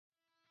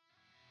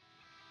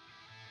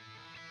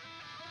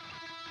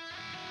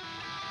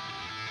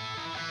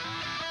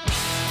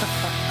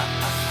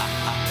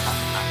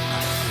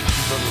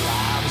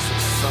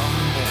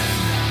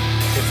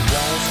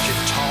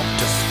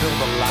spill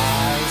the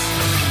lies.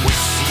 We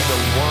see the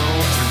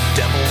world through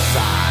devil's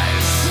eyes.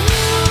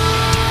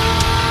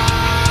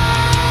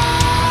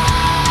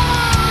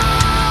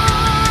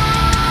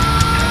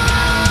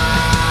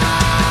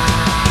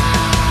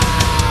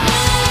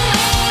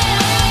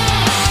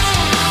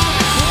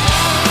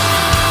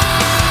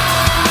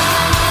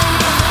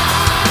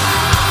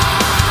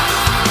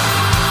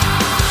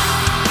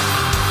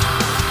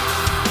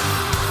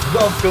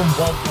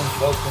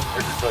 Welcome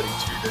everybody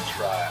to The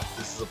Tribe.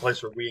 This is a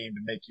place where we aim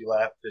to make you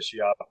laugh, fish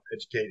you off,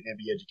 educate, and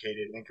be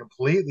educated, and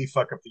completely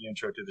fuck up the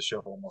intro to the show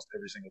almost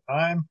every single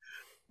time.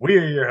 We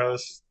are your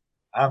hosts.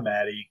 I'm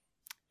Maddie.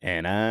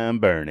 And I'm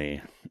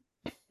Bernie.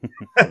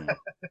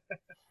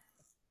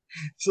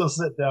 So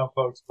sit down,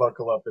 folks.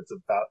 Buckle up. It's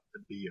about to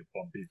be a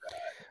bumpy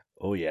ride.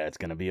 Oh, yeah, it's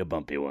going to be a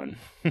bumpy one.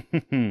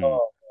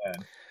 Oh,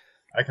 man.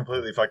 I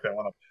completely fucked that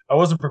one up. I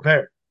wasn't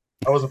prepared.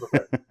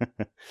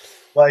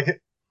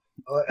 Like,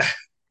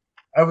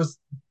 I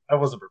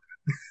wasn't prepared.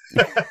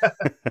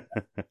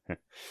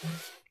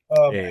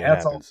 Hey,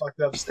 that's all fucked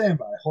up. Stand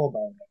by. Hold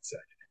on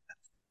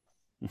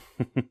 1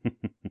 second.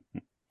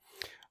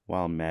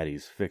 While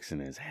Maddie's fixing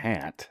his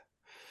hat.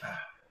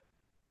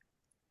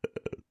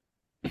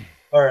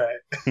 All right.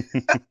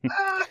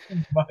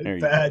 My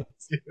bad,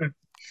 dude.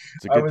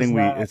 It's a good thing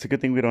it's a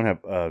good thing we don't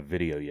have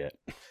video yet.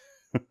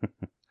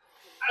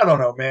 I don't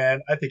know,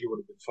 man. I think it would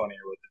have been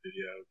funnier with the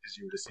video because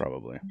you would have seen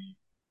Probably. me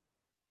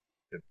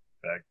get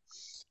back.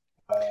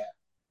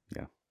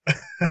 Yeah.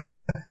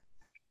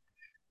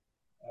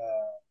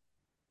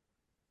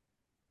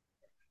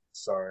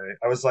 Sorry,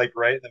 I was like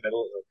right in the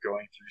middle of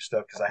going through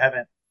stuff because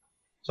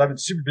I've been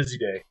super busy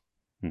day,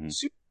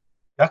 super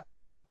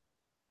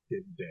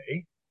productive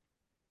day.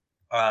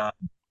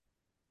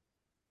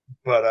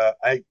 But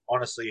I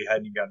honestly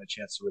hadn't even gotten a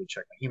chance to really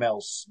check my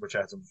emails, which I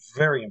had some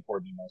very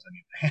important emails I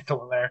need to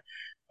handle in there.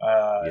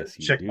 Yes,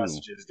 you check do.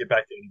 messages, get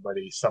back to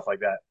anybody, stuff like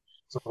that.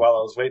 So while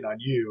I was waiting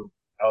on you,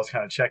 I was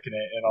kind of checking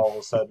it, and all of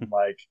a sudden,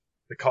 like,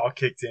 the call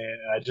kicked in,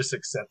 and I just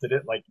accepted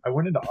it. Like, I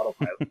went into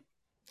autopilot,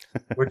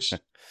 which,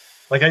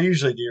 like I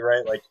usually do,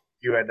 right? Like,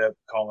 you end up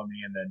calling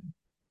me, and then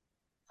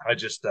I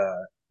just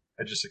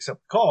accept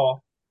the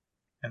call,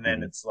 and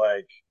then it's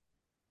like,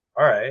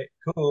 all right,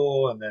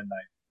 cool, and then I,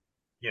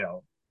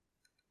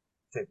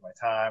 take my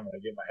time, and I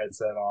get my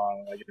headset on,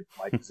 and I get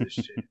my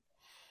position.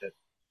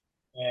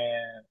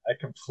 And I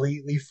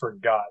completely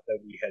forgot that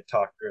we had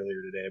talked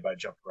earlier today about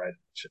jumping right into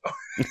the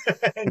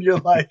show. And you're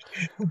like,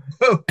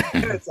 boom.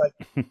 And it's like,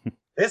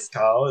 this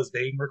call is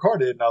being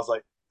recorded. And I was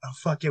like, oh,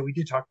 fuck yeah, we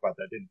did talk about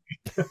that, didn't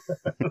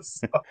we?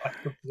 So I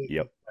completely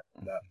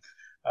forgot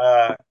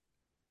that.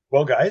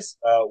 Well, guys,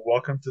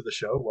 welcome to the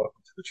show.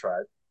 Welcome to the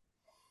tribe.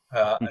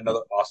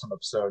 Another awesome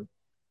episode.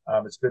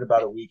 It's been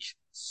about a week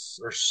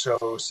or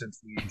so since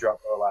we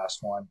dropped our last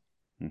one.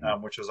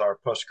 Which was our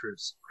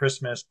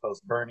post-Christmas,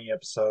 post-Bernie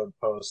episode,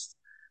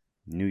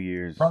 post-New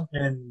Year's.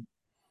 Drunken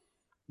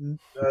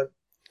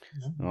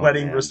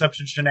wedding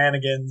reception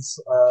shenanigans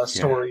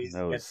stories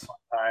and fun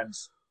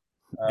times.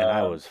 And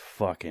I was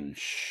fucking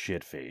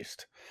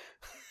shit-faced.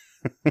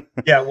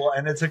 Yeah, well,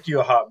 and it took you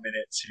a hot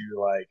minute to,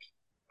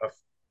 like,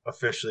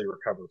 officially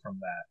recover from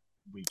that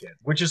weekend,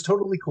 which is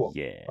totally cool.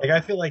 Yeah. Like, I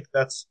feel like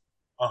that's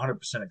 100%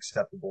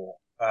 acceptable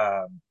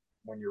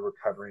when you're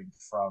recovering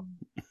from...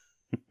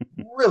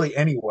 really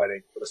any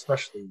wedding, but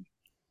especially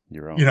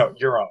your own,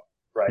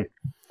 right?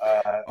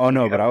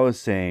 But I was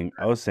saying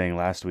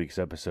last week's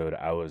episode,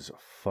 I was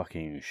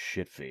fucking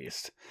shit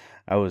faced.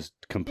 I was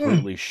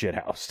completely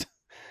shithoused.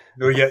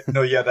 No,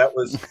 that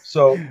was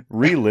so.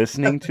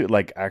 Re-listening to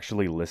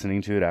actually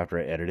listening to it after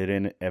I edited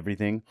in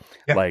everything,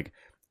 like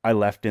I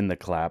left in the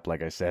clap.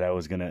 Like I said, I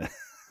was like,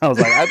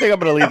 I think I'm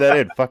gonna leave that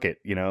in. Fuck it,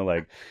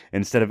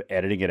 instead of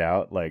editing it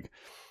out, like.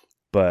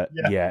 But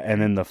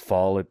and then the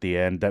fall at the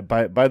end. That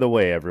by the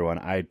way, everyone,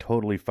 I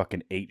totally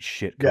fucking ate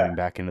shit coming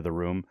back into the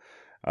room.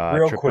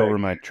 Tripped over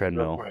my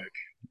treadmill.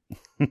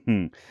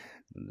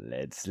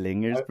 Lead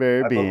slingers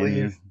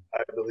bourbon.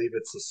 I believe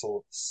it's a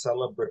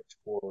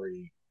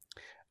celebratory.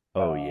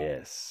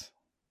 Yes.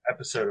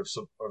 Episode of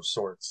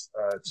sorts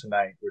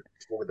tonight.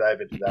 We'll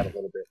dive into that a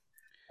little bit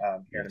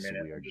here in a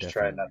minute. I'm just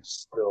trying not to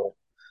spill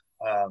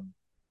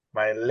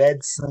my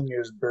Lead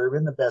Slingers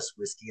bourbon, the best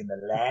whiskey in the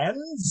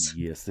lands.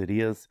 Yes, it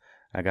is.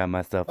 I got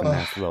myself a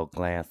nice little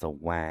glass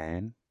of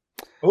wine.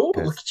 Oh,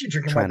 look at you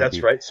drinking wine.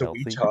 That's right. So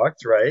we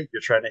talked, right?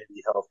 You're trying to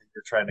be healthy.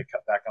 You're trying to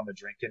cut back on the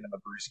drinking and the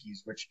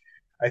brewskis, which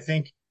I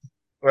think,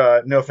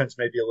 no offense,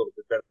 may be a little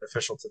bit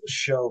beneficial to the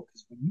show,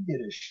 because when you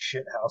get as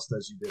shithoused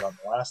as you did on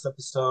the last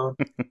episode,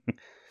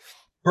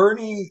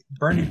 Bernie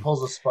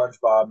pulls a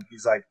SpongeBob. And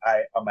he's like,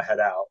 I'm gonna head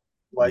out.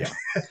 Like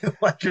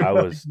I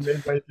was.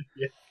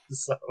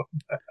 So.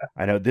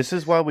 I know this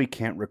is why we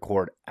can't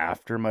record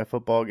after my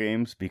football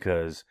games,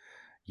 because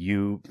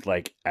you,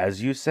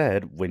 as you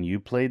said, when you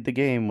played the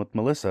game with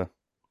Melissa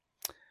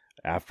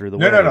after the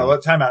wedding. No,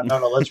 time out. No,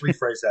 let's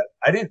rephrase that.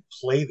 I didn't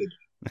play the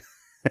game.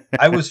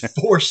 I was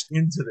forced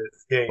into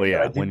this game, Well,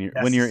 but I yeah, didn't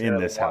when you're in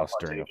necessarily this want house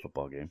to during a partake.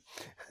 football game,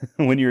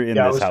 when you're in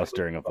Yeah, I this was house completely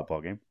during a wrong.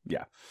 football game,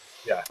 yeah,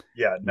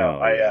 Yeah, no,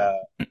 no, yeah,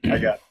 I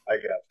got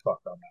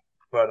fucked on that,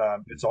 but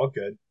it's all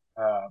good.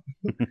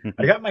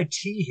 I got my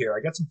tea here.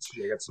 I got some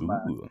tea. I got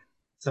ooh,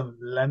 some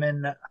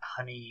lemon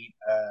honey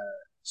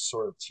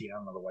sort of tea. I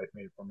don't know. The wife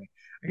made it for me.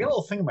 I got a hmm.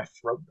 little thing in my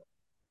throat though.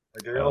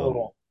 Like I got a Oh,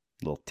 little,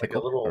 little like a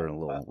tickle or little. a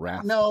little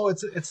rasp. No,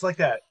 it's like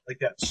that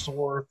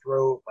sore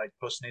throat, like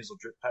post nasal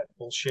drip type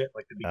bullshit.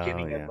 Like the Oh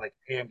beginning of yeah, like,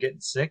 hey, I'm getting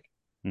sick.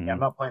 Yeah, I'm hmm.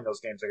 not playing those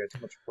games. I got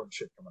too much important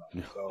shit coming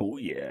up. So Oh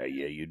yeah,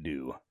 yeah, you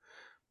do.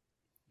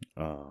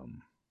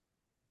 Um,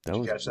 that did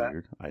you was catch that?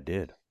 weird. I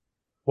did.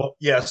 Well,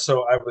 yeah.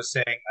 So I was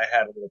saying I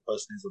had a little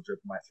post nasal drip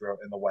in my throat,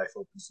 and the wife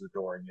opens the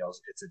door and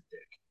yells, "It's a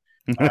dick."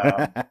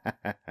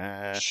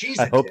 She's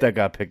I a hope dick. that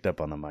got picked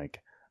up on the mic.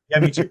 Yeah,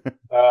 me too.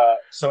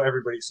 So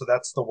everybody, so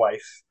that's the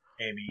wife,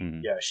 Amy.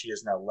 Mhm, Yeah, she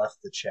has now left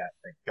the chat.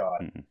 Thank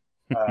God.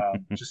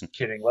 mhm. Just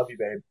kidding. Love you,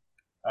 babe.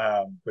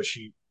 But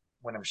she,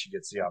 whenever she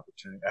gets the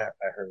opportunity, I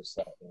heard a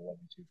slap of love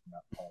you too from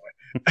that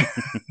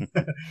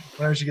hallway.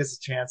 Whenever she gets a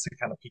chance to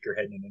kind of peek her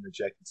head and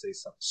interject and say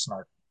something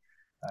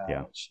snarky,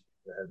 Yeah. she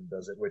goes ahead and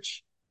does it,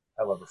 which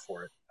I love her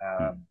for it.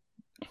 Mm.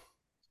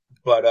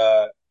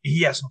 But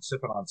yes, I'm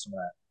sipping on some of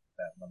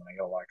that lemon. I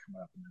got a lot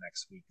coming up in the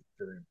next week.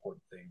 Very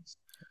important things.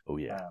 Oh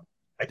yeah, Um,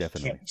 I can't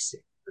definitely. be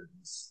sick for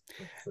this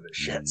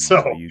shit. No,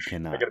 So you I got to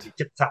cannot. be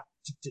tip top,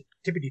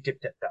 tippity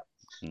tip tip top.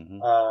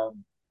 Hmm.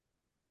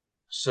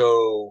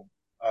 So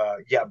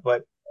yeah,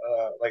 but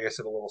like I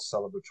said, a little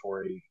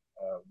celebratory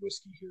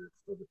whiskey here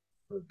for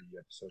the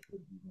episode for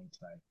the evening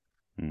tonight,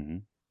 Hmm.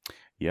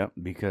 Yep,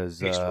 because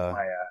taste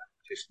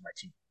with my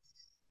tea.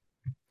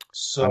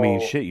 I mean,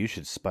 So shit, you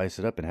should spice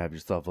it up and have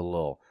yourself a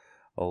little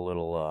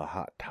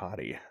hot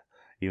toddy,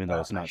 even though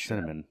it's I not should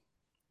have cinnamon.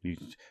 You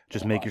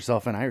just make hot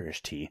yourself an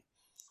Irish tea.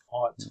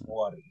 hot Mm.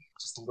 toddy,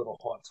 just a little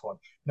hot toddy.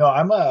 No,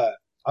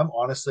 I'm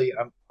honestly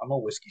I'm a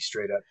whiskey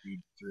straight up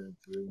dude through and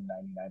through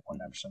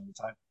 99.9% of the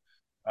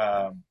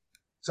time.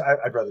 So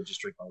I'd rather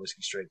just drink my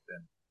whiskey straight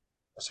than,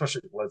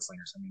 especially the Blood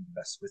Slingers. I mean, the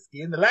best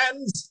whiskey in the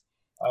lands.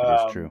 It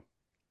is Um, true.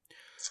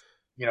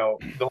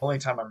 the only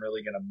time I'm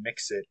really gonna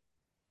mix it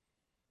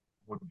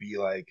would be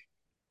like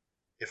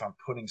if I'm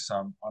putting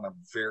some on a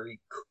very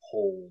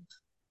cold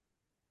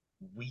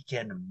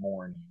weekend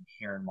morning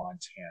here in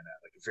Montana,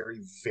 like a very,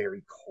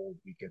 very cold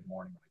weekend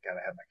morning. I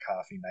gotta have my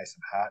coffee nice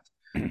and hot.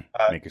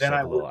 Make Then yourself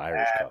I a would little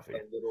Irish add coffee.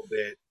 a little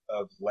bit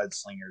of Lead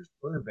Slingers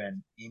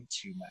bourbon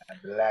into my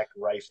Black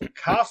Rifle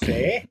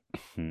coffee.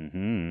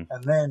 Hmm.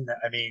 And then,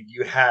 I mean,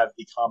 you have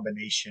the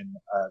combination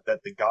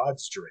that the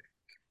gods drink.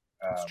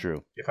 It's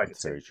true. If I could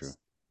It's say very true.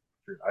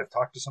 this, I've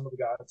talked to some of the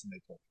gods, and they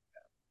told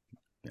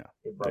Yeah, me,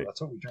 hey, bro, they,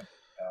 that's what we drink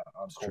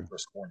on it's cold true.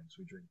 brisk mornings.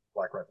 We drink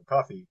Black Rifle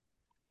coffee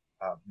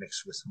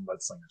mixed with some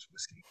Lead Slingers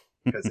whiskey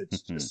because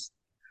it's just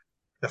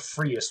the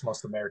freest,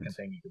 most American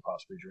thing you could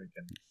possibly drink.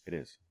 And, It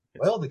is.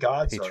 It's well, the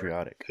gods are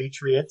patriotic.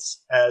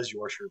 patriots, as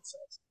your shirt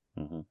says.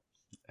 Hmm.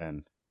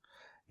 And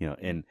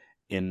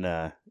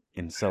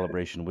in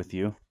celebration with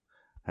you,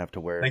 I have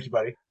to wear Thank you,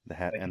 buddy. the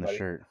hat Thank you, and the buddy.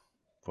 shirt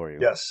for you.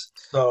 Yes.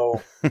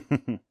 So,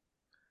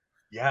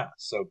 yeah.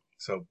 So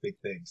big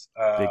things.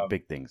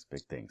 Big things.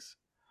 Big things.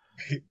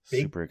 Big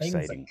Super things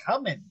exciting. are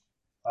coming.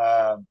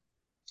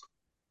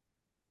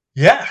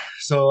 Yeah.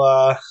 So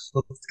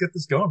let's get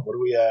this going. What are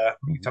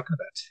we talking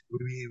about?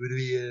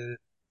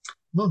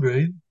 Come on,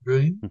 Brian.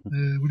 What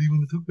do you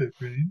want to talk about,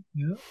 Brian?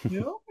 Yeah.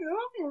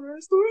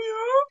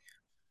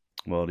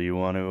 Well, do you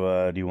want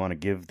to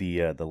give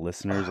the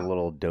listeners a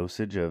little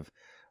dosage of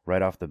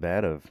right off the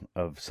bat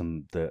of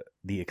some the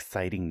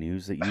exciting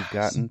news that you've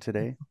gotten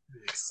today?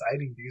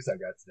 Exciting news I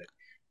got today.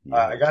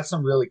 I Yeah. got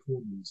some really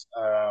cool news.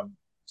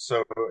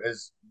 So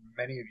as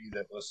many of you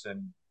that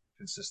listen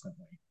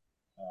consistently,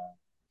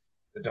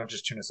 that don't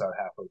just tune us out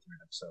halfway through an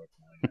episode,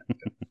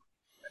 because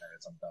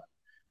minutes I'm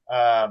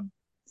done.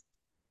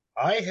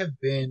 I have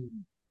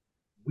been,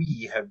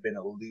 we have been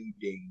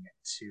alluding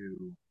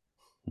to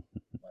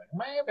like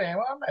maybe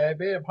one may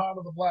be a part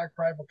of the Black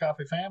Rifle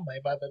Coffee family,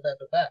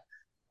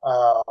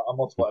 on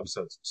multiple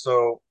episodes.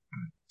 So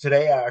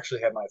today I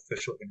actually had my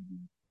official interview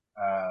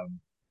um,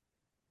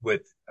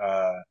 with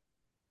the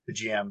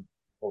GM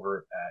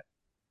over at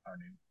our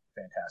new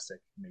fantastic,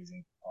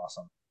 amazing,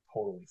 awesome,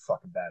 totally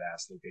fucking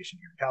badass location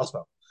here in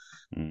Kalispell.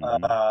 Hmm.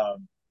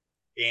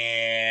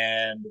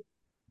 And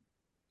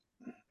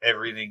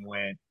everything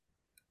went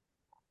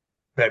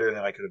better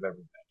than I could have ever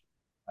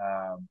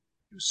been.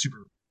 It was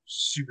super,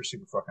 super,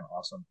 super fucking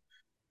awesome.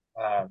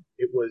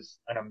 It was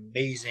an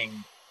amazing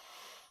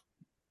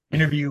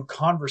interview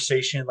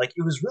conversation. Like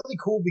it was really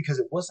cool because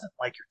it wasn't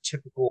like your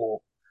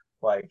typical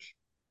like,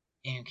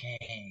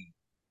 okay,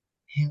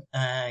 who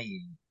are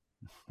you?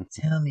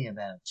 Tell me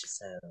about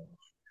yourself.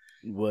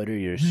 What are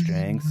your What do you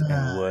strengths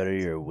and what are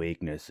want? your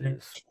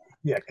weaknesses?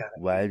 Yeah, kind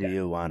of. Why do Yeah,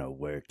 you want to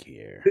work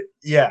here?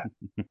 yeah.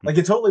 Like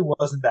it totally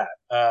wasn't that.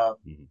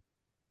 Mhm.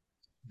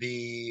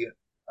 The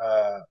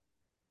uh,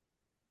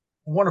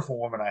 wonderful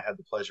woman I had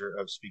the pleasure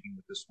of speaking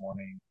with this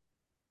morning.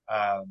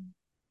 Um,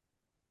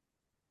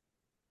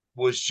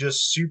 was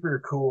just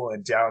super cool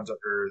and down to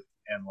earth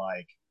and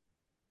like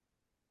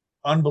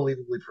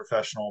unbelievably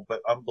professional,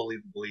 but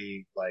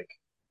unbelievably like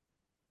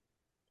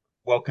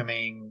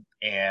welcoming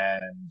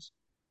and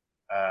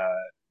uh,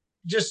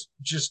 just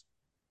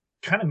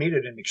kind of made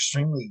it an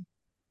extremely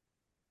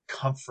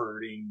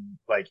comforting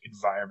like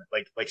environment,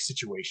 like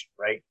situation,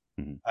 right?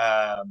 Hmm.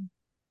 Um,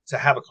 to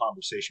have a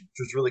conversation,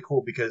 which was really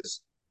cool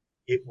because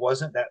it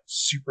wasn't that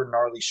super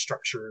gnarly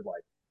structure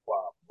like blah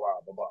blah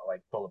blah blah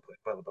like bullet point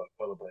bullet point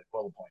bullet point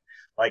bullet point.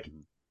 Like Hmm.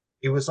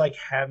 it was like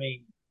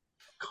having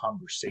a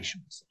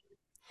conversation with somebody.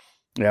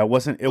 Yeah, it A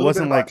little bit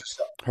wasn't about like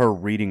yourself. her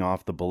reading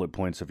off the bullet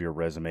points of your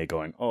resume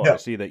going, "Oh, I No,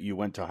 see that you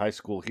went to high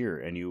school here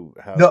and you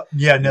have no,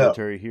 yeah, no,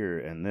 military here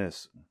and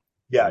this." It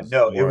yeah, was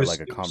no. It more like was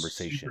a it was super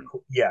conversation.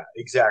 cool. Yeah,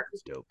 exactly.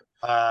 It's dope.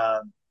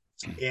 Um,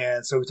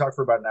 and so we talked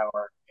for about an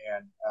hour,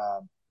 and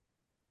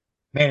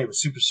man, it was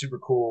super super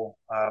cool.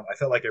 I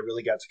felt like I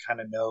really got to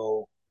kind of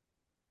know,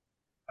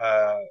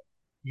 uh,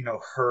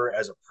 her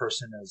as a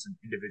person, as an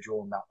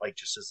individual, not like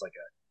just as like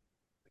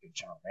a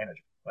general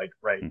manager, like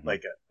right, Hmm.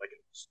 like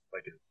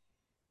a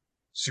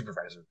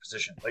supervisor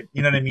position, like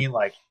you know what I mean,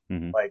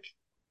 Hmm. like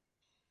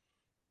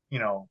you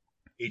know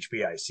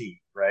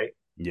HBIC, right?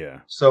 Yeah.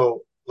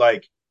 So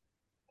like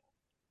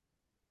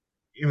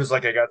it was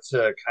like I got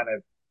to kind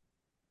of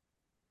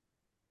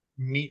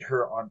meet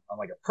her on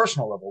like a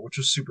personal level, which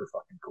was super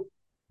fucking cool.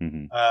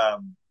 Hmm.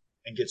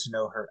 And get to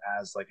know her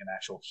as like an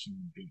actual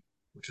human being,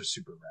 which was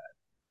super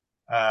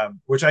rad.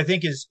 Which I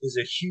think is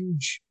a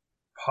huge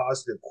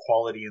positive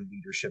quality in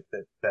leadership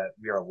that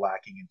we are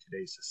lacking in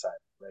today's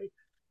society,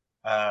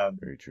 right?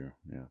 Very true.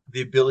 Yeah.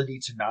 The ability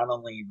to not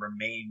only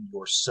remain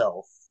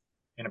yourself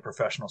in a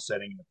professional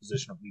setting in a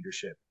position of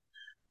leadership,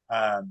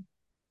 um,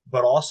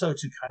 but also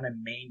to kind of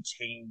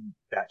maintain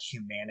that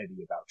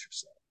humanity about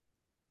yourself.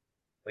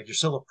 Like you're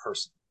still a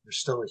person, you're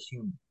still a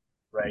human,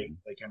 right? Hmm.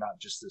 Like you're not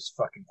just this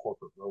fucking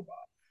corporate robot.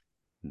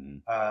 Hmm.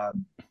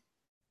 Um,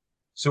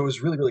 so it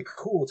was really really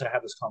cool to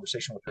have this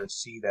conversation with her and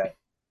see that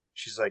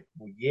she's like,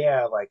 well,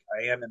 yeah, like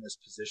I am in this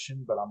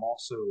position, but I'm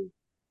also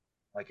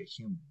like a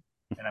human,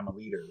 and I'm a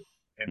leader,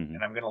 Hmm.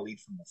 and I'm going to lead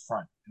from the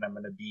front, and I'm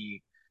going to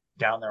be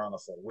down there on the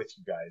floor with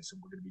you guys,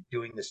 and we're going to be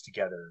doing this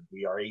together.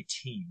 We are a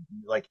team.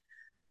 Like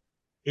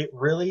it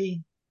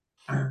really.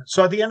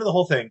 So at the end of the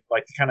whole thing,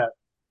 like to kind of,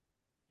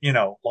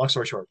 long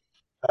story short,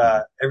 Hmm.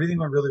 everything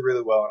went really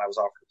really well, and I was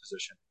offered a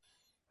position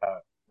uh,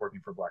 working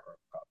for Black Rock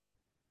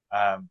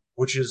Coffee,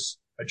 which is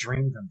a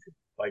dream come true.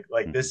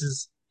 Like Hmm. this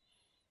is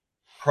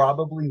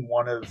probably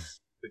one of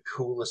the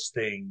coolest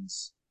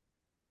things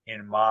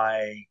in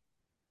my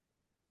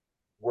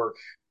work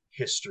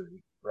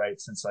history, right?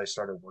 Since I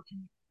started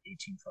working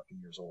 18 fucking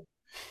years old.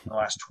 In the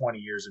last 20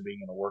 years of being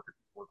in the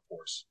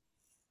workforce,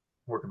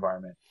 work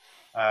environment.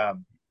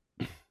 Um,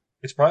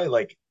 it's probably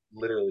like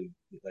literally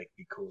like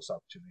the coolest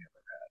opportunity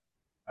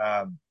I've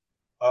ever had.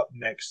 Up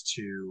next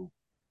to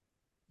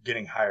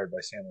getting hired by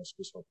San Luis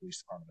Obispo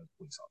Police Department as a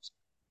police officer.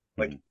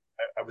 Like Hmm.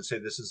 I would say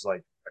this is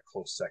like a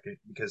close second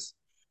because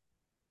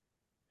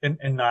and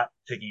not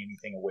taking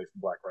anything away from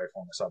Black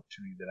Rifle and this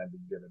opportunity that I've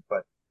been given,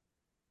 but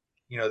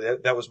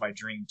that was my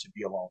dream to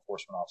be a law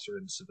enforcement officer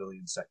in the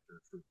civilian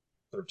sector for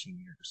 13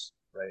 years,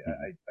 right? Hmm.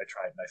 I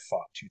tried and I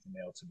fought tooth and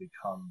nail to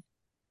become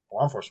a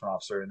law enforcement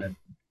officer, and then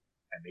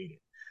I made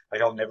it.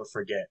 Like I'll never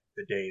forget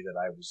the day that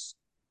I was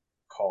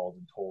called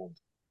and told,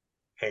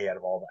 "Hey, out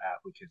of all the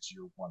applicants,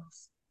 you're one of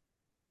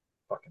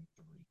fucking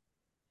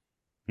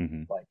three,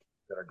 Hmm. like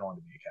that are going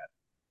to the academy."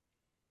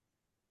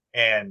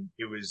 And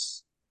it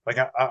was like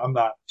I'm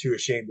not too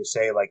ashamed to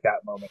say like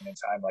that moment in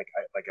time, like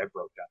I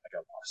broke down, like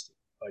I lost it,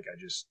 like I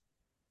just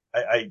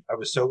I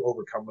was so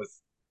overcome with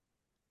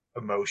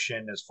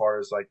emotion as far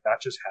as like not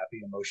just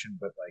happy emotion,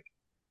 but like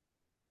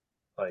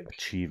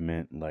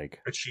Achievement, like.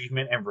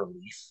 achievement and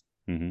relief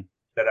Hmm.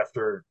 that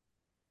after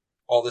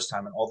all this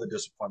time and all the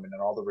disappointment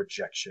and all the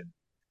rejection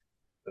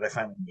that I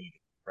finally made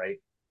it, right?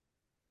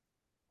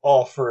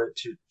 All for it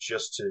to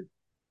just to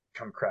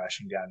come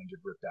crashing down and get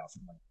ripped out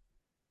from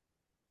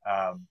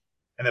me.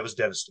 And that was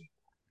devastating.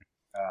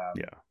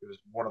 Yeah. It was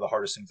one of the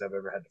hardest things I've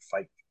ever had to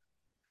fight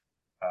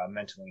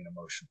mentally and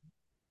emotionally.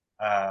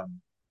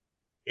 Um,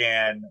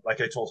 and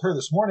like I told her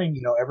this morning,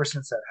 ever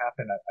since that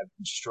happened, I've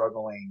been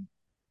struggling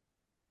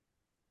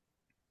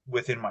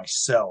within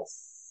myself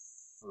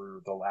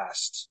for the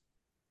last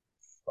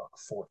 4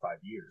 or 5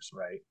 years,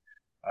 right?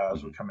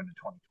 As we're Hmm. coming to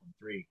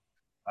 2023,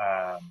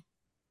 um,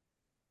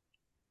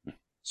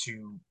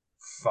 to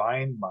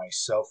find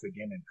myself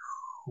again and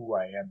who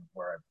I am and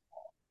where I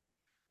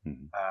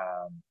Hmm.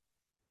 belong.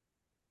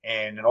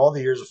 And in all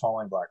the years of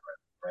following Black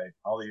Rifle, right?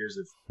 All the years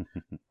of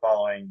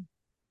following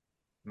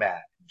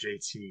Matt,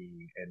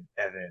 JT, and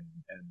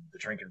Evan, and the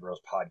Drinking Bros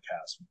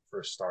podcast when it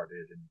first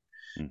started,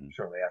 and Hmm.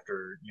 shortly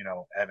after,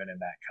 Evan and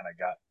Matt kind of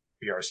got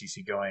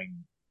BRCC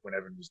going when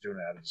Evan was doing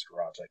it out of his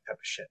garage, like type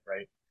of shit,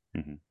 right?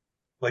 Hmm.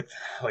 Like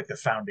like the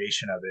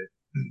foundation of it,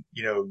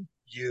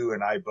 you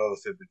and I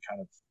both have been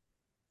kind of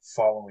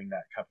following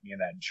that company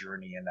and that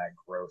journey and that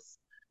growth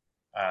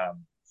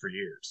for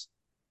years.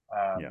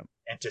 Yeah.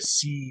 And to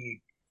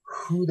see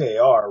who they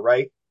are,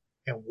 right?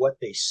 and what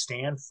they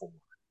stand for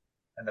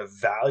and the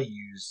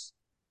values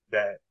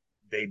that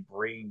they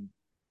bring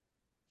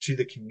to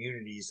the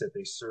communities that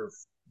they serve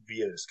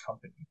via this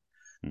company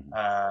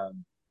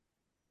Mhm.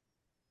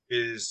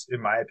 is, in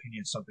my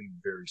opinion, something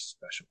very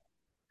special.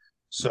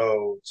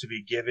 So to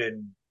be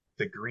given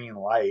the green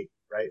light,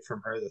 right,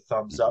 from her, the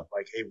thumbs Mhm. up,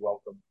 like, hey,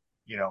 welcome,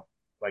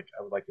 like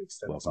I would like to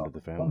extend this Welcome to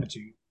the family. opportunity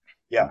to you.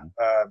 Yeah,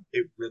 Mhm.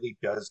 it really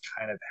does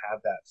kind of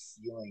have that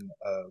feeling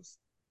of,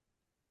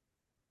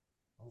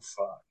 oh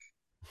fuck,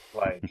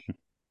 like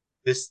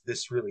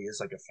this really is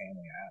like a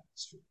family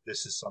atmosphere.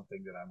 This is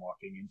something that I'm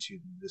walking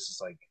into. This is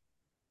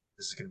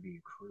going to be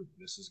a crew.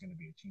 This is going to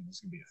be a team. This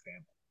is going to be a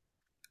family.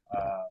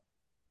 Yeah.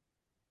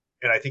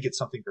 And I think it's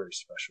something very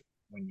special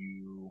when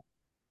you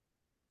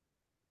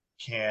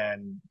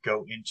can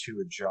go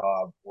into a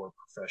job or a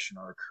profession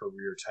or a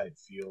career type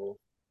field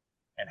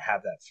and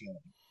have that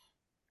feeling.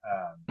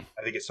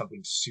 I think it's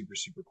something super,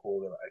 super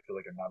cool that I feel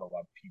like not a lot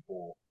of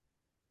people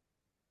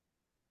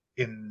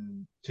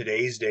in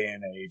today's day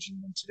and age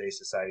and in today's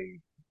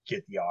society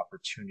get the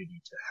opportunity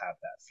to have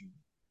that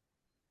feeling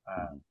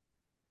Mhm.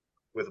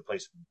 with a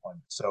place of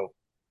employment.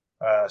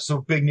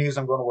 So big news.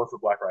 I'm going to work for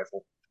Black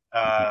Rifle.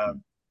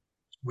 Um,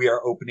 we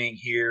are opening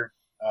here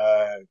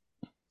uh,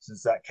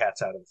 since that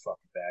cat's out of the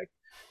fucking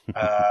bag.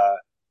 Uh,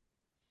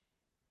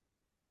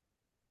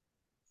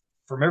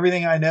 from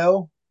everything I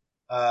know,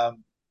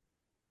 um,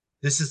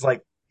 this is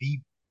like the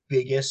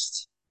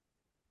biggest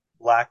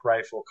Black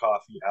Rifle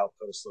Coffee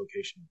outpost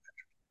location in the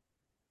country.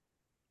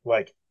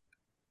 Like,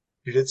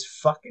 dude, it's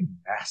fucking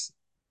massive.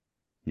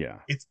 Yeah.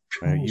 It's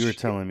cool You were shit.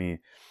 telling me,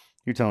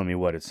 you're telling me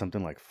what? It's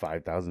something like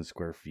 5,000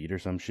 square feet or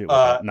some shit Uh,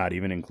 without not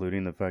even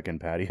including the fucking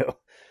patio.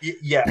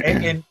 yeah,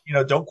 and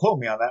don't quote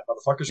me on that,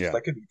 motherfuckers, because Yeah.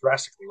 that could be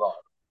drastically wrong.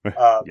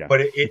 Yeah.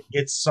 But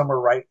it's somewhere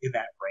right in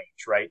that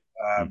range, right?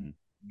 Hmm.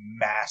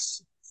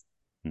 Massive.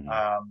 Hmm.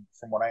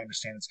 From what I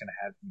understand, it's going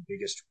to have the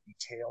biggest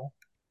retail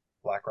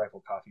Black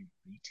Rifle Coffee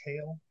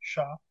retail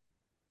shop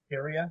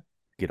area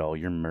Get all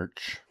your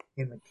merch.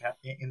 in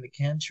the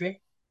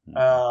country. Hmm.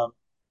 Um,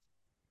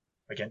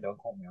 again, don't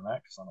quote me on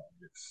that because I don't want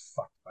to get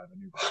fucked by the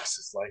new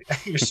bosses.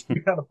 Like you're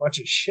spewing out a bunch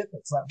of shit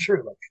that's not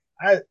true. Like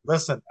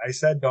I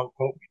said don't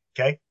quote me,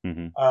 okay?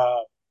 Hmm.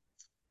 Uh,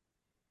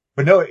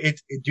 but no,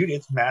 dude,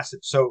 it's massive.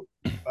 So,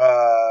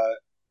 uh,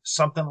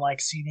 something like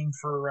seating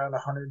for around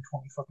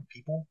 120 fucking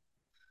people.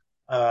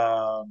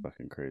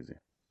 Fucking crazy.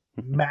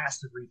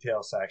 Massive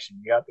retail section.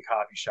 You got the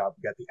coffee shop.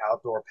 You got the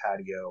outdoor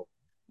patio.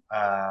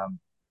 Um,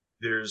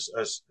 there's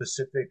a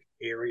specific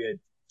area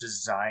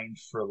designed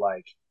for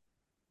like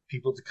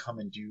people to come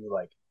and do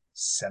like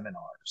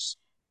seminars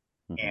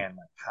Hmm. and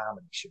like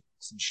comedy shows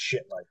and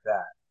shit like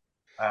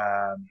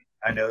that.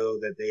 I know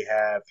that they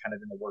have kind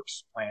of in the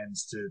works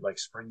plans to like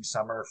spring,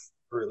 summer,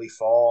 early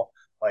fall,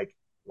 like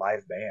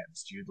live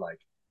bands, dude. Like,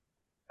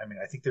 I mean,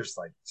 I think there's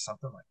like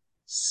something like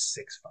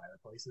 6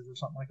 fireplaces or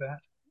something like that.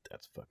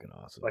 That's fucking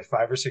awesome. Like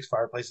 5 or 6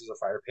 fireplaces or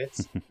fire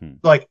pits.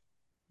 Like,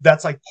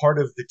 that's like part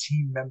of the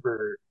team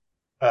member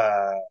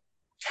uh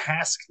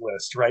task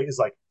list, right? Is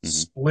like Hmm.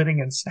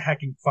 splitting and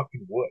stacking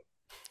fucking wood.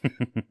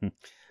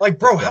 Like,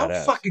 bro, That's how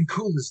badass. fucking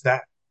cool is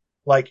that?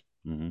 Like,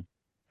 Hmm.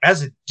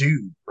 as a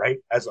dude, right?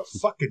 As a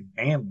fucking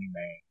manly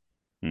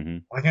man, Hmm.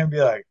 I can be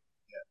like,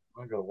 yeah,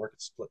 I'm gonna go to work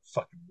and split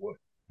fucking wood.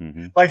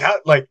 Hmm. Like, how?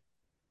 Like,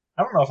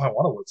 I don't know if I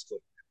want to wood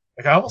split.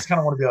 Like, I almost kind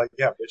of want to be like,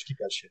 yeah, bitch, keep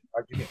that shit.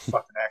 Give me a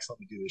fucking axe. Let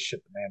me do this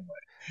shit the man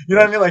way. You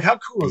know what I Right. mean? Like, how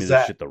cool Give me is this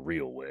that? shit the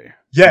real way.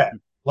 Yeah.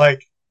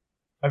 Like,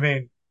 I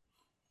mean,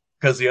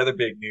 because the other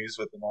big news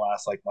within the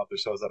last like month or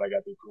so is that I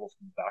got the approval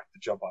from the doc to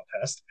jump on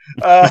test.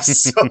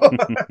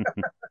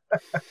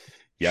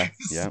 Yeah.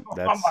 So Yeah. I'm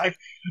That's like,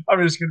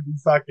 I'm just gonna be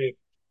fucking,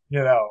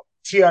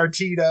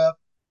 TRT'd up,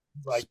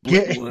 like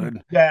splitting getting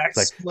wood. back, It's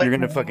like you're splitting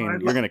gonna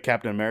wood. you're gonna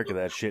Captain America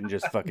that shit and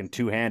just fucking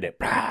two-hand it.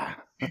 Yeah,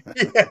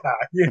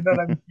 you know what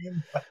I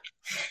mean? Like,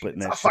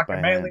 Splitting it's that a shit fucking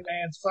by manly hand.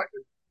 man's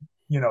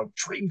fucking,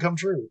 dream come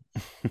true.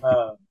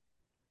 Um,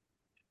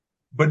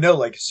 but no,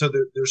 like, so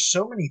there's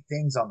so many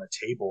things on the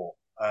table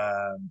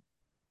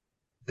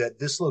that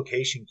this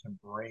location can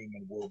bring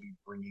and will be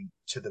bringing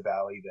to the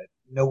valley that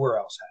nowhere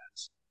else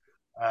has.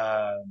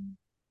 Um,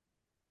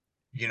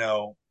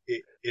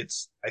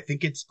 I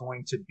think it's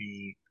going to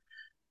be,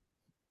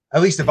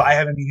 at least if I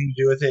have anything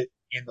to do with it,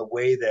 in the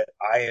way that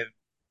I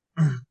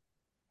am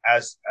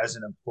as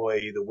an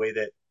employee, the way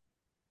that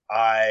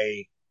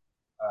I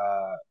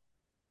uh,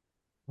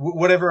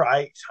 whatever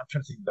I'm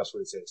trying to think the best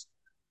way to say this.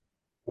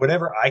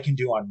 Whatever I can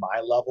do on my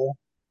level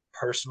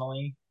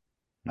personally,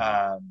 Mhm.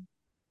 um,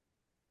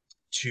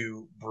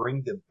 to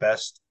bring the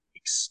best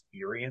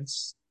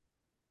experience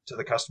to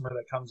the customer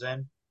that comes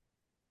in,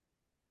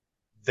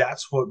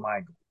 that's what my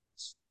goal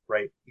is,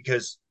 right?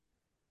 Because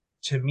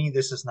to me,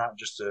 this is not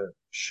just a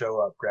show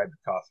up, grab your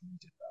coffee, and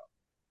dip out.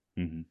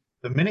 Mhm.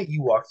 The minute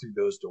you walk through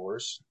those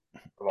doors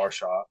of our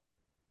shop,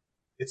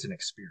 it's an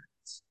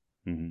experience.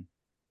 Mhm.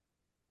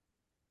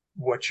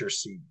 What you're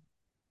seeing,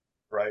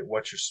 right?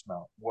 What you're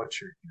smelling, what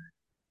you're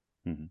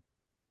hearing, Mhm.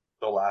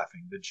 the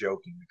laughing, the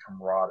joking, the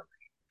camaraderie,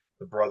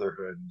 the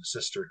brotherhood and the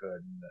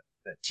sisterhood and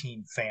that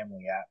team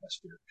family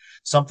atmosphere.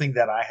 Something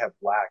that I have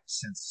lacked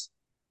since,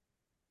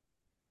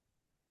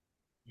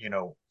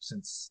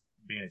 since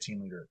being a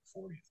team leader at the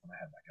 40th when I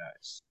had my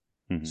guys.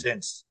 Mhm.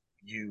 Since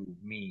you,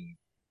 me,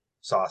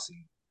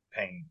 Saucy,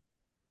 Payne,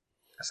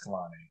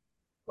 Escalante,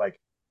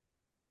 like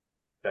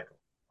Deckle,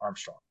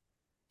 Armstrong,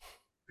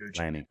 Gucci,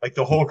 Lanny. like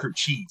the whole crew,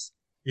 Cheese.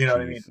 You know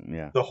what I mean? Jeez,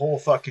 yeah. The whole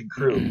fucking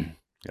crew.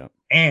 Yep.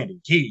 Andy,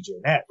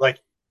 TJ, Nat,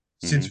 like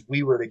since Mm-hmm.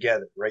 we were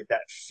together, right?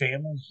 That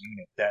family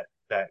unit,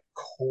 that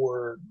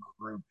core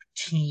group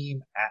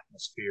team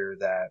atmosphere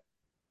that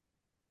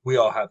we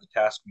all have the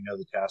task, we know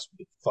the task, we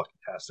get the fucking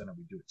task done, and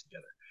we do it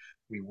together.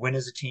 We win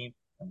as a team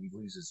and we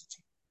lose as a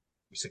team.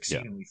 We succeed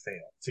Yeah. and we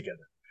fail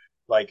together.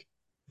 Like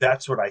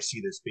that's what I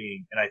see this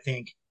being. And I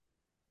think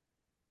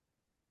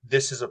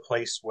this is a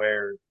place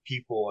where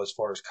people, as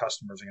far as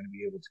customers, are going to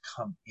be able to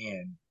come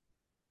in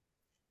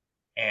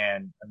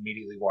and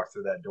immediately walk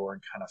through that door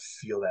and kind of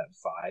feel that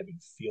vibe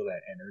and feel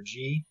that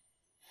energy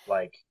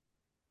like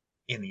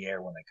in the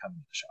air when they come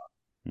into the shop.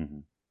 Mm-hmm.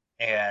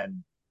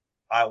 And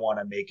I want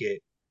to make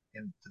it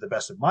to the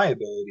best of my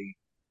ability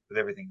with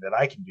everything that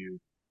I can do.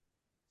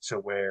 So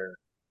where,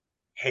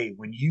 hey,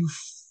 when you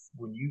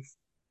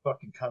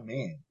fucking come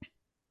in,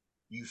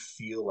 you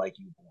feel like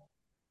you belong.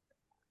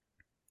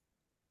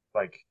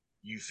 Like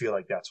you feel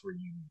like that's where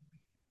you,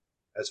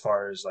 as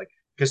far as like,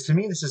 because to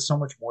me this is so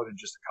much more than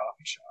just a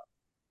coffee shop.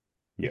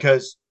 Yeah.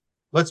 Because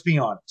let's be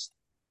honest,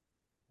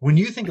 when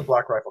you think of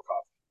Black Rifle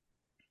Coffee,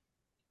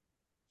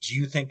 do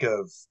you think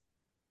of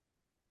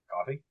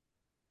coffee?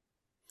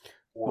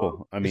 Or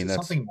Well, I mean, is it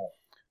something more?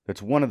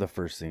 that's one of the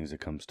first things that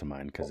comes to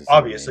mind because it's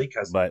Obviously,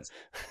 because because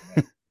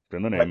but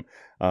from the name.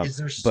 is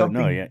there But no,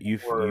 something yeah,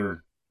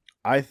 more?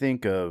 I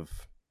think of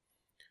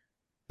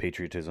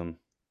patriotism,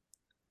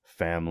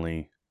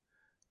 family,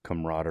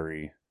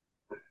 camaraderie,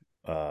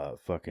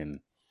 fucking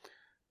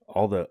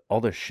all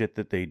the shit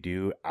that they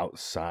do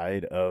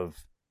outside of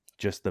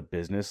just the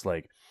business.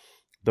 Like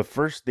the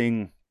first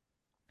thing,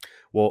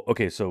 well,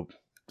 okay, so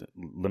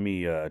let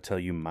me tell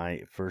you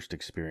my first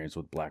experience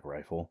with Black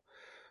Rifle.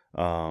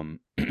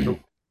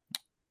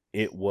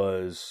 It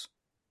was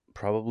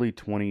probably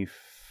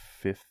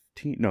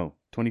 2015, no,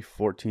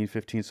 2014,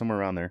 15, somewhere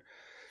around there.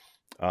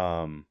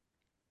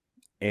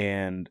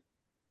 And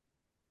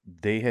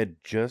they had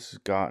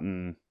just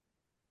gotten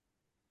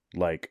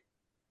like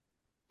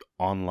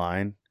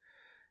online,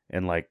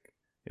 and like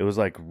it was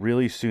like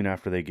really soon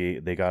after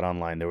they got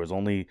online. There was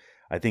only,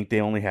 I think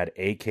they only had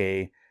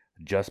AK,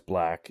 Just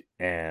Black,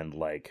 and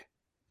like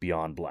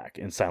Beyond Black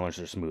and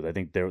Silencer Smooth. I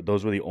think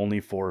those were the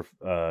only four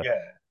Yeah,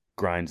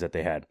 grinds that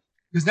they had.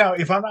 because now,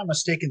 if I'm not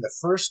mistaken, the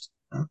first,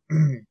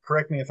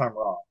 correct me if I'm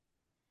wrong,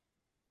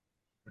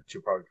 but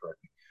you'll probably correct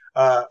me.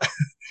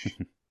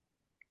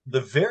 The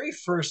very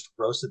first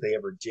roast that they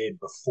ever did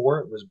before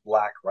it was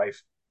Black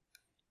Rifle,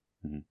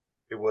 Mhm.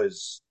 it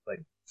was like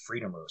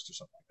Freedom Roast or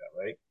something like that,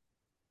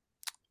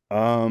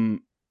 right?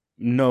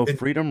 No, And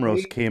Freedom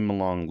Roast they, came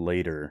along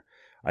later.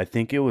 I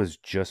think it was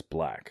Just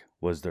Black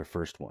was their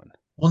first one.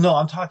 well, no,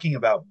 I'm talking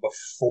about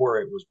before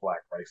it was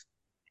Black Rifle,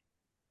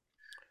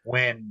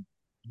 when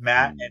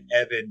Matt and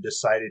Evan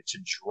decided to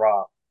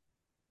drop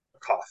a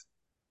coffee,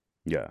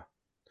 Yeah.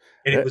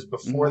 and it That was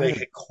before might they have.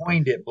 had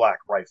coined it Black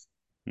Rifle.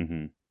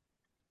 Mm-hmm.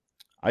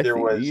 I There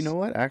think you know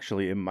was, what?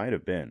 Actually, it might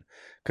have been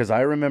because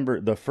I remember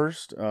the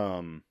first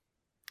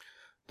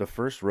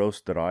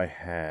roast that I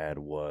had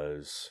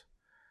was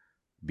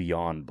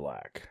Beyond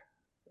Black,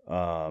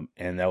 and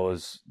that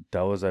was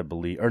I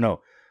believe, or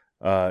no,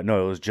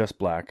 no, it was Just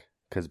Black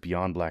because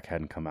Beyond Black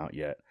hadn't come out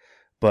yet,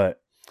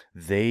 but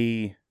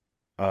they,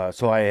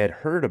 so I had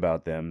heard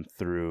about them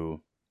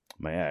through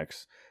my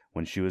ex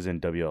when she was in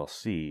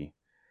WLC.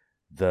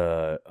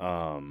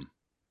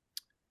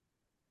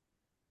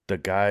 The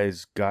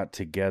guys got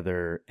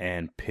together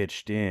and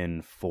pitched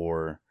in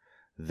for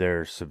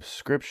their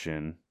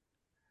subscription,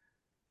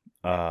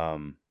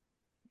 and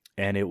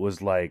it was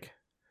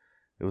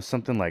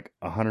something like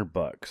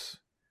 $100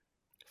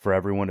 for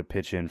everyone to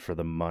pitch in for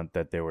the month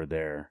that they were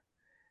there,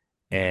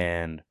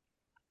 and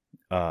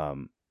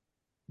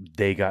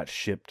they got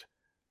shipped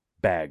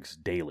bags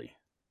daily.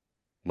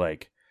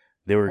 Like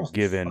they were oh,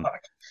 given, fuck,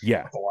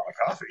 yeah, that's a lot of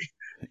coffee.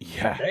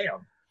 yeah,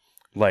 Damn.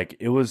 like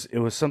it was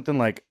something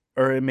like,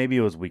 or maybe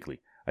it was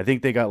weekly. I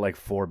think they got like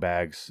 4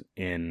 bags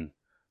in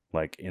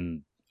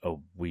a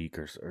week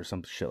or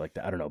some shit like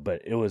that. I don't know,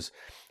 but it was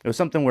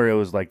something where it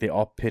was like they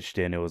all pitched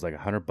in. It was like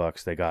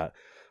 $100. They got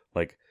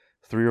like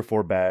 3 or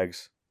 4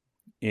 bags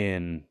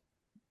in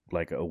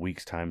like a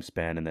week's time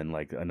span, and then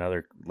like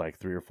another like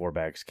 3 or 4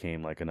 bags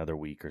came like another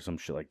week or some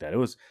shit like that. It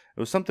was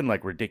something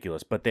like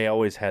ridiculous, but they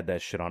always had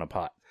that shit on a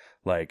pot.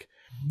 Like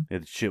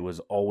it shit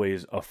was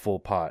always a full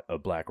pot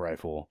of Black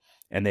Rifle,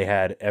 and they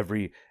had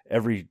every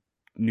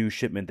new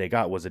shipment they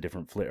got was a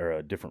different or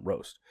a different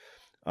roast.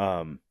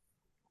 And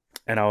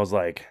I was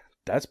like,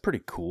 that's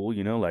pretty cool,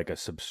 like a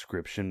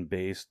subscription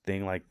based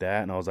thing like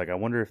that. And I was like, I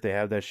wonder if they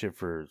have that shit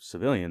for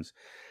civilians.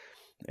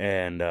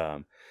 And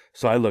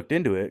so I looked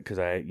into it because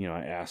I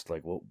asked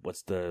like, well,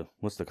 what's the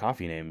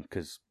coffee name?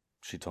 Because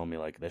she told me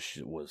like that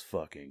shit was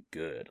fucking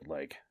good.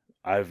 Like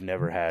I've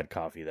never had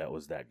coffee that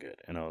was that good.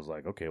 And I was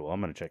like, okay, well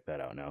I'm gonna check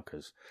that out now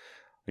because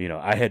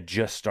I had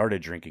just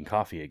started drinking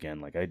coffee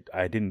again. Like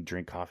I didn't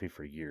drink coffee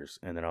for years,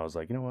 and then I was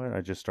like, you know what?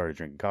 I just started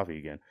drinking coffee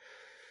again.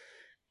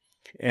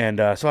 And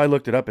so I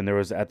looked it up, and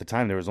at the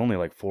time there was only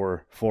like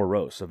four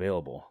roasts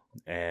available,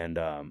 and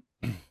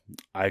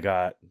I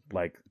got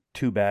like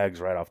 2 bags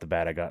right off the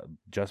bat. I got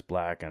Just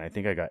Black, and I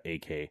think I got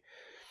AK.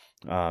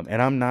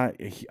 And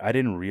I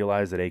didn't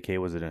realize that AK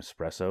was an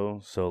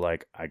espresso, so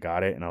like I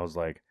got it, and I was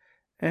like,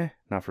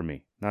 not for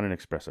me, not an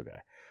espresso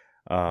guy.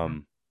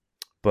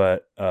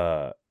 But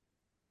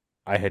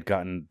I had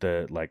gotten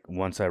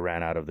once I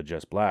ran out of the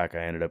Just Black,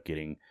 I ended up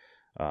getting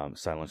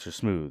Silencer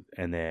Smooth,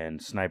 and then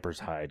Sniper's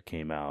Hide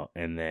came out,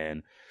 and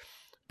then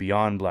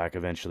Beyond Black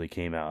eventually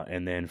came out,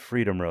 and then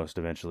Freedom Roast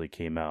eventually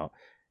came out,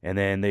 and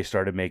then they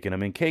started making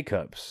them in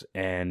K-Cups,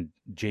 and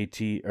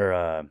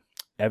Evan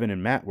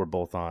and Matt were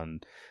both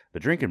on the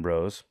Drinking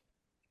Bros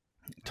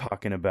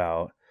talking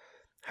about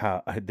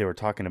how they were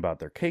talking about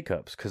their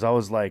K-Cups, because I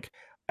was like,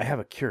 I have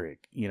a Keurig,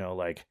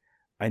 like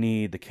I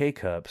need the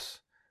K-Cups,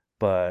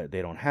 but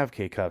they don't have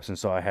K-Cups, and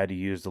so I had to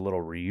use the little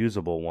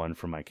reusable one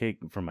from my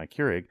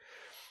Keurig.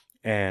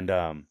 And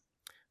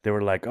they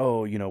were like,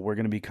 oh, we're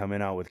going to be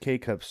coming out with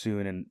K-Cups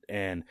soon,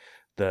 and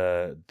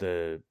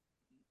the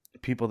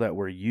people that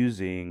we're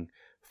using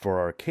for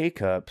our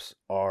K-Cups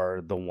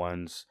are the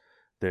ones,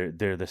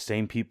 they're the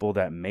same people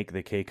that make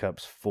the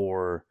K-Cups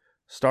for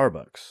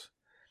Starbucks,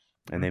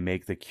 and they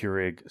make the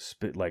Keurig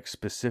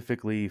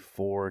specifically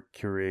for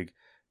Keurig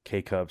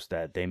K-Cups,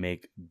 that they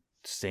make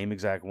same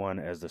exact one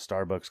as the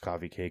Starbucks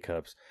coffee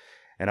K-Cups.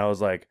 And I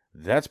was like,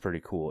 that's pretty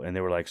cool. And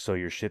they were like, so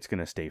your shit's going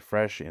to stay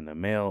fresh in the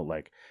mail.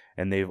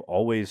 And they've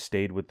always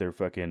stayed with their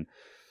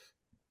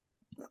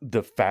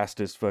the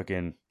fastest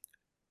fucking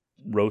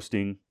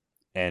roasting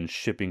and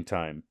shipping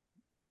time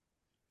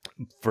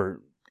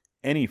for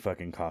any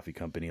fucking coffee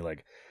company.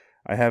 Like,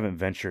 I haven't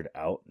ventured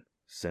out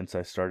since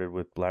I started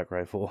with Black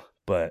Rifle,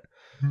 but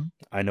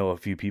I know a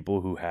few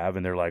people who have,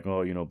 and they're like,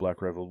 oh,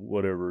 Black Rifle,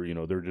 whatever,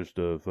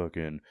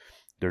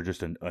 they're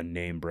just a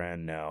name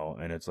brand now.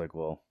 And it's like,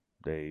 well,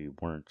 they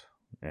weren't.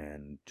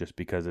 And just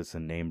because it's a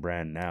name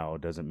brand now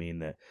doesn't mean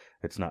that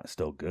it's not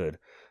still good.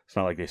 It's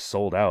not like they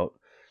sold out.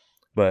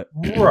 But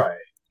right,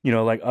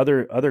 like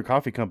other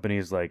coffee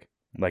companies, like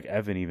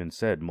Evan even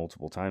said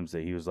multiple times,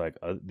 that he was like,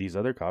 these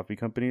other coffee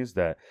companies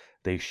that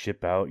they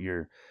ship out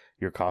your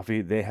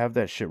coffee, they have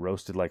that shit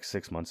roasted like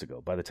 6 months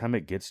ago. By the time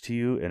it gets to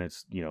you, and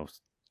it's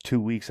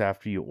 2 weeks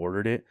after you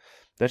ordered it,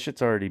 that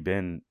shit's already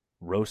been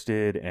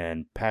roasted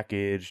and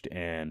packaged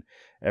and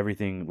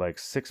everything like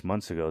 6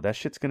 months ago. That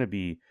shit's gonna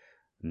be,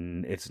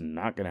 it's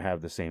not gonna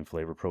have the same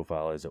flavor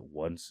profile as it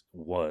once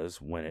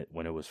was when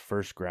it was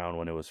first ground,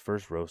 when it was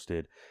first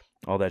roasted,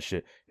 all that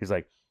shit. He's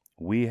like,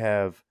 we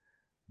have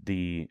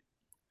the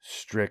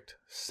strict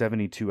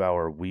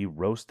 72-hour, we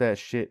roast that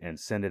shit and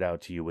send it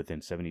out to you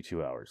within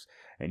 72 hours,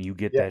 and you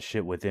get that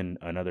shit within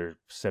another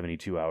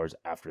 72 hours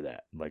after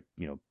that, like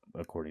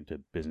according to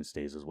business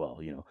days as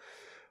well,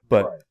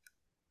 but right.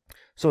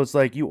 So it's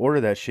like, you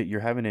order that shit, you're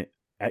having it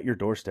at your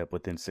doorstep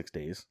within 6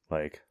 days,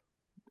 like,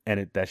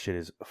 and that shit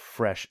is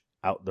fresh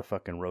out the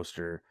fucking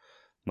roaster,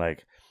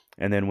 like.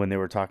 And then when they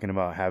were talking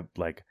about I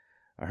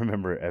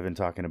remember Evan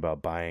talking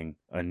about buying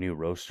a new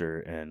roaster,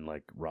 and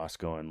like Ross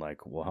going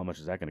like, well, how much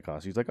is that going to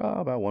cost? He's like, oh,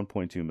 about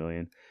 1.2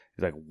 million.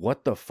 He's like,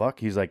 what the fuck?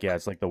 He's like, yeah,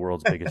 it's like the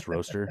world's biggest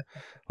roaster.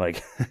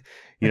 Like,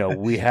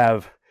 we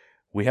have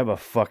a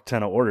fuck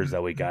ton of orders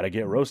that we got to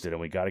get roasted,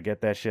 and we got to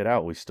get that shit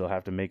out. We still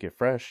have to make it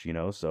fresh,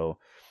 so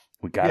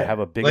we got to have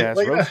a big ass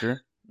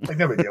roaster. Like,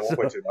 no big deal. 1.2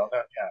 million.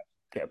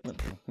 Yeah.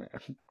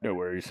 No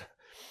worries.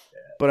 Yeah.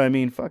 But I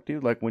mean, fuck,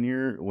 dude, like when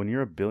you're a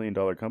 $1 billion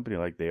company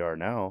like they are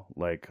now,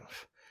 like,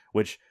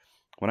 which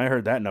when I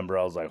heard that number,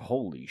 I was like,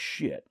 holy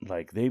shit.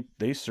 Like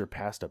they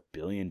surpassed $1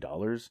 billion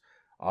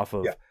off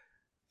of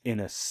in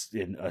a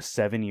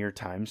 7-year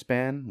time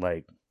span.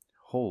 Like,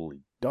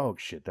 holy dog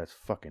shit. That's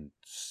fucking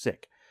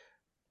sick.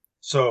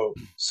 So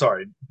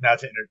sorry, not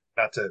to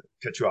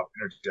cut you off,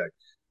 interject.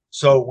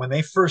 So when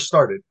they first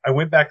started, I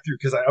went back through,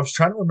 because I was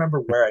trying to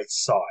remember where I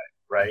saw it,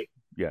 right?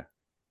 Yeah.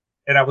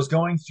 And I was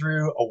going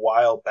through a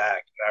while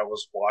back, and I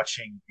was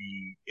watching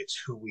the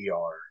It's Who We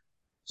Are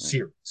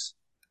series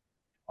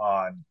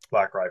on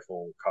Black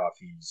Rifle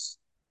Coffee's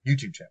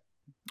YouTube channel.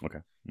 Okay.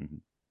 Mm-hmm.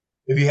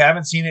 If you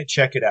haven't seen it,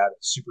 check it out.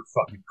 It's super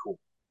fucking cool.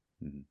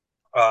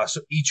 Mm-hmm.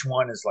 So each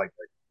one is like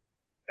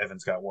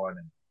Evan's got one,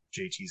 and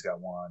JT's got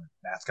one, and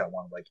Matt's got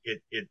one. Like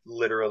it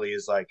literally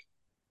is like,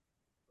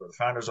 for the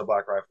founders of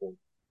Black Rifle,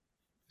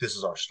 this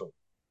is our story.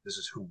 This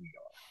is who we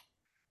are.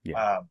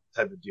 Yeah.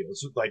 Type of deal.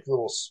 It's like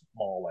little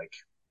small, like,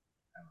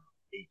 I don't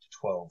know, 8 to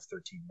 12,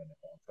 13 minute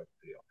long type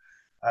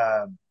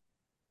of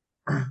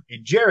deal.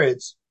 In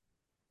Jared's,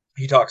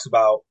 he talks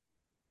about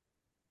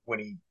when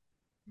he,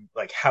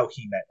 like, how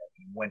he met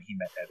Evan, when he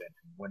met Evan,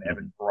 and when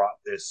Evan brought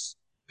this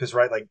because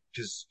right, like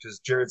because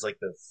Jared's like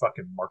the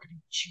fucking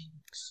marketing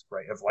genius,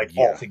 right? Of like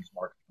all Yeah. things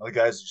marketing. The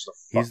guy's just a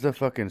He's the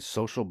fucking fucking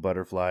social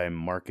butterfly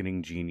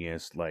marketing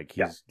genius. Like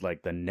yeah, he's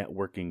like the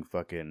networking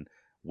fucking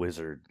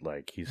wizard.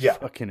 Like he's yeah,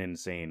 fucking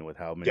insane with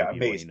how many yeah, people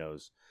he amazing.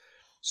 knows.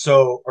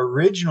 So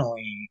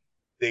originally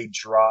they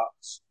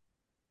dropped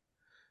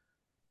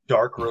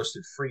Dark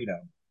Roasted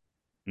Freedom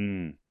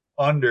Mm,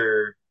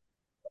 under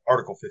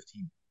Article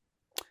 15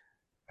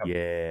 company.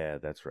 yeah,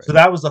 that's right. So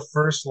that was the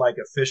first like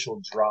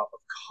official drop of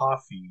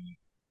coffee,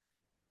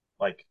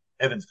 like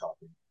Evans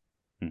Coffee,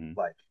 Hmm.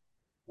 like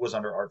was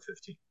under Art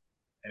 15,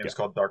 and it Yeah. was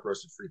called Dark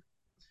Roasted Freedom.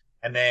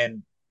 And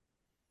then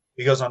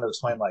he goes on to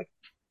explain like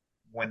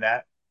when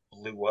that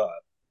blew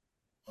up,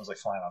 it was like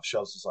flying off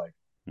shelves. It's like,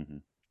 Hmm.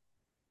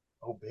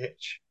 oh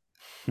bitch,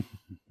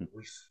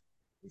 we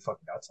we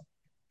fucking got something,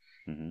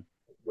 Hmm.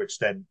 which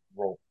then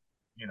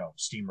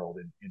steamrolled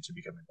into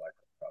becoming Black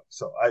Coffee.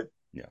 So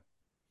Yeah.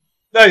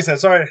 like I said,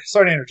 sorry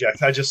to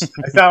interject. I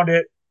found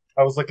it.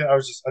 I've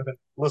been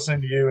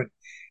listening to you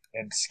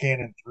and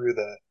scanning through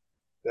the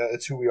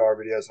It's Who We Are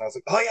videos, and I was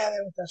like, oh yeah,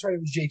 that's right, it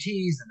was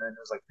JT's, and then it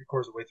was like 3/4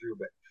 of the way through.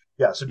 But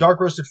yeah, so Yeah. Dark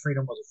Roasted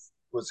Freedom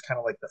was kind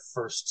of like the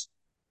first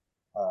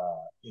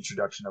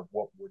introduction of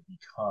what would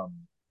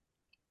become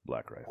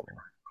Black Rifle.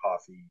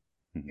 coffee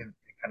Mhm. in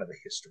kind of the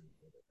history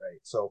of it, right?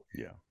 So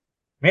Yeah.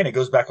 man, it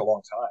goes back a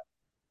long time.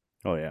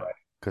 Oh yeah. Right.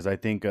 Because I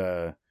think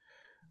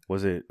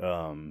was it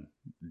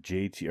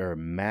JT or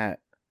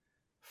Matt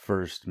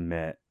first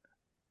met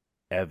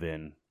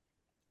Evan,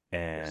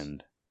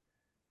 and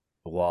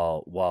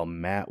while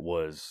Matt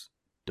was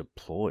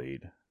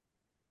deployed,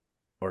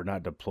 or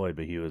not deployed,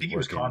 but he I was think he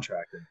was working.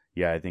 contracted.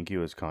 Yeah, I think he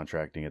was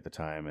contracting at the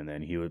time, and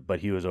then he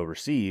was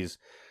overseas,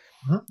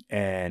 Mhm.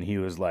 and he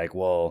was like,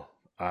 "Well,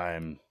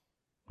 I'm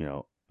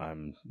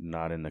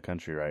not in the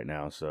country right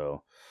now,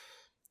 so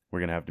we're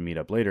gonna have to meet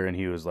up later." And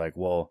he was like,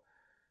 "Well,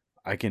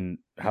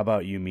 how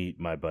about you meet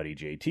my buddy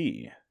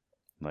JT?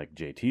 Like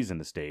JT's in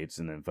the States,"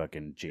 and then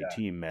fucking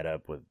JT met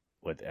up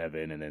with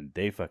Evan, and then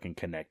they fucking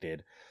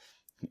connected,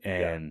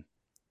 and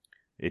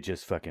it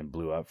just fucking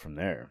blew up from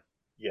there.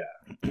 Yeah.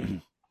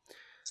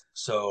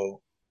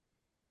 So,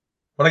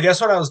 but I guess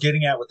what I was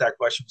getting at with that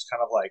question was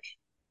kind of like,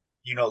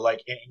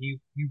 like, and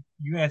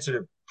you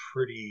answered it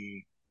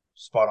pretty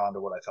spot on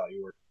to what I thought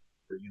you were,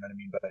 you know what I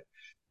mean? But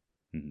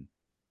Mhm.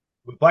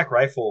 with Black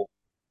Rifle,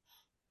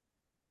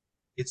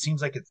 it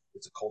seems like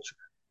it's a culture,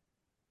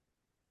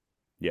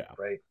 Yeah.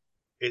 right?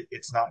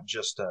 It's not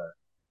just a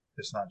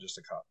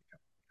coffee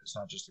company. It's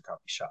not just a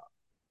coffee shop.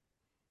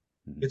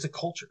 Mhm. It's a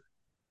culture,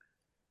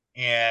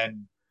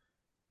 and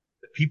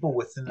the people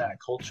within that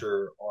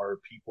culture are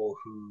people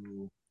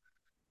who,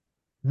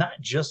 not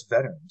just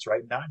veterans,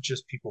 right? Not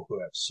just people who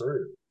have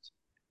served,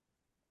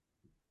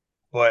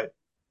 but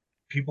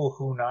people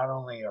who not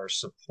only are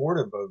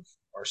supportive of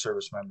our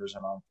service members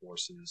and armed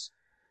forces,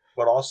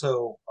 but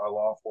also our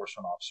law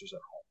enforcement officers at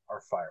home,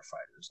 our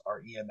firefighters,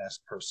 our EMS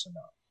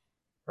personnel,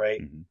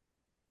 right? Mhm.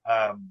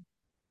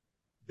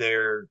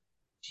 They're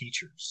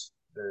teachers,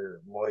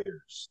 they're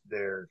lawyers,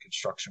 they're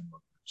construction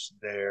workers,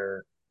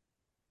 they're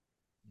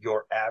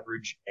your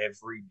average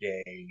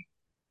everyday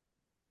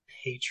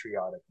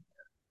patriotic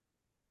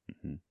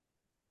Mhm.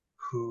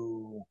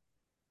 who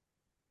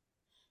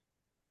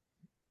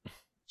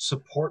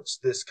supports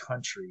this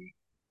country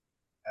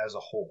as a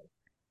whole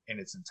in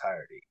its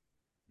entirety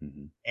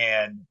Mhm.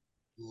 and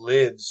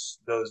lives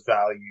those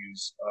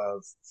values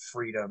of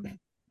freedom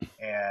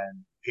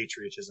and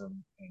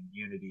patriotism and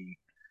unity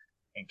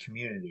and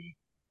community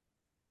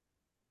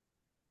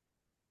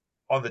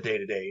on the day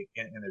to day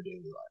in their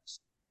daily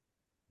lives.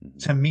 Mhm.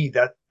 To me,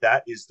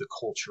 that is the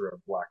culture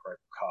of Black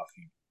Rifle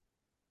Coffee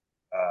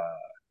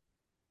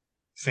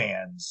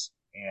fans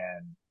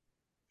and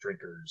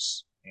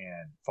drinkers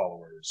and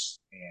followers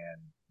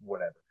and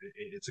whatever.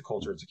 It's a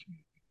culture, it's a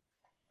community.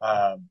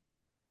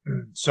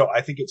 So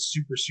I think it's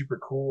super, super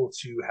cool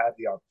to have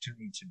the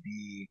opportunity to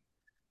be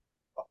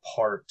a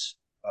part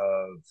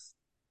of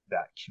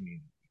that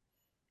community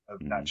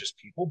of not Mhm. just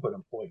people, but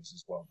employees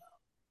as well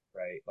now,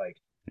 right? Like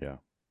Yeah.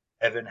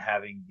 Evan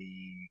having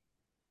the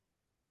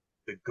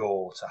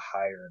goal to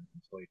hire and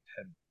employ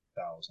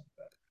 10,000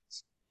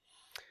 veterans.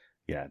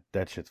 Yeah,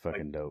 that shit's Like,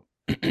 fucking dope.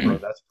 bro,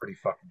 that's pretty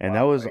fucking And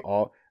wild,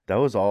 right? that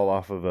was all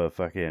off of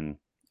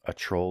a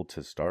troll to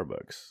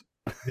Starbucks.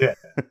 Yeah,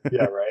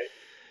 yeah, right.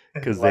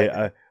 Because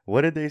Like,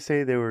 what did they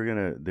say they were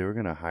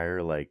gonna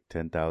hire like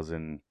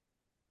 10,000?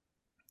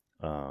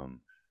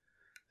 Um,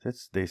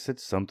 they said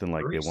something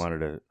like they furries? wanted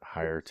to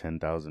hire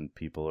 10,000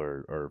 people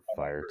or Oh, not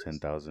fire furries.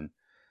 10,000.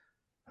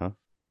 Huh?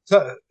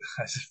 So,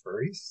 I said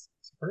furries?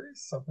 Furries?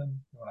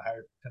 Something? You want to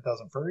hire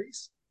 10,000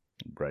 furries?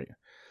 Right.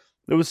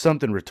 It was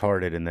something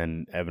retarded, and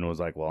then Evan was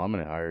like, "Well, I'm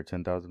gonna hire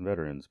 10,000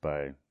 veterans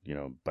by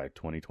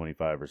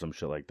 2025 or some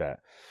shit like that."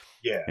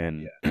 Yeah,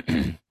 And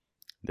yeah.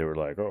 they were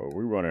like, "Oh,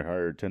 we want to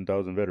hire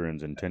 10,000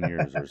 veterans in 10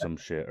 years or some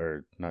shit,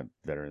 or not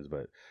veterans,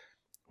 but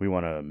we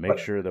want to make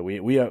Whatever. sure that we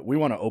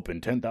want to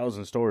open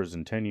 10,000 stores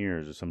in 10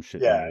 years or some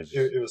shit." And Yeah, it was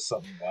just, it was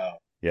something wild.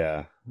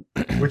 Yeah.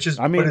 which is,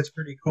 I but mean, it's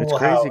pretty it's cool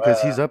crazy how,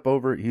 because he's up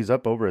over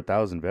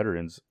 1,000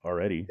 veterans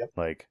already. yep,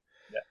 Like,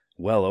 yeah,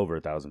 well over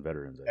 1,000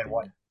 veterans, I and think.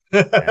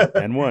 one,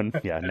 And one,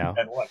 yeah, now.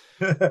 and one.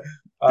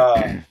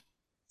 uh,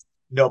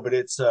 no, but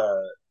it's, you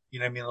know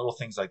what I mean, little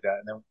things like that.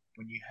 And then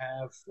when you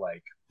have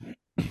like,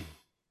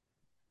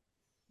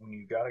 when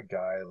you got a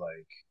guy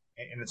like,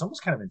 and it's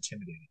almost kind of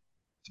intimidating,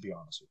 to be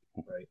honest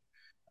with you, right?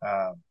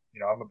 You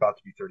know, I'm about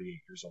to be 38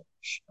 years old.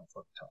 Shh, don't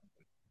fucking tell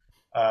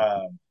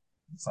me.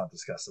 Let's not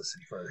discuss this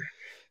any further.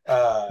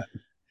 Uh,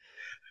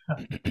 fuck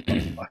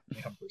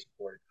me, I'm pushing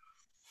 40.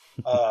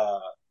 Uh,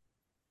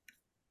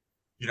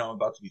 you know, I'm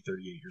about to be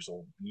 38 years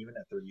old. And even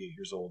at 38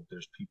 years old,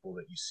 there's people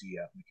that you see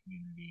out in the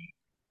community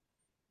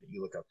that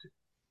you look up to,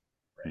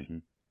 right? Hmm.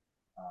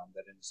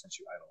 That in a sense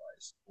you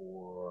idolize,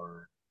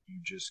 or you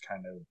just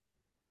kind of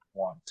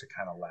want to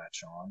kind of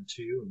latch on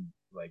to, and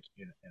like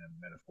in a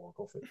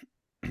metaphorical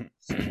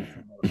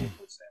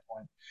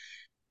standpoint,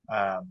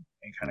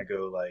 and kind of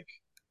go like,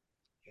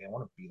 hey, I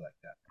want to be like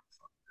that.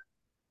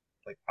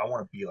 Like I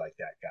want to be like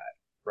that guy,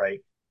 right?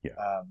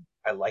 Yeah.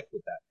 I like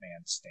what that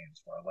man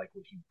stands for. I like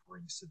what he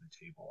brings to the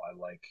table. I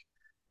like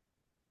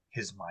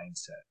his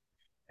mindset.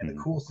 And the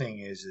Hmm. cool thing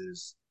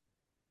is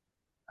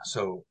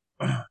so,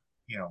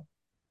 you know,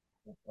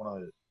 one of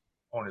the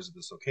owners of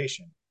this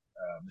location,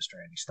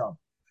 Mr. Andy Stump,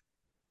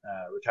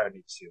 retired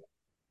Navy SEAL,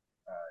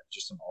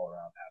 just an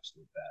all-around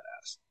absolute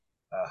badass.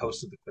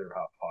 Host of the Clear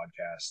Hot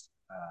podcast,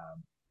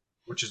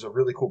 which is a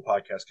really cool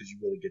podcast because you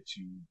really get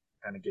to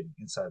kind of get an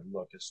inside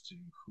look as to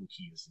who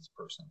he is as a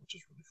person, which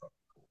is really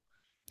fucking cool.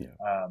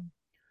 Yeah.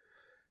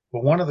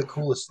 But one of the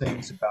coolest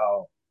things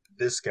about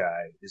this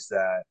guy is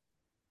that,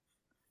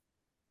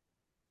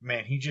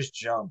 man, he just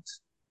jumped,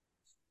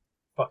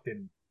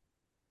 fucking,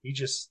 he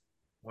just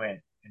went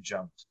and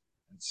jumped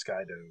and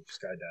skydived,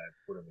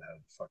 whatever the hell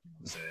the fuck you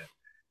want to say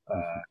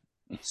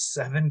it.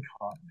 7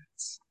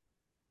 continents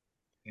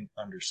in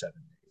under 7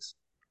 days.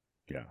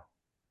 Yeah.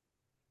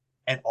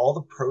 And all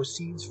the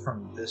proceeds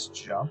from this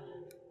jump,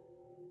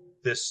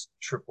 this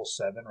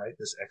 777, right,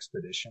 this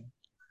expedition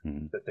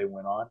Hmm. that they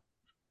went on,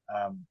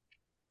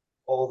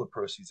 all the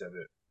proceeds of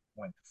it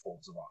went to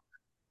Folds of Honor,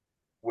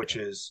 which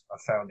is a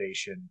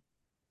foundation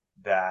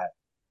that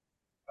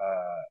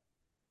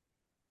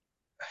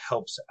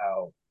helps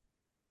out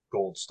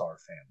Gold Star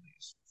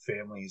families,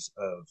 families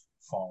of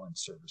fallen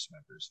service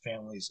members,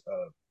 families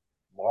of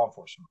law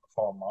enforcement,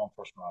 fallen law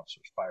enforcement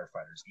officers,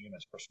 firefighters,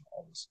 EMS personnel,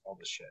 all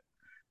this shit,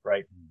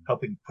 right?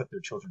 Helping put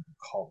their children through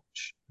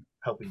college,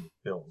 helping with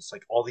bills,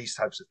 like all these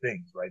types of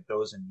things, right?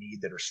 Those in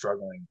need that are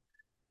struggling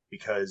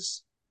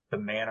because the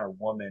man or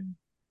woman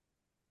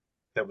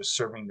that was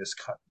serving this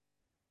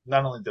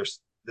not only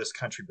this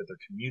country but their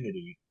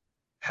community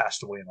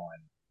passed away in the line,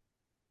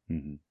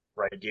 Hmm.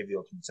 right? Gave the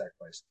ultimate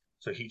sacrifice.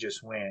 So he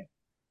just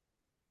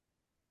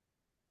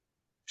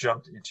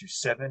jumped into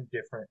 7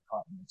 different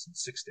continents in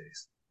 6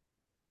 days,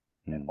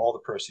 and all the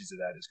proceeds of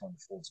that is going to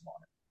Folds of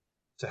Honor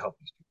to help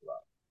these people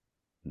out.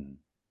 Hmm.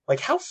 Like,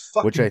 how Which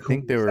fucking I cool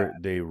think is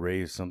that? they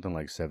raised something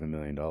like $7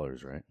 million,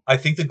 right? I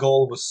think the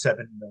goal was $7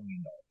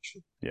 million.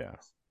 Yeah.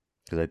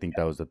 Because I think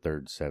that was the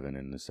third 7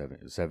 in the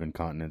 7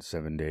 continents,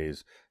 7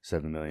 days,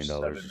 $7 million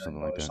or something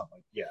like that.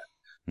 Yeah.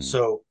 Hmm.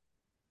 So,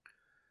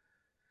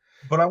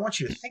 but I want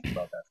you to think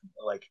about that.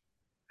 Like,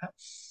 how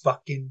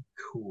fucking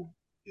cool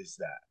is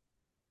that?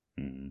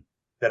 Hmm.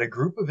 That a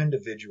group of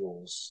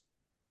individuals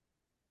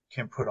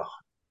can put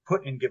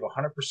and give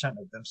 100%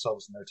 of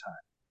themselves and their time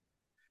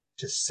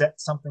to set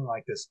something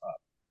like this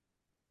up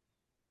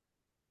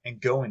and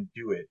go and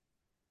do it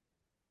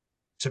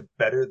to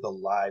better the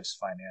lives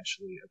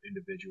financially of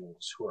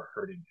individuals who are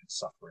hurting and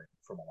suffering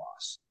from a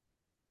loss.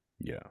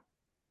 Yeah.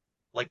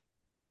 Like,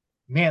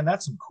 man,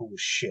 that's some cool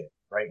shit,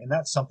 right? And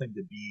that's something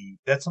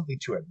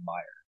to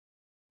admire.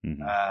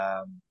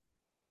 Hmm.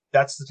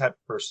 That's the type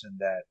of person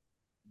that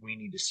we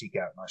need to seek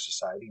out in our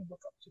society and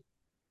look up to.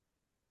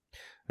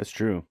 That's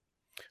true.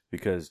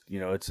 Because,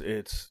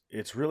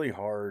 it's really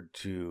hard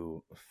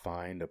to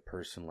find a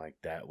person like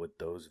that with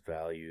those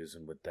values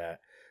and with that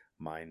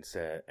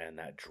mindset and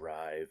that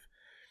drive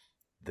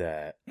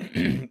that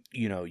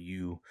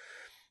you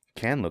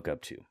can look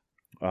up to,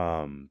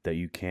 that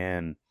you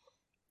can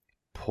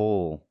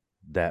pull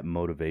that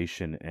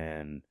motivation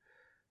and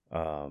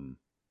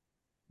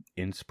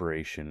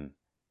inspiration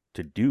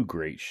to do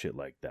great shit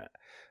like that.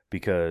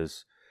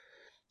 Because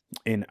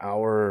in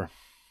our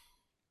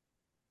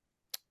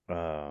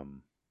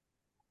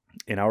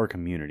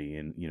community,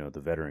 in the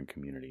veteran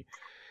community,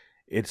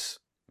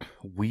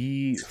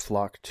 we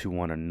flock to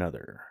one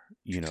another.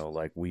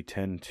 Like, we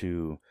tend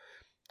to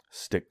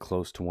stick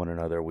close to one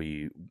another.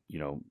 We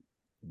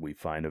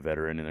find a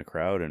veteran in a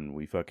crowd, and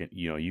we fucking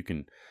you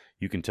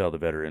can tell the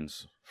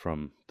veterans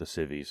from the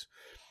civvies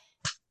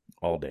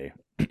all day.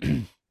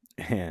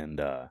 And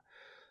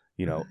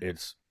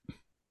it's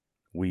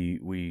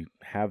we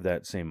have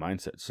that same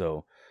mindset.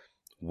 So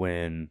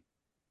when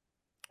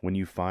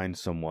you find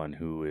someone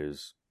who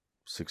is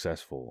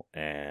successful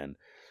and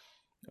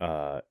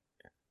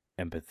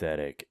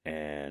empathetic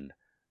and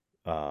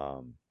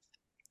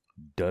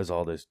does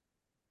all this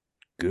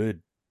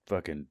good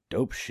fucking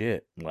dope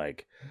shit,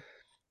 like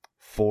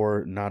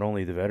for not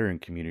only the veteran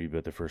community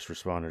but the first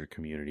responder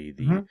community,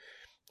 the Mhm.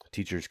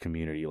 teachers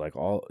community, like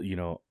all, you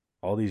know,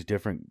 all these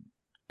different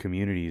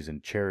communities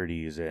and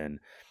charities, and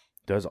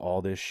does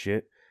all this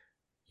shit.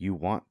 You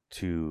want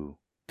to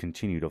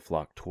continue to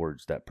flock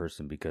towards that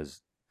person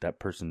because that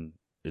person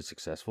is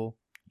successful.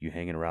 You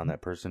hanging around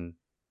that person,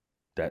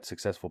 that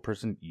successful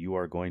person, you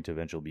are going to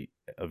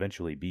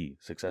eventually be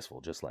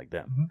successful just like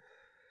them. Mhm.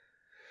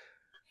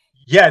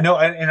 Yeah, no,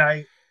 and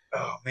I,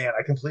 oh man,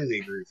 I completely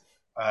agree with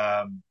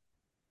you.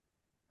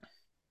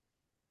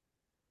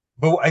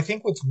 But I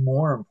think what's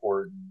more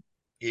important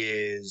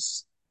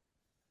is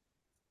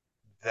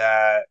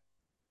that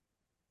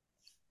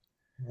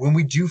when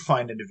we do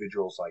find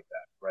individuals like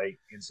that, right,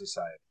 in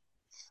society,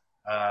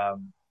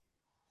 um,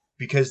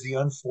 because the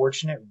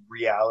unfortunate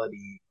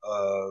reality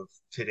of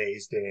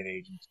today's day and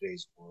age in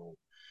today's world,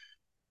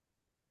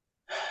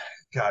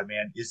 God,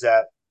 man, is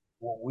that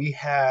when we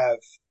have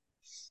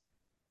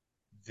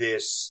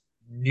this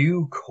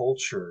new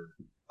culture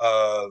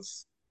of,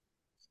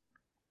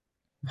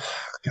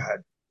 God,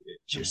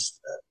 just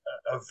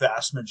a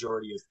vast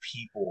majority of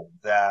people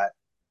that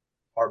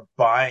are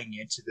buying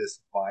into this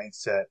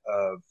mindset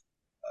of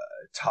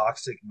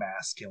toxic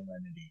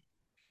masculinity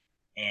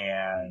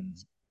and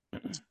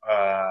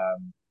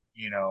um,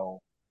 you know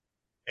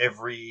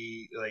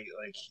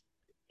like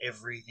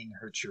everything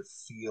hurts your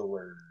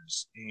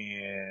feelers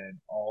and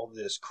all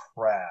this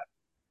crap,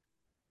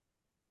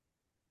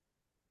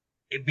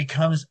 it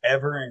becomes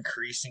ever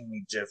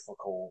increasingly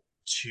difficult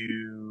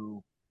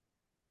to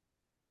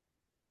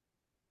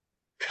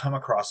come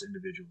across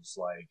individuals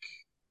like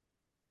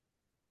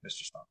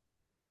Mr. Stone.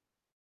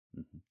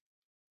 Mm-hmm.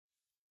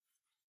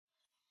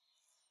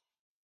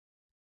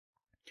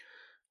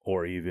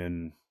 Or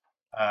even,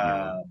 you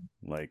know, Um,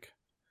 like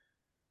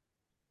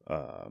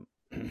um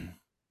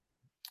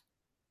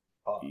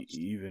Paused.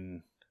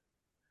 even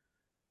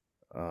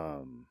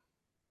um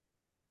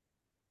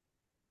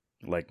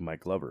like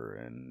Mike Glover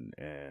and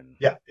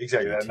Yeah,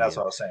 exactly, and JT that's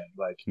what and I was saying.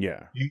 Like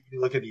yeah. you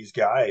look at these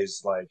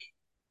guys like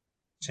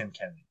Tim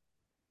Kennedy,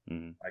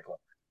 Mm-hmm. Michael,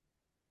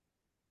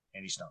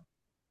 Andy Stone.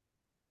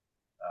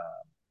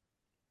 Um,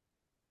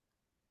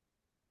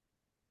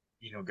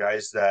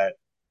 guys that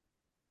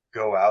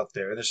go out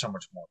there. There's so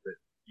much more, but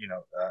you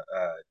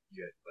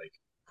get like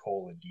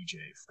Cole and DJ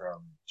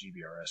from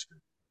GBRS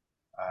group.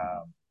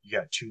 You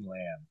got Two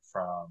Lamb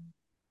from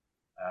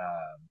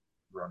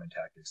Ronin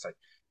Tactics. Like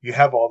you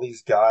have all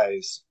these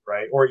guys,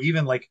 right? Or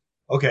even like,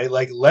 okay,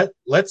 like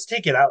let's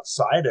take it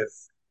outside of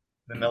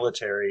the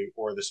military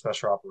or the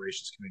special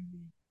operations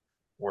community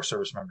or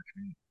service member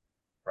community,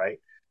 right?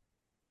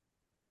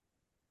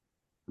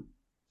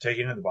 Take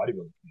it into the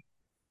bodybuilding community.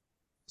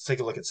 Let's take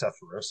a look at Seth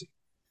Ferosi,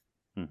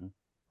 Mm-hmm.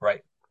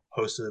 right?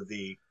 Host of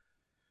the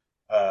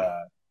uh,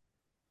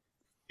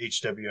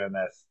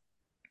 HWMF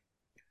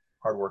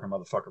Hardworking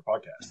Motherfucker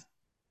podcast,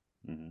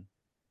 Mm-hmm.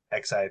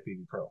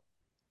 ex-IFBB Pro,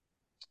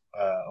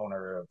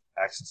 owner of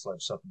Axe and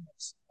Sledge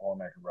Supplements, All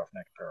American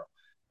Roughneck Apparel.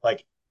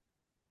 Like,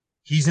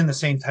 he's in the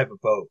same type of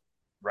boat,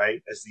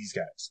 right, as these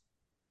guys.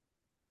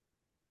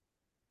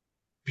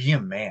 Be a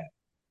man.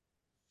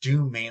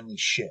 Do manly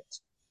shit.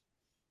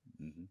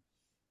 Mm-hmm.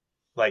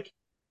 Like,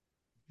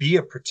 be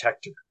a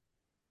protector.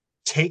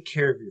 Take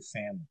care of your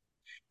family.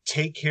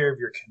 Take care of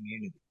your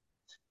community.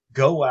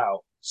 Go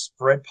out,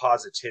 spread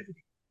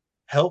positivity.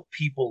 Help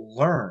people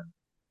learn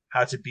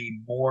how to be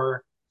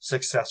more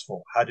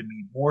successful, how to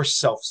be more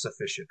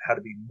self-sufficient, how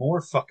to be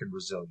more fucking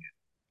resilient,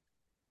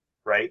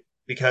 right?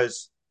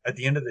 Because at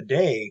the end of the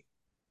day,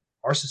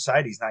 our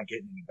society's not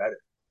getting any better.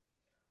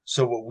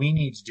 So what we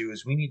need to do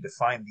is we need to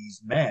find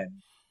these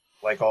men,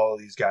 like all of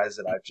these guys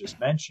that I've just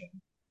mentioned,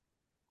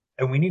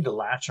 and we need to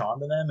latch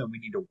onto them, and we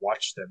need to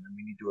watch them, and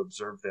we need to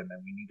observe them,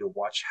 and we need to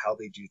watch how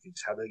they do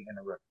things, how they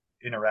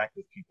interact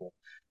with people,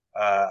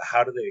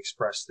 how do they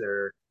express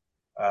their,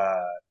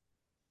 uh,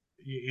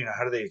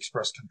 how do they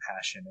express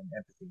compassion and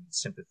empathy and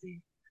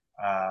sympathy,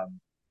 um,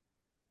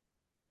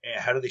 and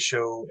how do they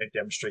show and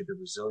demonstrate their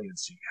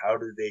resiliency? How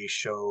do they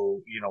show,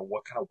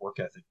 what kind of work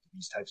ethic do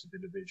these types of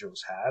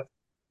individuals have?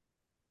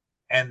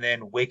 And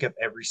then wake up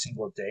every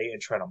single day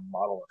and try to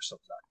model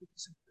ourselves after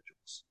these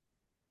individuals.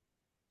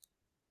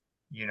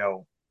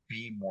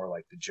 Be more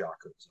like the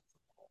Jockos of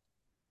football.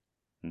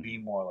 Mm-hmm. Be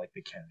more like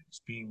the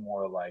Kennedys. Be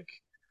more like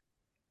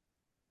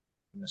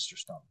the Mr.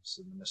 Stumps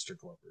and the Mr.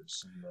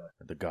 Glovers and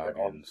The all these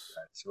Goggins.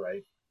 guys,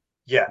 right?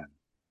 Yeah.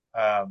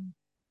 Um,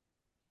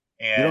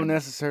 You don't and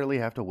necessarily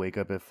have to wake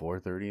up at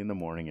 4:30 in the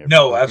morning every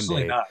no, fucking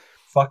absolutely day, not.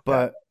 Fuck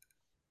that.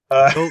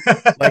 but go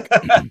like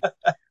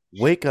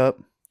wake up,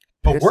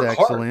 But piss work hard.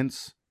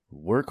 excellence,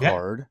 work Yeah.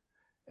 hard,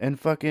 and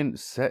fucking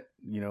set.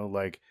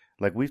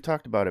 Like we've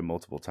talked about it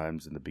multiple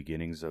times in the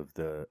beginnings of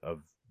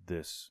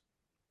this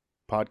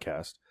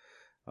podcast.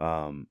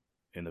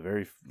 In the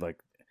very like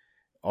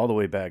all the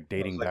way back,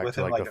 dating like back to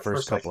within like like the the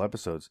first first like couple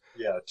episodes.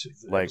 like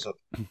Like episode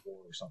 4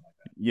 or something like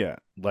that. yeah,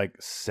 like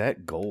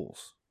set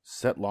goals,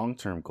 set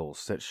long-term goals,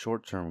 set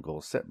short-term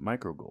goals, set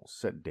micro goals,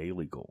 set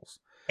daily goals.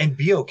 And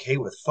be okay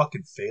with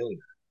fucking failure.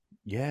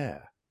 Yeah.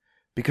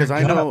 Because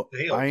You're gonna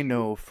fail, I dude.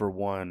 know for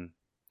one,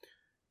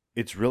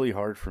 it's really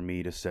hard for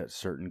me to set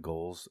certain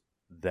goals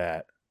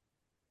that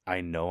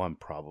I know I'm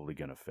probably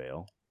going to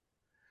fail.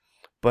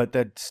 But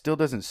that still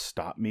doesn't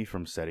stop me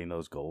from setting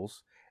those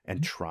goals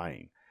and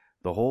trying.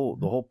 The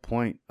whole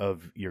point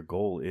of your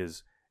goal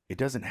is it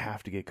doesn't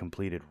have to get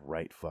completed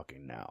right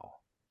fucking now.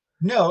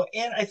 No,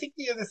 and I think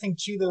the other thing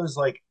too, though, is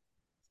like,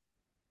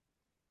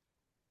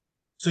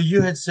 so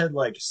you had said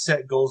like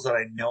set goals that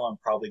I know I'm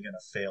probably gonna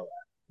fail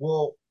at.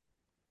 Well,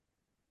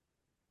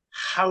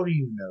 how do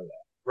you know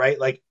that, right?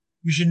 Like,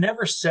 you should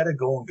never set a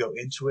goal and go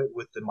into it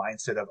with the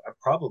mindset of I'm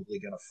probably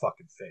gonna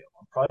fucking fail.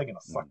 I'm probably gonna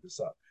fuck Mm, this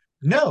up.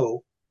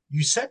 No,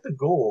 you set the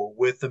goal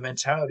with the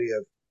mentality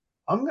of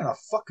I'm gonna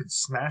fucking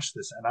smash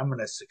this and I'm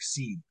gonna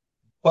succeed.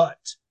 But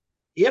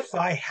if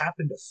I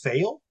happen to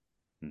fail,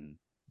 mm,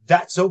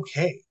 that's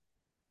okay.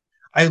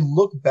 I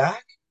look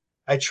back,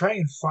 I try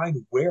and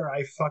find where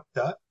I fucked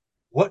up,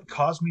 what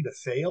caused me to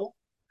fail,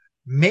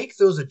 make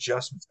those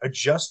adjustments,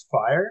 adjust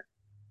fire,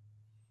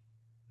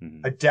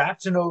 mm,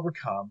 adapt and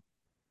overcome,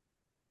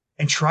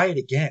 and try it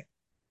again.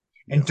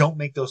 And yeah. don't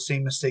make those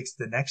same mistakes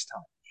the next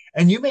time.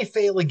 And you may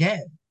fail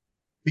again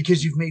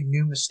because you've made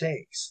new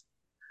mistakes.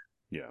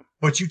 Yeah.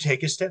 But you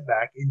take a step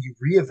back and you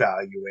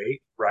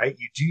reevaluate, right?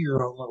 You do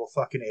your own little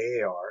fucking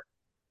AAR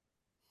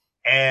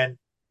and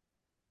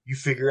you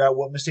figure out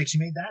what mistakes you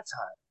made that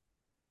time.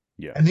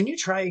 Yeah. And then you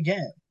try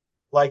again.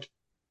 Like,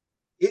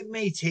 it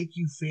may take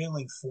you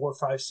failing 4,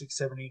 5, 6,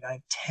 7, 8,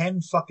 9,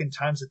 10 fucking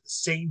times at the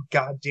same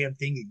goddamn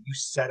thing that you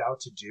set out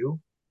to do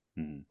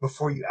Mm,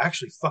 before you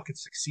actually fucking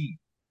succeed.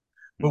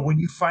 But mm, when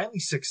you finally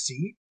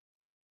succeed,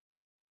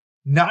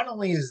 not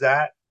only is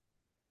that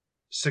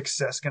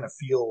success going to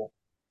feel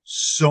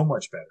so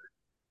much better,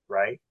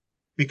 right?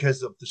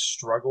 Because of the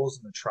struggles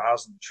and the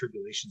trials and the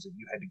tribulations that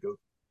you had to go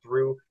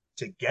through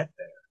to get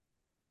there.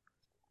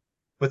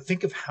 But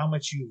think of how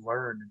much you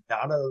learned,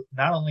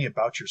 not only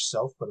about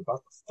yourself, but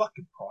about the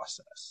fucking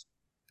process.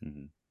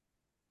 mm,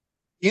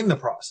 In the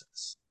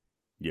process.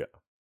 yeah.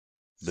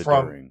 The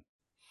From during.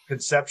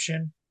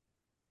 conception,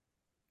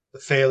 the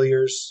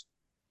failures,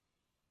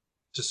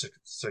 to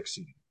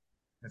succeeding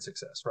and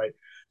success, right?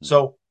 Mm,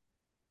 So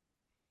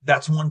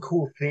that's one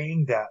cool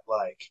thing that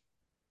like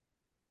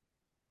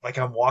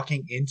I'm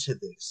walking into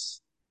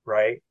this,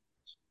 right?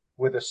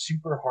 With a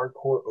super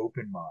hardcore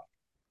open mind.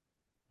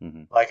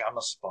 mhm. Like I'm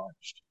a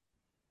sponge.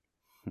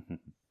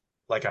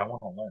 Like I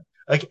want to learn.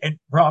 Like, and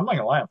bro, I'm not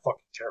gonna lie, I'm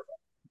fucking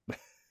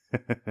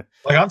terrified.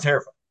 Like I'm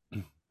terrified.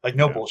 Like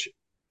no Yeah. bullshit.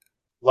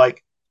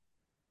 Like,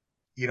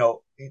 you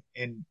know,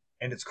 and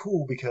it's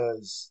cool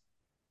because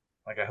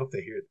like I hope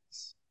they hear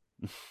this.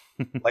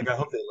 Like I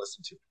hope they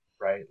listen to it,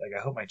 right? Like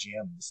I hope my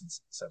GM listens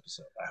to this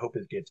episode. I hope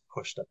it gets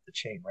pushed up the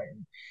chain, right?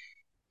 And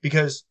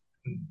because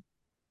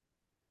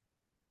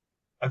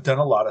I've done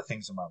a lot of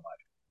things in my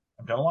life.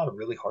 I've done a lot of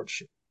really hard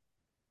shit.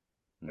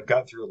 I've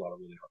gotten through a lot of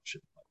really hard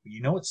shit. But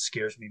you know what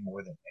scares me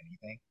more than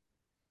anything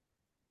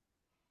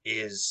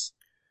is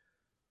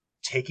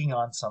taking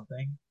on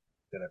something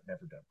that I've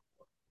never done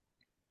before.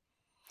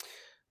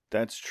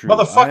 That's true.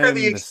 Motherfucker,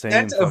 the I'm the same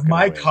extent of fucking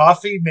my way.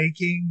 coffee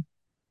making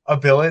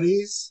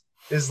abilities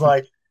is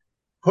like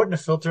putting a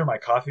filter in my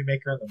coffee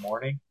maker in the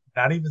morning,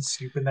 not even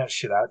scooping that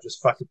shit out,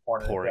 just fucking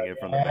pouring Pouring it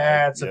from the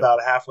bag. It's Yep. about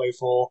halfway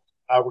full.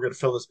 We're gonna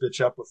fill this bitch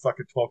up with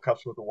fucking 12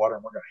 cups worth of water,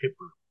 and we're gonna hit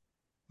brew.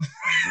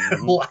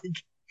 Mhm. Like,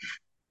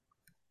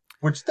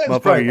 which that's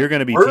Motherfucker, probably you're the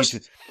gonna be worst.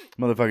 teaching.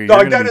 Motherfucker,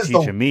 Dog, you're gonna that be is the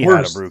teaching me how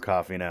to worst. brew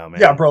coffee now, man.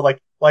 Yeah, bro. Like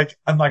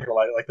I'm not gonna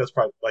lie. Like that's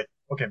probably like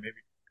okay,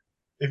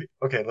 maybe.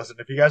 Okay, listen.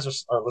 If you guys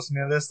are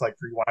listening to this, like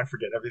rewind,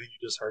 forget everything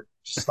you just heard.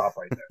 Just stop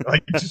right there.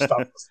 Like just stop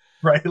this.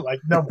 Right? Like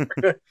no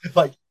more.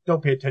 Like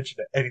don't pay attention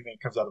to anything that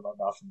comes out of my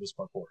mouth from this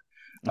point forward.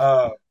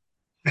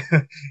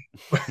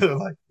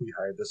 Like we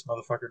hired this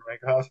motherfucker to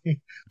make coffee.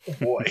 Oh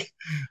boy,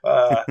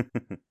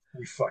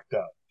 we fucked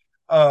up.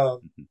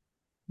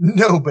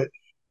 No, but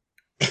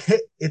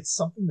it's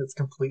something that's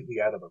completely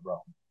out of the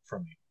realm for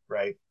me.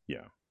 Right?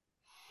 Yeah.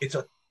 It's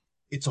a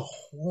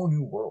whole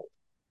new world.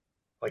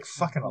 Like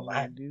fucking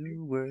Aladdin.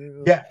 New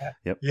world. Yeah.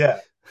 Yep. Yeah.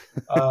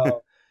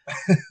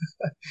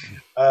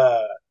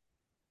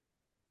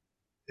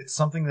 It's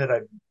something that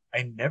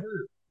I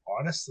never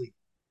honestly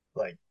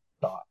like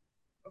thought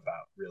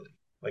about really.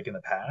 Like in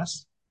the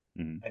past,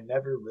 Mhm. I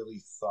never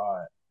really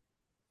thought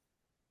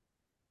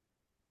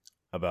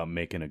About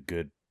making a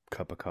good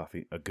cup of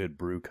coffee, a good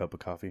brew cup of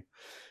coffee.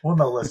 well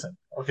no listen.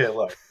 Okay,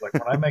 look, like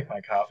when I make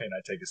my coffee and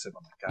I take a sip,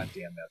 I'm like, God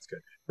damn, that's good.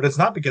 But it's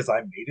not because I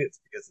made it, it's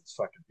because it's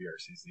fucking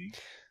BRCC.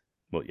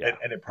 Well, yeah.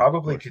 And it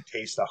probably course. could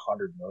taste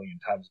 100 million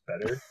times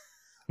better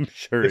I'm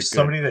sure if it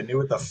somebody that knew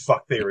what the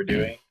fuck they were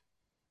doing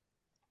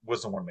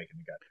was the one making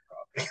the goddamn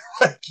coffee.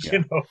 Like, Yeah. you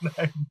know what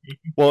I mean?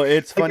 could. Well,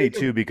 it's Like, funny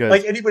too because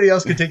Like anybody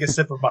else could take a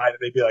sip of mine and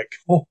they'd be like,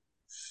 oh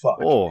fuck.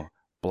 oh,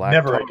 black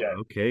Never tar. again.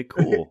 Okay,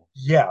 cool.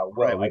 Yeah, well,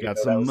 Right, we I didn't got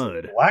know some that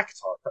was mud. black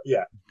tar.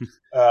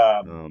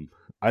 Yeah.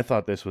 I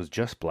thought this was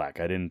just black.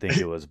 I didn't think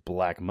it was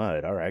black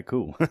mud. All right,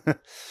 cool.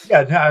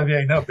 Yeah, no, I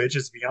mean, no, bitch,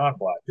 it's beyond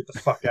black. Get the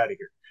fuck out of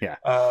here. Yeah.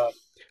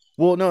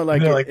 Well, no, And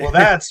like they're like, well,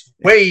 that's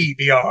way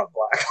beyond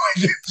black.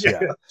 Yeah.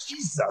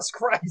 Jesus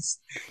Christ.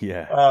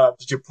 yeah.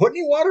 Did you put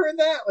any water in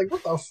that? Like,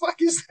 what the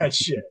fuck is that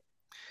shit?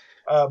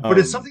 But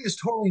it's something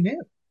that's totally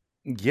new.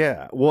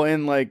 Yeah. Well,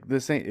 and like the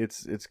same,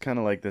 it's kind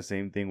of like the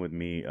same thing with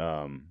me.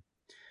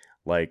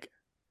 Like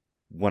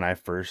when I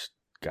first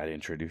got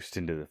introduced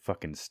into the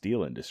fucking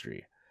steel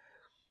industry,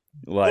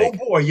 Oh like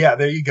boy, yeah,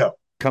 there you go.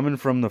 coming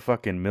from the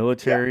fucking Yeah.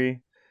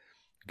 military,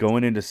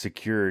 going into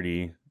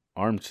security,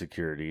 armed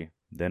security,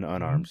 then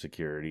unarmed Mhm.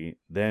 security,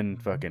 then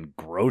Mhm. fucking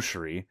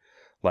grocery.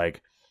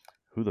 Like,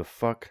 who the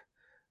fuck?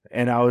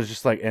 And I was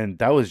just like, and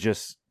that was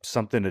just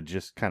something to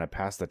just kind of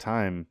pass the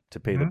time to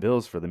pay the Mhm.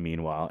 bills for the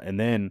meanwhile. And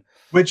then,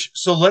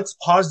 So let's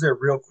pause there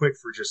real quick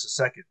for just a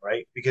second,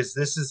 right? Because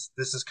this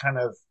is kind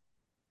of,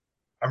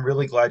 I'm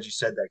really glad you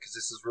said that because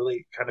this is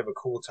really kind of a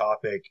cool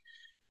topic.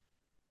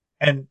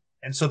 And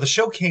so the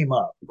show came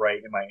up, right,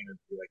 in my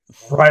interview, like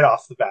right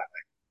off the bat,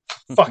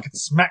 like fucking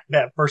smack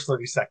that first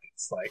 30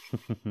 seconds. Like,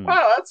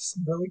 wow, that's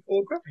some really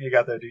cool equipment you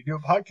got there. Do you do a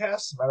podcast?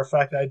 As a matter of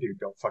fact, I do.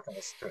 Don't fucking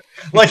listen to it.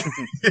 Like,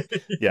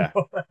 you yeah,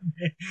 know what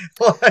I mean?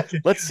 Like,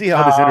 let's see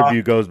how this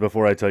interview goes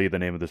before I tell you the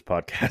name of this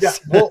podcast. yeah.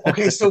 Well,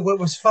 okay. So what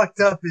was fucked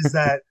up is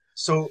that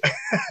so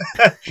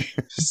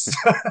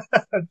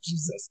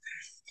Jesus.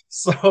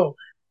 So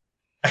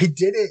I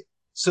did it.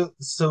 So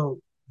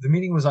the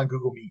meeting was on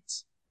Google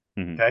Meets.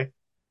 Mhm. Okay.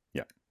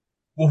 Yeah.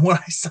 Well, when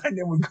I signed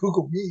in with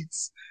Google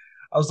Meets,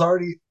 I was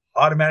already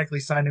automatically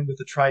signed in with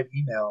the Tribe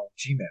email,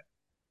 Gmail,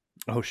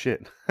 Oh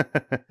shit.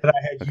 that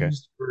I had Okay.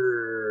 used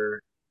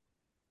for,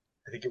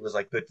 I think it was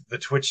like the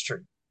Twitch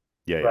stream,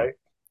 Yeah, yeah. right?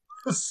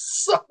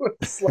 So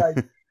it's like,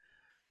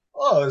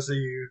 oh, so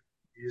you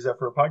use that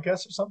for a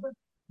podcast or something?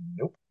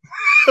 Nope.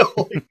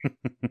 Like,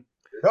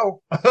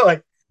 no.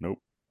 Like, Nope.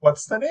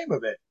 what's the name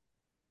of it?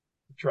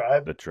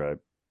 Tribe. The Tribe.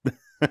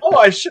 Oh,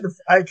 I should have.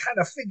 I kind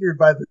of figured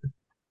by the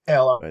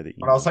email, By the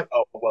and I was email. like,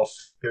 oh well,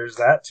 there's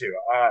that too.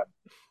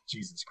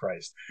 Jesus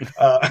Christ.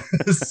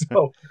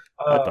 So,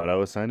 I thought I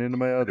was signed into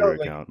my other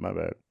like, account. My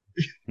bad.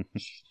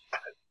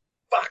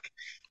 fuck.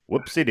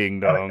 Whoopsie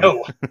ding I'm like,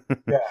 dong. no.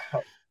 Yeah.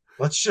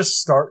 Let's just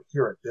start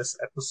here at this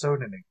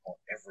episode and ignore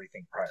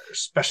everything prior,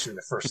 especially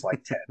the first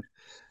like 10.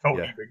 Don't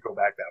Yeah. even go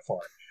back that far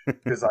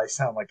because I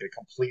sound like a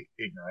complete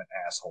ignorant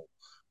asshole,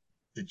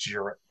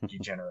 degenerate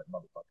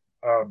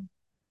motherfucker.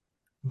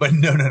 But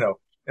no.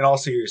 In all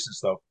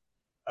seriousness, though,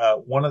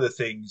 one of the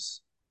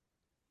things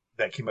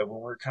that came up when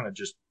we were kind of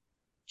just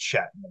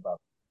chatting about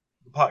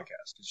the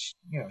podcast,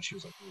 because she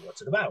was like, well,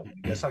 "What's it about? What do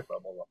you guys talk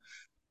about?" Blah blah.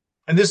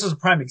 And this is a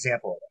prime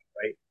example of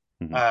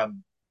that, right?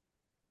 Mhm.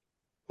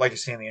 Like I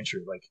say in the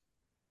intro, like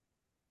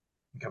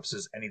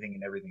encompasses anything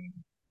and everything,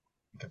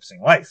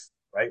 encompassing life,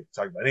 right?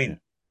 Talk about anything.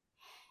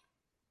 Yeah.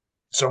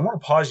 So I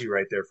want to pause you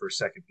right there for a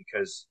second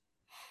because,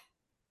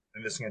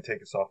 and this is going to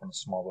take us off on a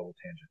small little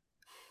tangent.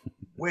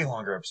 Way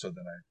longer episode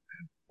than I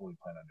had fully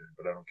planned on doing,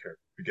 but I don't care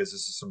because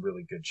this is some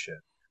really good shit.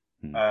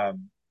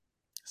 Mhm.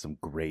 Some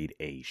grade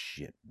A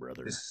shit,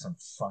 brother. This is some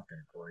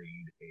fucking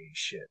grade A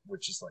shit,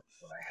 which is like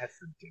what I had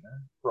for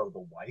dinner. Bro, the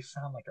wife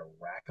found like a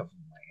rack of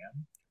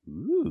lamb.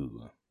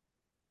 Ooh.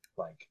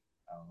 Like,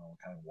 I don't know what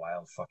kind of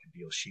wild fucking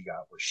deal she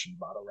got where she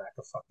bought a rack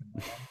of fucking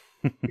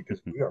lamb.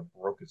 Because we are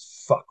broke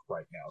as fuck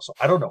right now. So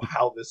I don't know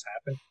how this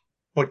happened,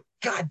 but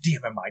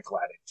goddamn am I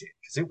glad it did.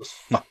 Because it was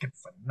fucking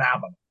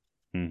phenomenal.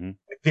 Mm-hmm.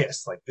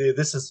 Like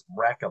this is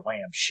rack of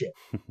lamb shit.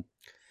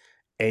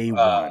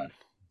 A1.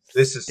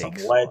 This is Steak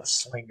some lead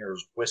sauce.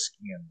 slingers,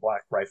 whiskey, and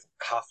Black Rifle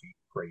coffee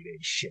grade A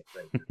shit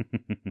right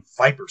here.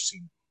 Viper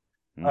scene.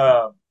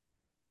 Mhm.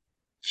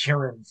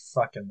 Kieran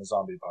fucking the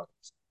zombie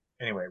apocalypse.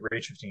 Anyway,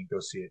 Rage 15, go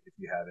see it if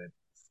you haven't.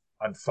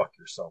 Unfuck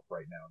yourself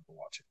right now and go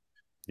watch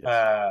it.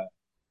 Yes.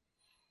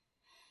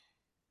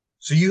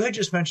 So you had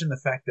just mentioned the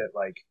fact that,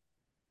 like,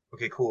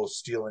 okay, cool,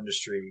 steel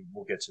industry,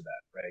 we'll get to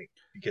that, right?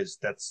 Because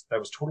that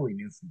was totally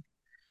new for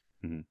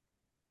you. Mhm.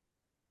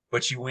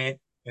 But you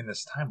went in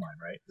this timeline,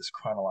 right? This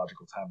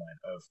chronological timeline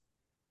of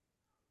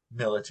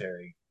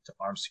military to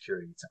armed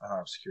security to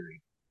unarmed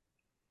security.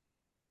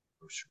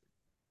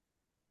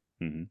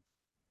 Mhm.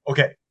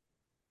 Okay,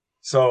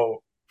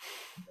 so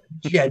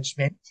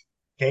judgment.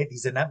 Okay,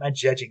 these are not my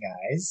judging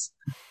eyes.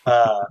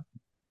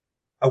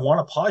 I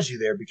want to pause you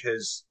there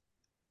because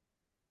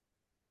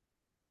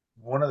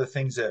one of the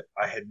things that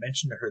I had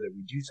mentioned to her that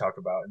we do talk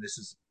about, and this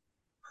is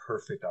a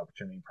perfect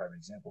opportunity and prime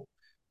example,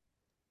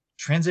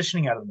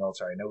 transitioning out of the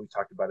military. I know we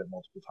talked about it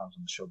multiple times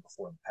on the show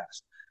before in the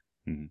past.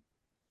 Mhm.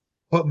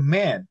 But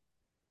man,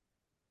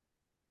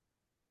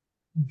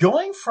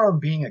 going from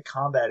being a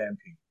combat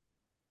MP,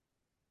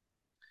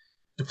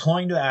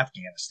 deploying to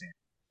Afghanistan,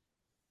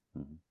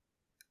 Mhm.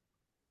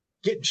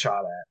 getting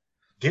shot at,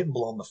 getting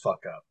blown the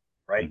fuck up,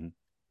 right? Mhm.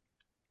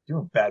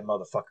 Doing bad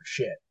motherfucker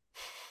shit.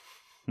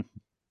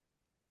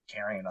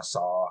 Carrying a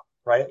saw,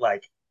 right?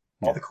 Like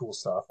all the cool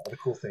stuff, all the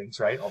cool things,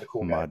 right? All the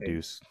cool Mod things.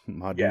 Deuce.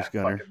 Mod Yeah, Deuce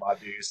gunner. fucking Mod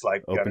Deuce,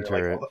 like Open gunner,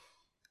 turret. like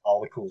all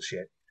the cool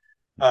shit.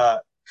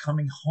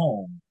 Coming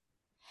home,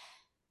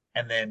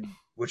 and then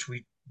which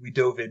we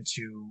dove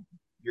into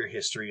your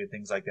history and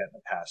things like that in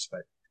the past,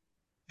 but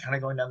kind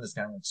of going down this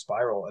downward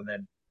spiral, and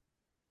then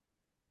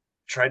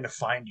trying to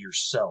find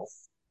yourself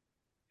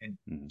and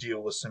Mhm.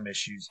 deal with some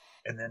issues,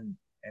 and then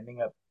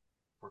ending up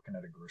working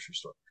at a grocery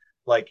store.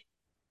 Like,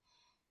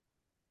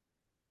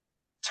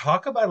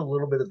 talk about a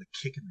little bit of the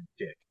kick in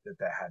the dick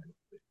that had with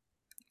it,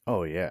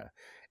 Oh yeah.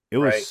 It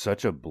was right?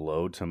 such a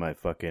blow to my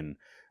fucking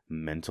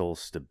mental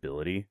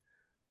stability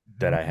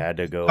that I Mhm. had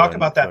to go Talk and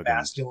about that fucking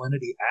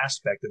masculinity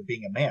aspect of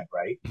being a man,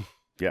 right?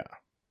 yeah. I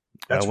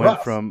That's went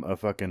rough. from a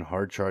fucking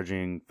hard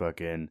charging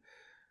fucking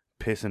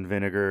piss and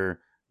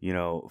vinegar,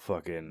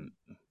 fucking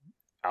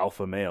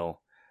alpha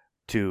male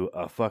to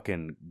a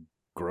fucking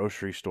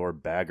grocery store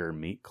bagger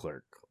meat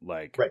clerk.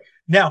 Like, Right.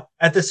 Now,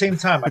 at the same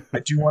time, I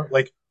do want,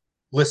 like,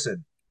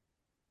 listen,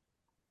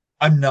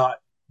 I'm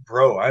not,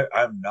 bro,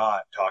 I'm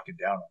not talking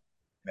down on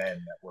men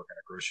that work in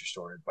a grocery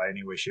store by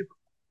any way, shape, or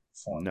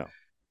form. no,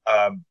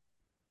 Um,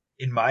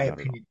 in my not at all.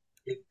 opinion,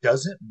 it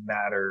doesn't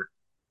matter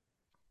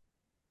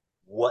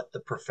what the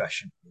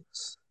profession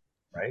is,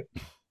 right?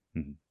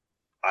 Mhm.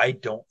 I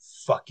don't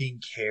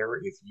fucking care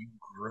if you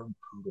groom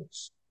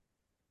poodles,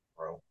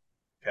 bro.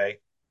 Okay.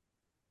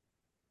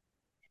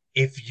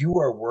 If you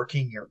are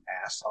working your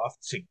ass off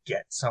to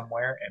get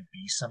somewhere and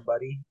be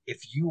somebody,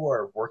 if you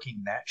are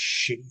working that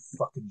shitty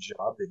fucking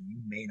job that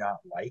you may not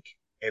like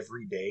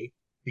every day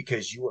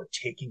because you are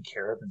taking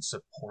care of and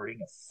supporting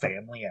a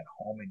family at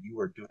home and you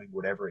are doing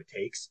whatever it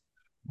takes,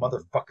 Mhm.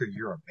 motherfucker,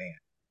 you're a man.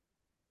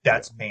 Yeah.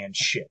 That's man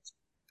shit,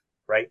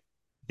 right?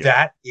 Yeah.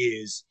 That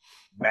is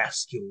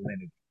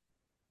masculinity.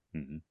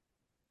 Hmm.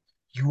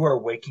 You are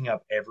waking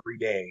up every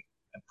day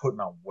and putting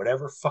on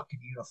whatever fucking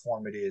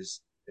uniform it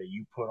is that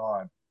you put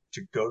on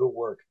to go to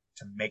work,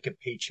 to make a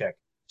paycheck,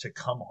 to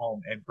come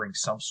home and bring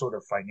some sort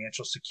of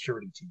financial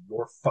security to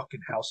your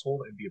fucking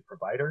household and be a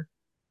provider.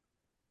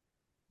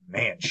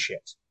 Man,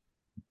 shit.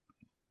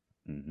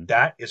 Hmm.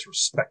 That is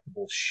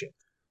respectable shit.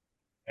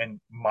 And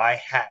my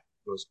hat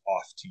goes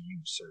off to you,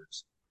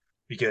 sirs,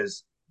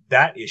 because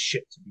that is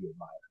shit to be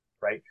admired,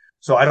 right?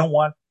 So I Yeah. don't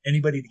want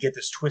anybody to get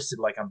this twisted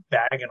like I'm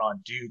bagging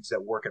on dudes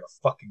that work at a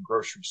fucking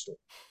grocery store,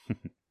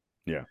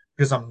 Yeah.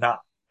 because I'm not.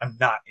 I'm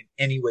not in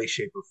any way,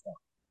 shape, or form.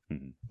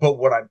 Hmm. But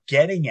what I'm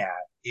getting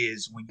at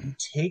is when you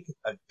take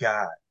a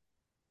guy,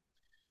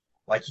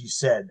 like you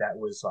said, that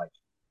was like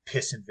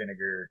piss and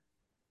vinegar,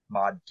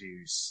 mod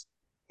deuce,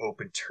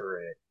 open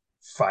turret,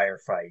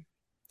 firefight,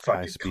 High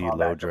fucking speed, low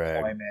combat drag.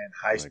 deployment,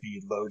 high Like,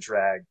 speed, low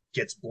drag,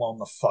 gets blown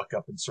the fuck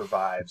up and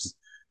survives.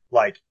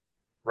 Like,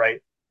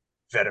 right?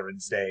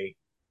 Veterans Day.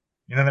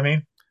 You know what I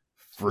mean?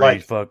 free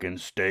Like, fucking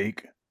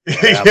steak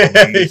at yeah,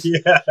 Applebee's.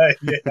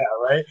 yeah,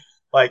 right?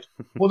 Like,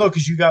 well, no,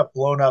 because you got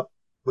blown up,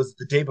 was it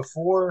the day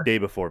before? Day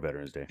before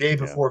Veterans Day. Day Yeah.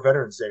 before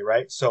Veterans Day,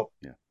 right? So,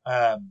 Yeah.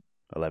 um,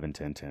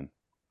 11/10/10.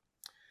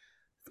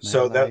 My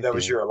so that life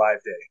was day. your alive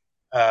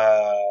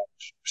day.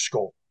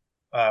 Skull.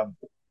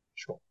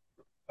 Skull.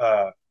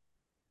 Uh,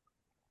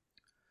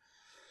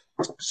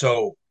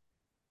 so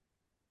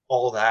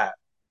all that,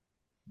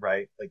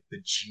 right? Like the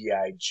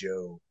GI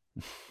Joe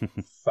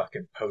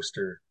fucking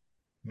poster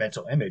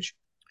mental image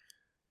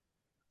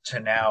to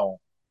now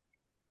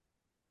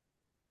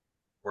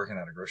working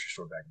at a grocery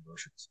store bagging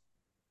groceries,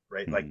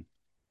 right? Like, Mhm.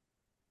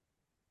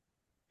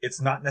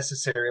 it's not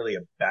necessarily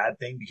a bad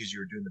thing because you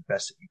were doing the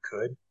best that you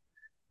could,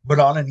 but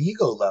on an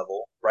ego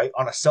level, right?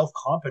 On a self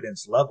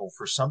confidence level,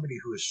 for somebody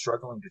who is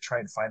struggling to try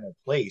and find their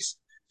place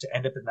to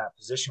end up in that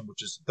position,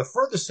 which is the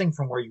furthest thing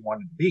from where you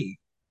wanted to be,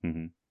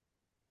 Mhm.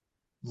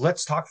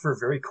 let's talk for a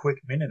very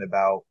quick minute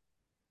about,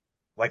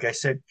 like I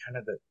said, kind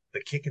of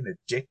the kick in the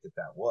dick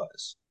that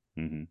was,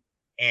 Mhm.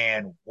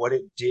 and what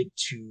it did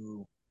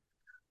to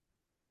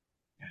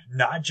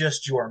not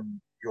just your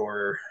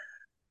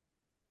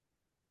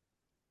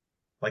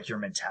like your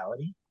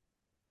mentality,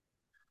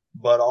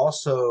 but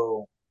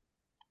also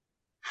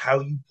how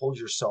you pulled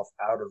yourself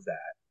out of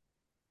that.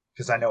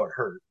 Because I know it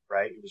hurt,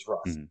 right? It was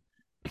rough Mhm.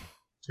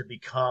 to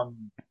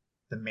become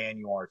the man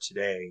you are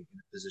today in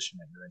the position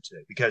that you're in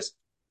today. Because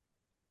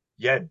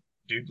yeah,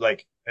 dude,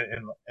 like,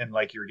 and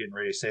like you were getting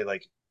ready to say,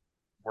 like,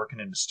 working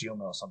in a steel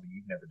mill is something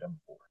you've never done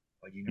before,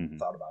 like you never Mhm.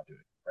 thought about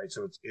doing, right?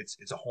 So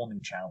it's a whole new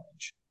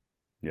challenge.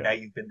 Now Yeah.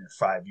 you've been there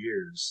 5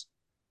 years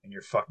and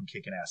you're fucking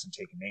kicking ass and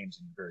taking names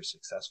and you're very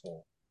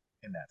successful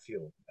in that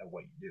field at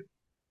what you do,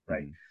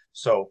 right? Mhm.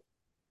 So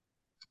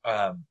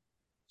um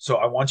so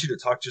I want you to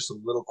talk just a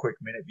little quick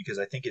minute because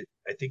I think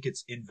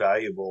it's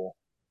invaluable,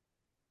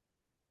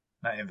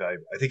 not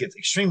invaluable. I think it's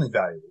extremely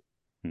valuable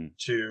Mhm.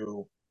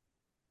 to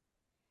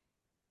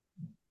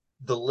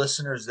the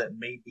listeners that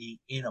may be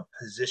in a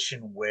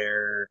position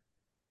where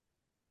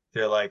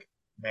they're like,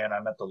 man,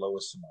 I'm at the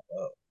lowest of my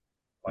low.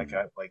 Like,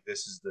 Mhm. I like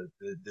this is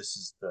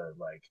the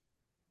like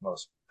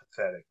most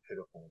pathetic,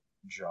 pitiful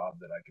job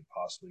that I could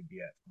possibly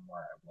be at from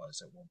where I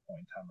was at one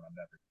point in time, and I'm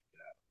never gonna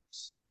get out of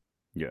this.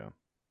 Yeah.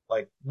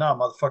 Like, nah,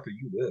 motherfucker,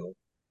 you will.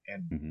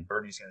 And Mhm.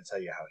 Bernie's gonna tell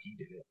you how he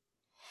did it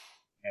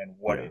and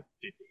what Yeah. it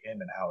did to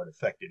him and how it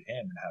affected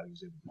him and how he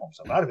was able to pull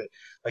himself out of it.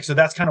 Like, so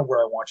that's kind of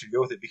where I want you to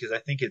go with it because I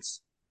think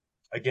it's,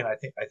 again, I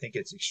think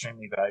it's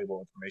extremely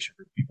valuable information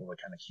for people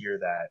to kind of hear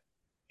that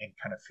and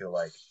kind of feel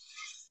like,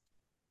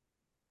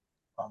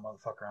 oh,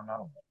 motherfucker, I'm not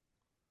alone.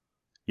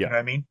 Yeah. You know what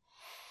I mean?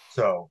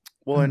 So,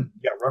 Well, and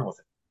yeah, run with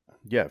it.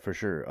 yeah, for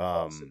sure.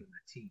 Sit in the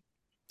tea.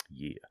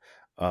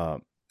 Yeah.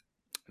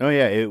 No,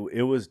 yeah,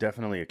 it was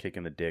definitely a kick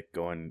in the dick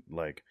going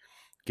like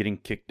getting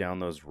kicked down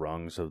those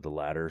rungs of the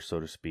ladder, so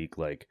to speak.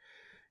 Like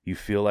you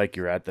feel like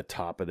you're at the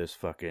top of this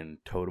fucking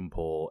totem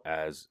pole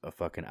as a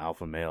fucking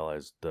alpha male,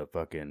 as the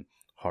fucking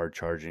hard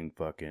charging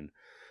fucking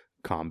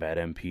combat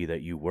MP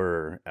that you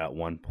were at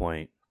one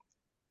point,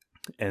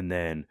 and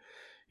then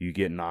you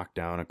get knocked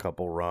down a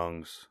couple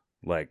rungs.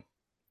 Like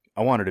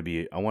I wanted to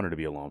be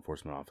a law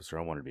enforcement officer.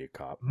 I wanted to be a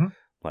cop. Mm-hmm.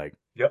 Like,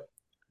 yep.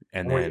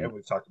 And then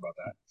we've talked about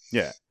that.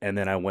 Yeah, and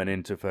then I went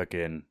into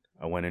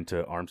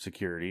armed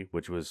security,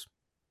 which was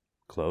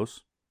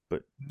close,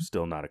 but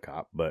still not a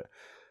cop. But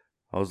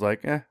I was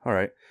like, all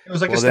right. It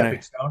was like a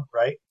stepping stone,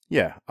 right?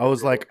 Yeah, I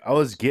was like, I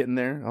was getting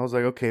there. I was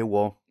like, okay,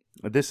 well,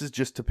 this is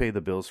just to pay the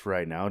bills for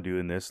right now.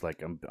 Doing this,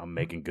 like, I'm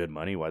making good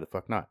money. Why the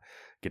fuck not?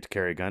 Get to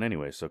carry a gun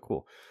anyway, so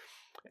cool.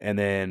 And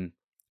then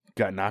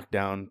got knocked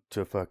down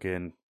to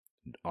fucking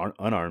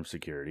unarmed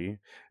security,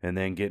 and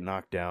then get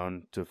knocked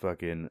down to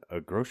fucking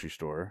a grocery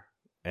store,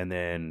 and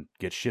then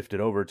get shifted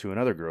over to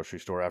another grocery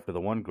store after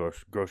the one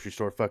grocery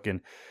store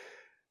fucking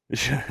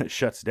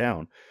shuts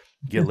down,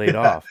 get laid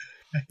off.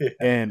 Yeah.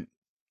 And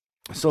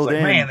so it's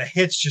then, like, man, the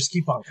hits just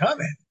keep on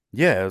coming.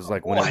 Yeah, it was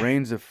like when it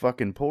rains, it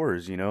fucking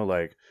pours, you know,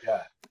 like,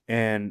 yeah.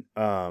 And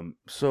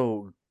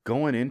so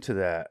going into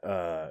that,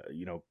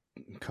 you know,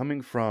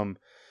 coming from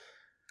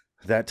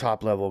that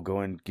top level,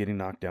 getting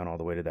knocked down all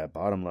the way to that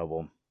bottom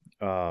level,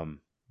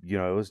 you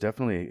know, it was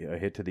definitely a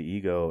hit to the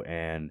ego.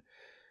 And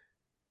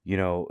you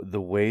know,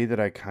 the way that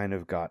I kind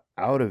of got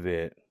out of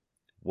it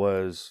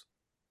was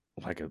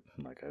like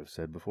I've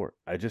said before,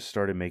 I just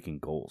started making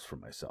goals for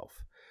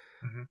myself.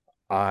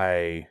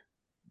 Mm-hmm.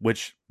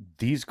 Which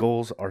these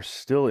goals are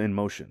still in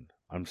motion.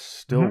 I'm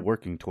still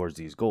working towards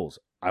these goals.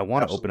 I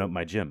want to open up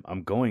my gym.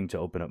 I'm going to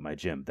open up my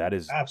gym. That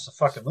is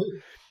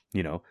absolutely.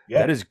 You know,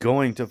 that is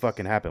going to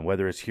fucking happen,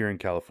 whether it's here in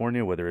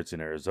California, whether it's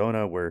in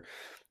Arizona, whether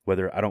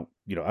I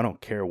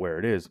don't care where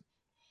it is.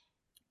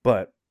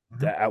 But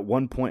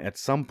at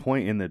some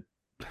point in the,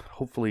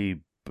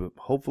 hopefully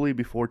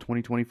before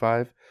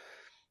 2025,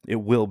 it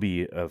will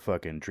be a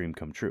fucking dream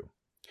come true.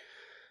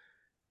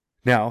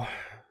 Now,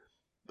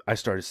 I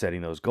started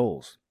setting those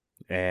goals,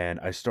 and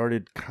I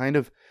started kind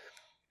of,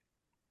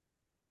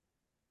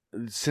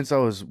 since I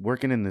was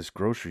working in this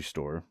grocery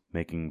store,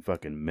 making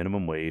fucking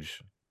minimum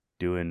wage,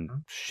 doing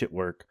shit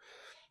work,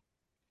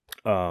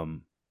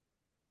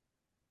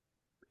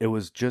 it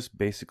was just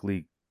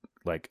basically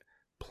like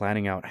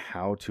planning out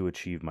how to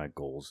achieve my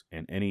goals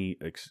in any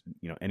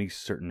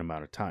certain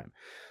amount of time.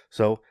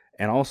 So,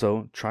 and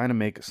also trying to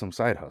make some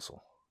side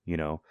hustle, you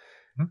know,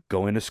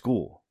 going to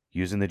school,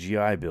 using the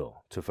GI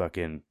Bill to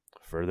fucking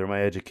further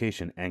my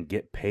education and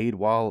get paid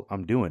while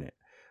I'm doing it.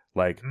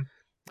 Like,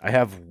 I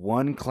have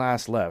one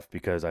class left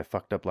because I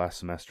fucked up last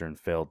semester and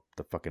failed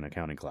the fucking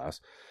accounting class.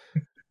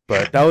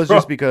 But that was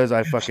just because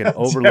I fucking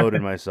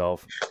overloaded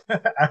myself.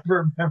 I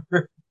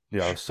remember.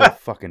 Yeah, I was so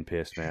fucking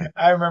pissed, man.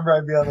 I remember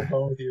I'd be on the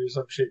phone with you or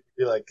some shit.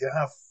 You'd be like,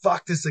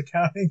 fuck this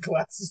accounting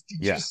class. This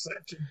teacher's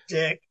such a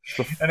dick.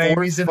 And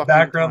then he's in the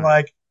background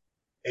like,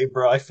 hey,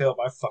 bro, I failed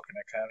my fucking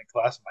accounting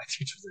class. My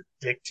teacher's a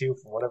dick, too.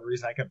 For whatever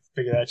reason, I couldn't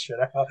figure that shit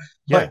out.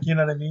 Yeah. Like, you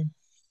know what I mean?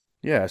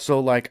 Yeah, so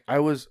like I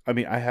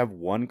have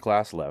one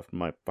class left,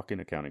 my fucking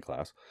accounting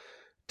class,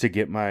 to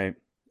get my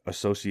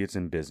associates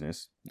in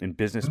business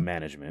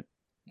management.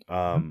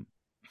 And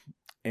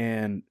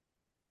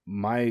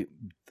I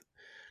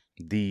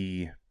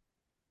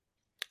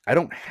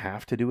don't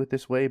have to do it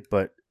this way,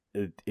 but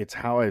it's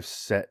how I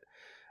set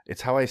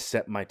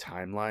my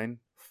timeline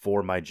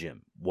for my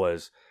gym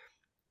was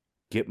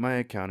get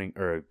my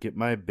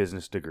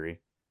business degree,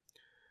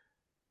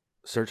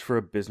 search for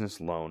a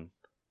business loan,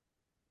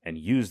 and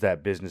use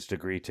that business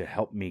degree to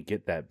help me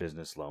get that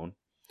business loan,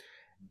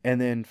 and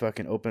then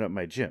fucking open up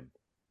my gym.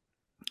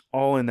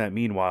 All in that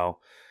meanwhile,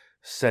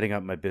 setting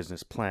up my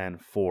business plan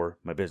for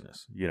my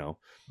business, you know,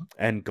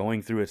 and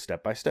going through it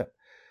step by step.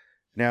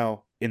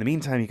 Now, in the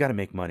meantime, you got to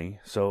make money,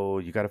 so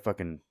you got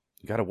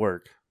to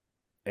work.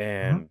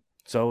 And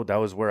so that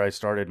was where I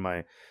started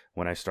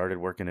when I started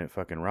working at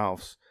fucking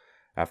Ralph's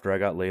after I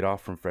got laid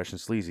off from Fresh and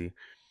Sleazy.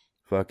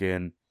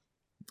 Fucking,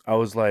 I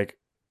was like,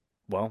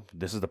 well,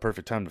 this is the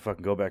perfect time to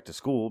fucking go back to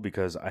school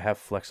because I have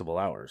flexible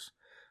hours.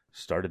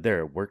 Started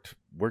there, worked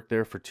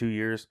there for 2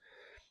 years.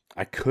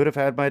 I could have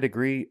had my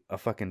degree a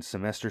fucking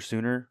semester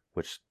sooner,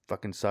 which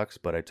fucking sucks,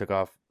 but I took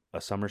off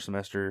a summer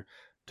semester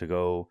to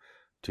go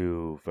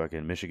to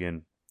fucking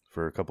Michigan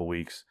for a couple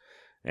weeks,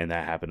 and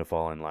that happened to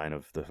fall in line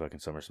of the fucking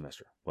summer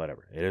semester.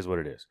 Whatever. It is what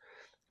it is.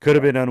 Could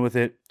have been done with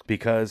it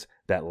because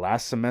that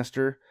last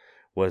semester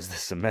was the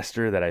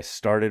semester that I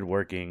started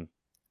working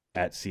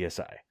at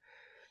CSI.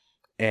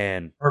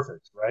 And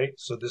perfect, right?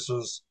 So this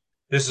is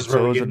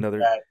where we get into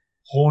that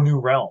whole new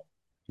realm.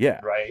 Yeah.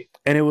 Right.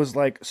 And it was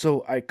like,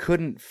 so I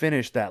couldn't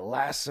finish that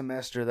last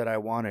semester that I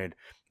wanted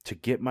to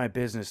get my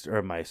business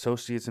or my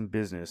associates in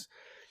business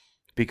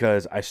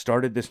because I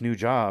started this new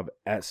job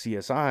at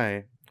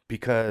CSI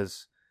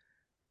because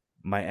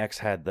my ex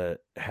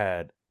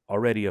had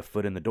already a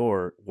foot in the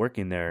door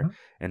working there, Mhm.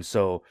 and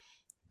so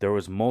there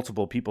was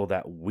multiple people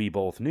that we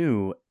both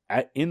knew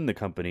in the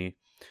company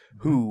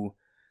who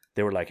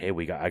they were like, hey,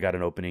 I got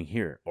an opening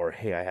here, or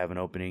hey, I have an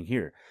opening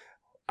here.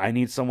 I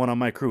need someone on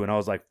my crew. And I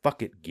was like,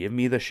 fuck it, give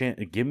me the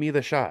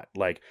shot.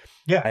 Like,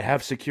 Yeah. I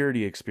have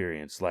security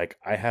experience. Like,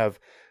 I have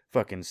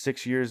fucking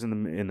 6 years in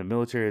the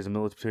military as a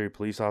military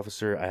police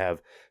officer. I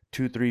have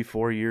 2, 3,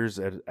 4 years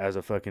as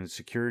a fucking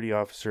security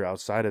officer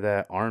outside of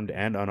that, armed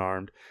and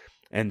unarmed.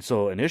 And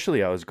so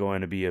initially I was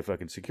going to be a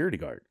fucking security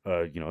guard,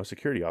 a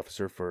security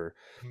officer for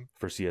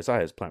Mhm.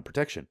 CSI as plant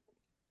protection.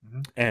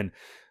 Mhm. And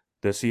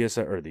the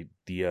CSI or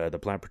the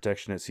plant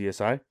protection at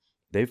CSI,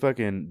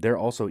 they're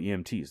also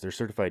EMTs. They're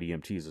certified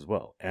EMTs as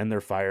well, and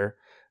they're fire.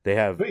 They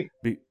have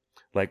Sweet.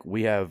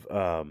 we have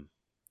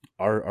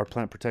our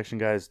plant protection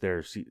guys.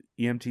 They're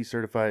EMT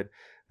certified.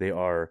 They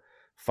are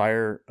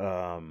fire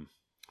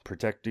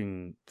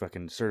protecting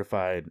fucking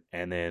certified,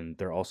 and then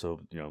they're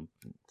also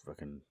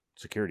fucking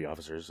security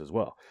officers as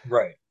well.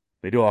 Right.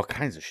 They do all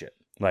kinds of shit.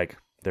 Like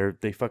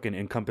they fucking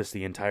encompass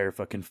the entire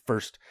fucking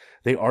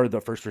they are the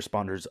first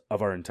responders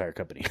of our entire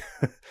company.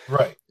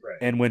 Right. Right.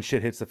 And when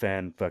shit hits the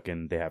fan,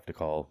 fucking they have to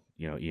call,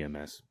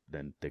 EMS,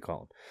 then they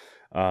call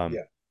them.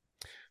 Yeah.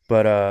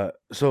 But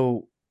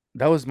so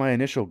that was my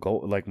initial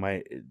goal. Like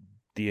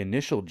the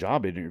initial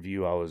job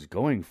interview I was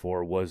going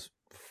for was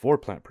for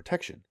plant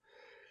protection.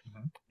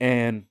 Mhm.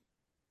 And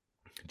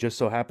just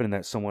so happened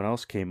that someone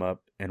else came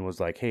up and was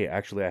like, hey,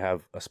 actually I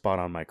have a spot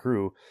on my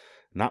crew,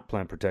 not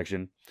plant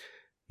protection.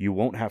 You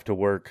won't have to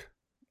work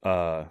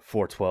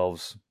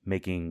 412s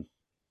making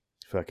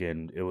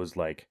fucking, it was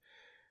like,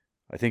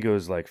 I think it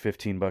was like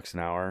 $15 an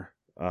hour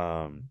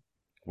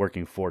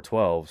working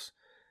 412s.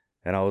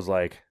 And I was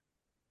like,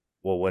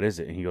 well, what is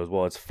it? And he goes,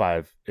 well, it's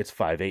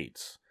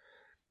 5/8.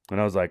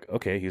 And I was like,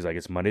 okay. He's like,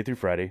 it's Monday through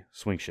Friday,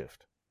 swing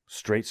shift,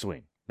 straight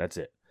swing. That's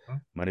it.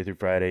 Mhm. Monday through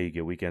Friday, you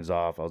get weekends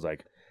off. I was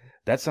like,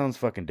 that sounds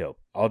fucking dope.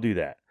 I'll do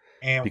that.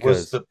 And Because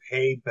was the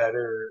pay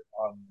better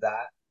on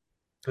that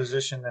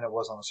position than it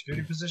was on the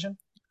security position?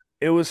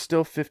 it was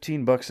still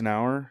 $15 an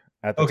hour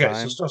at the Okay, time.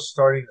 so still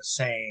starting the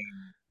same,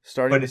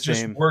 Starting but the it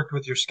just same. worked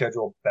with your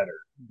schedule better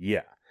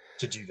Yeah.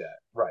 to do that.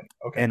 Right.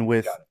 Okay. And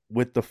got it.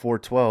 with the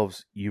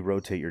 412s, you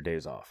rotate your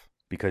days off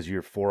because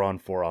you're 4 on,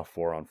 4 off,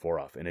 4 on, 4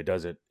 off, and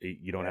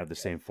you don't have the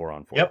same 4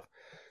 on, 4 Yep. off.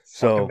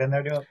 So Fucking been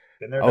there, I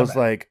done was that.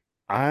 like,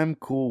 I'm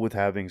cool with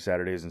having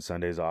Saturdays and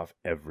Sundays off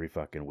every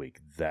fucking week.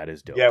 That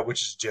is dope. Yeah,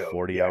 which is dope.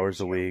 40 Yeah, hours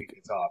a 'cause you got week.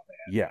 weekends off, man.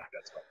 Yeah.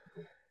 That's fucking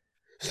cool.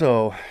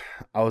 So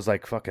I was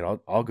like, fuck it,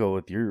 I'll go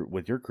with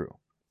your crew.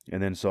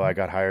 And then so I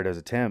got hired as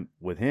a temp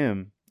with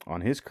him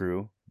on his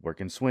crew,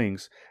 working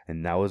swings,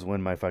 and that was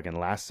when my fucking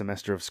last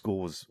semester of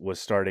school was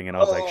starting, and I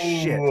was like,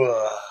 shit.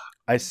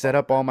 I set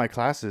up all my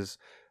classes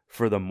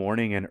for the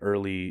morning and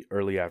early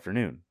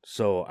afternoon.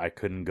 So I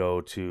couldn't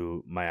go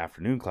to my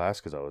afternoon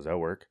class because I was at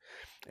work.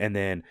 And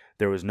then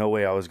there was no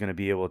way I was going to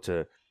be able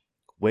to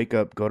wake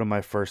up, go to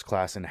my first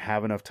class, and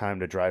have enough time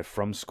to drive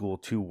from school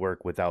to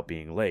work without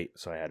being late.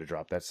 So I had to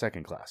drop that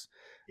second class.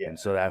 Yeah. And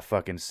so that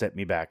fucking set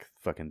me back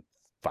fucking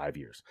 5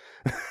 years,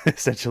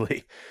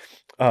 essentially.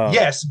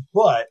 Yes,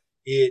 but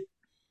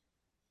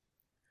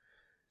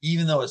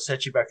even though it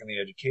set you back on the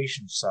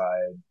education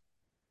side,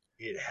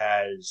 it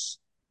has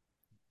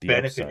the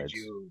benefited upsides.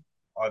 you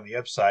on the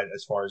upside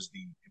as far as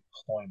the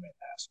employment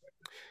aspect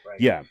of it,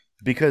 right? Yeah,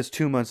 because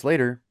 2 months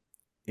later,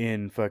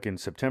 in fucking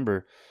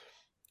September,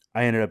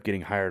 I ended up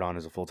getting hired on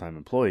as a full-time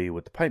employee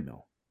with the pipe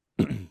mill.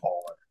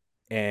 Baller.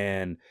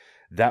 And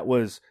that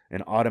was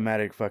an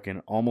automatic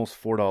fucking almost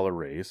 $4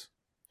 raise.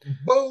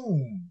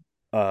 Boom.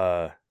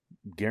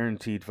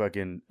 Guaranteed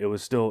fucking, it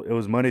was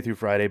Monday through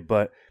Friday,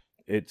 but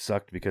it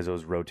sucked because it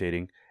was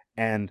rotating.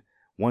 And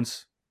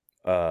once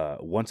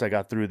I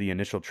got through the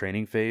initial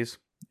training phase,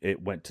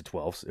 it went to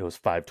 12s. It was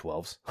 5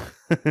 12s.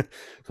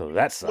 So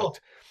that sucked. Well,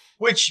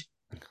 which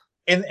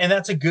and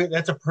that's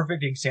a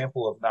perfect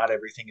example of not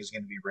everything is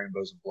going to be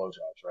rainbows and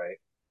blowjobs, right?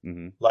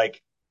 Mm-hmm.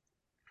 Like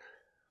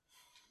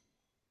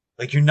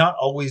you're not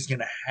always going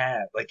to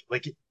have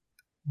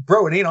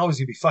bro, it ain't always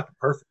going to be fucking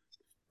perfect,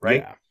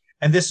 right? Yeah.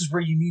 And this is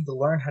where you need to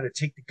learn how to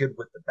take the good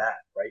with the bad,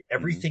 right?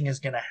 Everything is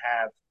going to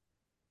have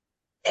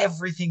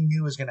everything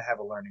new is going to have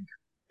a learning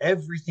curve.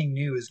 Everything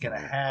new is going to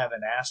have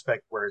an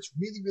aspect where it's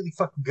really, really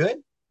fucking good.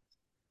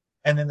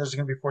 And then there's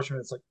going to be a portion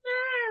where it's like,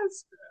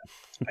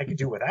 I could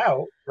do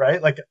without,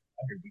 right? Like,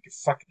 I mean, we could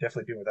fucking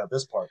definitely do without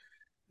this part.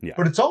 Yeah.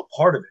 But it's all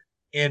part of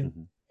it.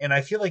 And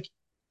I feel like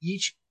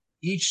each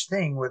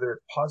thing, whether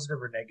it's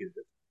positive or negative,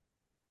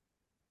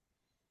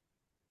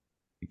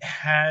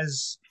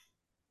 has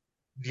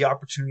the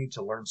opportunity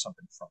to learn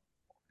something from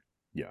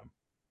it. Yeah.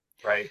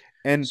 Right.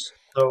 And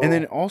so, and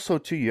then also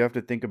too, you have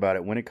to think about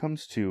it when it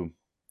comes to,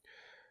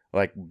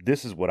 like,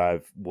 this is what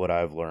I've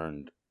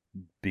learned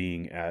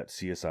being at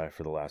CSI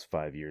for the last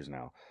 5 years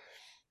now,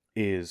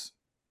 is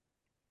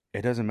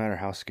it doesn't matter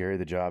how scary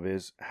the job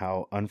is,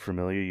 how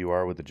unfamiliar you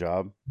are with the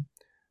job.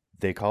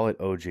 They call it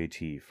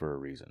OJT for a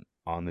reason,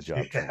 on the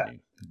job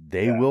training.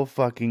 They will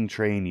fucking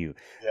train you.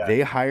 Yeah.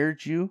 They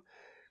hired you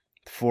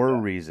for a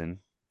Yeah. reason.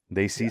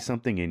 They see Yeah.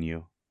 something in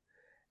you,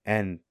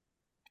 and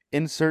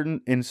in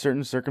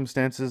certain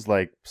circumstances,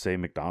 like say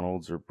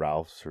McDonald's or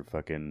Ralph's or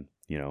fucking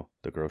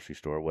the grocery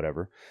store,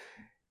 whatever.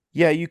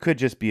 Yeah, you could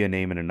just be a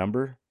name and a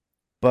number,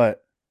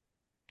 but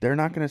they're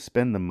not going to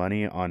spend the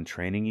money on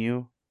training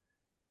you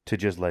to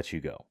just let you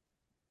go.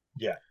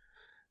 Yeah.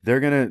 They're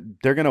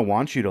gonna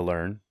want you to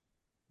learn.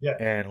 Yeah.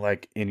 And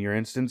like in your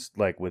instance,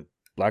 like with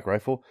Black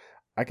Rifle,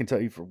 I can tell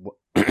you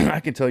I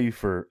can tell you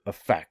for a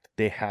fact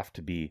they have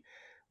to be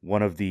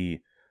one of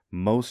the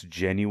most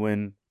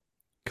genuine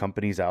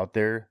companies out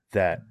there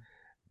that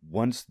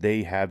once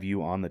they have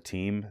you on the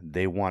team,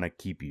 they want to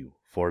keep you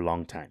for a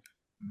long time.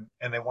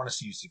 And they want to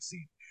see you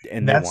succeed.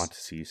 And they want to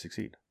see you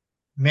succeed.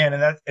 Man,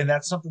 and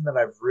that's something that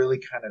I've really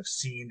kind of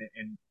seen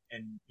and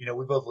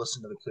we both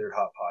listen to the Cleared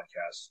Hot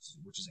podcast,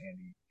 which is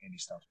Andy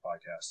Stump's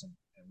podcast, and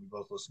we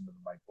both listen to the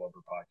Mike Glover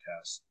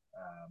podcast,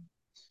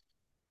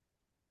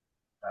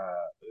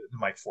 the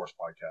Mike Force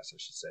podcast, I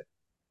should say.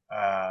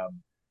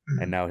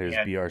 And now his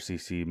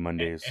BRCC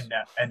Mondays,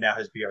 and now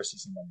his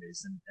BRCC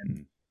Mondays,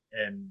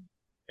 and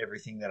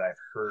everything that I've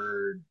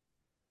heard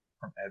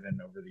from Evan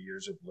over the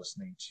years of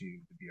listening to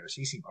the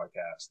BRCC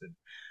podcast, and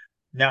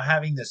now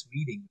having this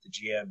meeting with the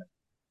GM.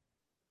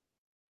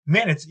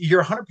 Man,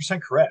 you're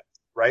 100% correct,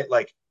 right?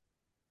 Like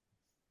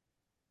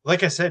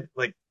I said,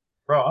 like,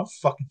 bro, I'm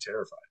fucking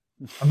terrified.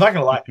 I'm not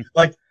gonna lie.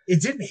 Like, it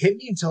didn't hit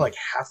me until like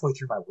halfway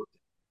through my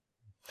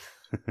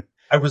workday.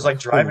 I was like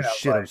driving out.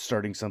 Shit, I'm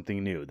starting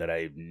something new that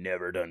I've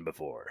never done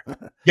before.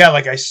 Yeah,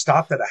 like I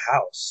stopped at a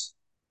house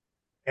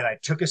and I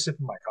took a sip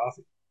of my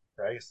coffee,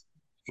 right?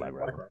 Black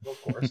Rifle,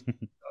 of course.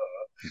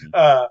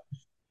 And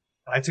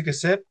I took a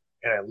sip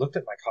and I looked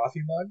at my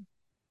coffee mug.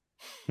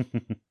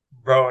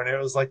 Bro, and it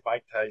was like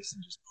Mike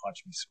Tyson just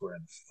punched me square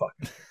in the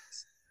fucking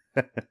face.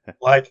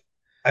 Like,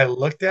 I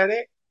looked at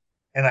it,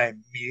 and I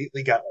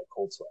immediately got like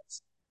cold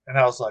sweats, and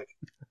I was like,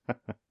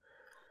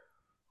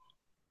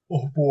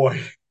 "Oh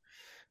boy!"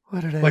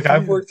 What did I like do?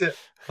 I've worked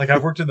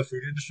in the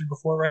food industry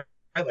before, right?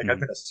 Like I've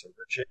been a server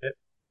and shit.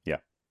 Yeah,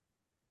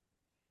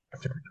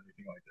 I've never done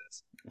anything like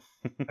this,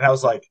 and I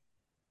was like,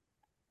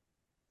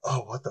 "Oh,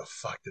 what the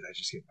fuck did I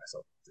just get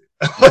myself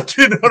into?" Like,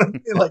 you know what I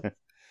mean? Like.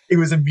 It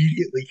was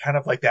immediately kind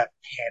of like that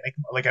panic.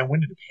 Like I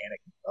went into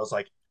panic. I was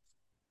like,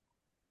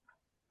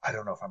 I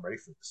don't know if I'm ready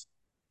for this.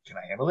 Can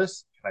I handle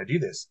this? Can I do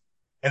this?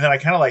 And then I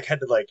kind of like had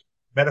to like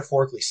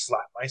metaphorically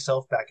slap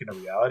myself back into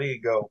reality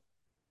and go,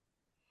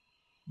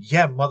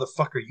 yeah,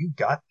 motherfucker, you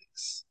got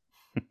this.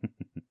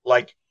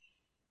 Like,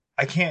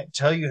 I can't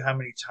tell you how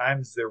many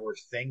times there were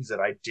things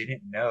that I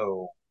didn't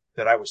know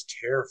that I was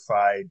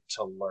terrified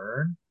to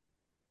learn.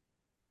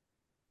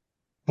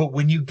 But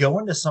when you go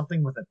into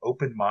something with an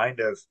open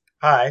mind of,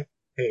 hi,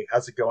 hey,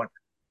 how's it going?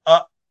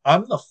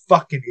 I'm the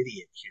fucking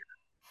idiot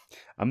here.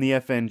 I'm the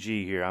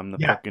FNG here. I'm the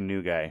fucking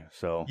new guy.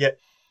 So yeah,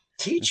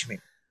 teach me.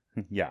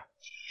 Yeah,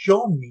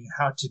 show me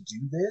how to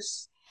do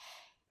this,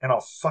 and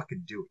I'll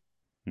fucking do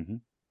it. Mm-hmm.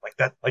 Like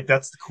that. Like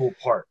that's the cool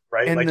part,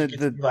 right? And like you get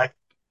to be like,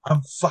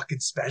 I'm fucking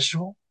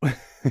special. But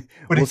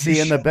we'll see.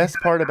 And the best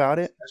part about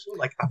it, special,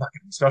 like I'm not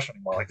gonna be special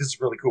anymore. Like this is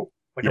really cool.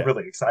 Like I'm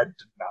really excited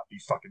to not be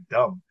fucking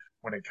dumb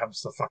when it comes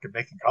to fucking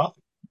making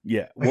coffee.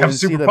 Yeah. Like, well,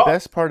 see, the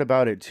best part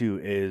about it too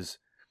is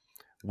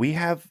we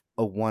have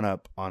a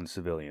one-up on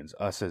civilians,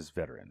 us as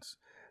veterans,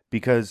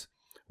 because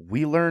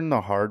we learn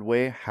the hard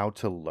way how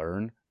to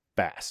learn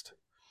fast.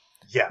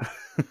 Yeah.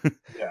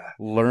 Yeah.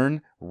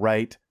 Learn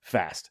right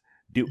fast.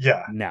 Do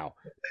now.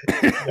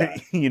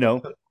 Yeah.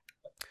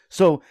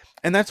 So,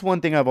 and that's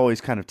one thing I've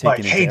always kind of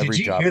taken like, into every job. Hey,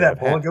 did you hear that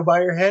bullet go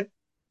by your head?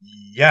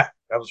 Yeah,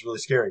 that was really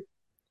scary.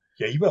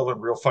 Yeah, you better learn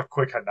real fuck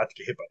quick how not to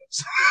get hit by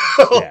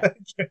those.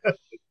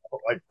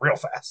 Like real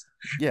fast.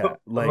 Yeah,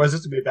 like otherwise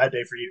this would be a bad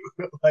day for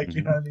you. Like,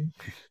 you know what I mean?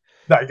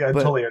 No, I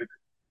totally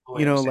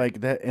agree.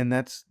 Like that, and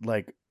that's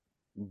like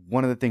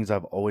one of the things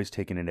I've always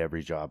taken into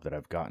every job that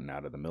I've gotten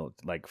out of the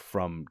military, like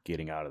from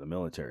getting out of the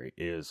military,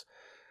 is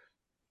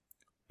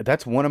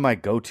that's one of my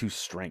go-to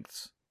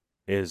strengths.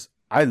 Is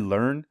I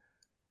learn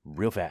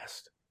real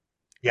fast.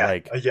 Yeah,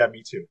 like yeah,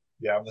 me too.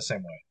 Yeah, I'm the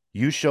same way.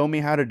 You show me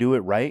how to do it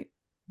right,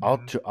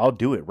 I'll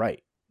do it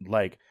right.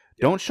 Like,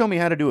 don't show me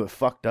how to do it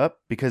fucked up,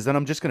 because then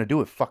I'm just gonna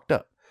do it fucked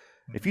up.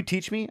 If you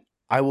teach me,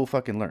 I will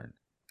fucking learn.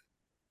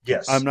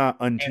 Yes, I'm not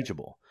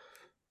unteachable.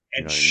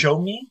 And show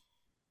me,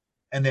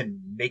 and then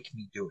make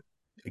me do it.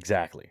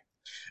 Exactly.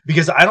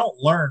 Because I don't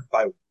learn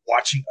by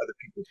watching other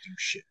people do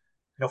shit.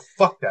 No,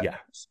 fuck that. Yeah.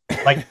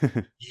 Like,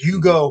 you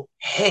go,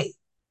 hey,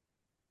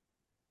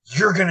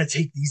 you're gonna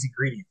take these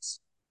ingredients.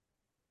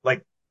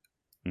 Like,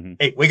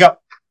 hey, wake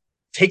up.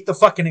 Take the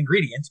fucking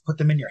ingredients, put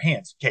them in your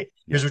hands. Okay,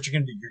 here's what you're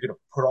going to do. You're going to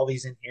put all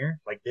these in here,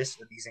 like this,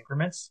 in these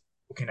increments.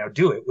 Okay, now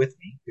do it with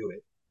me. Do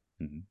it.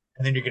 And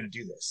then you're going to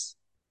do this.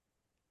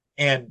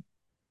 And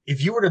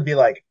if you were to be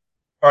like,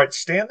 all right,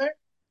 stand there,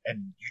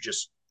 and you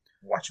just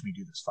watch me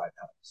do this 5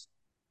 times.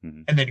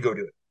 And then go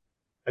do it.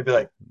 I'd be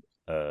like,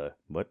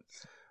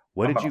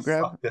 what did you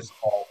grab? Fuck this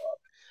all up.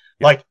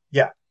 Like,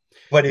 yeah.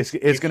 But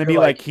It's gonna be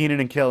like Keenan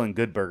and Kel and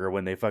Good Burger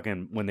when they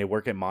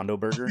work at Mondo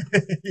Burger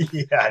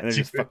yeah, and they're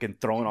just dude. fucking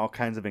throwing all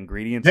kinds of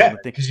ingredients Yeah, on the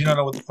thing. because you don't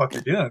know what the fuck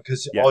you're doing.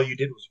 Because Yeah. all you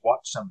did was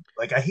watch some.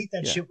 Like, I hate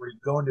that Yeah. shit where you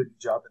go into a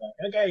job and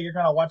like, okay, you're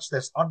gonna watch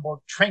this onboard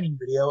training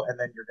video, and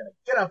then you're gonna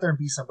get out there and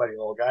be somebody,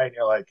 little guy, and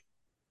you're like,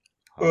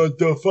 what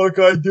the fuck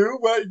I do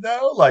right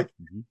now? Like,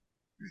 Mhm.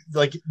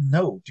 like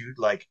no, dude.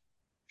 Like,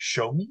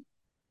 show me,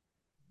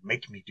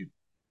 make me do.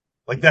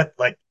 Like that.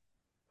 Like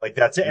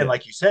that's it. Yeah. And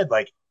like you said,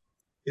 like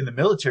in the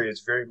military,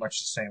 it's very much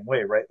the same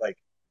way, right? Like,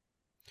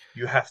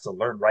 you have to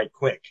learn right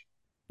quick.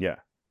 Yeah.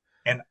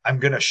 And I'm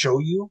gonna show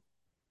you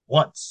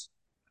once.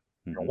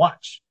 You're gonna Mhm.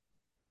 watch.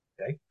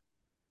 Okay?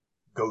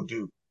 Go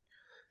do.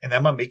 And then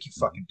I'm gonna make you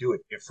fucking do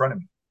it in front of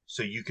me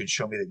so you can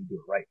show me that you do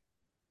it right.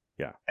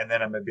 Yeah. And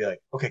then I'm gonna be like,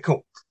 okay,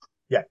 cool.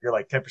 Yeah, you're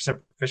like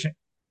 10% proficient.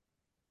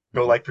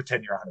 Go Mhm. like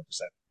pretend you're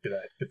 100%. Get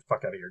the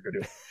fuck out of here. Go do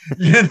it.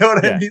 You know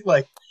what I Yeah. mean?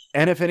 Like,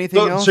 And if anything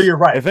else, so you're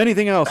right. If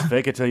anything else,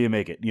 fake it till you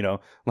make it. You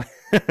know.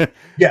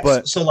 Yes.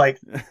 But so like,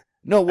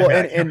 no, well, I mean,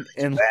 I can't really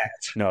do and that.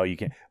 no, you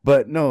can't.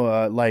 But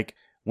no, like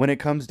when it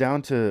comes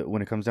down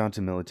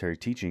to military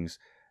teachings,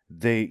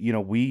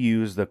 we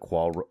use the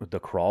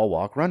crawl,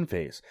 walk, run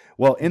phase.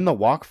 Well, in the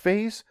walk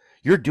phase,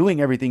 you're doing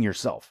everything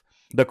yourself.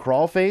 The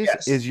crawl phase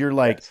Yes. is your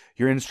Yes.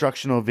 your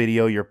instructional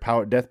video, your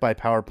death by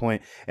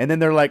PowerPoint, and then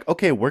they're like,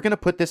 okay, we're gonna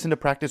put this into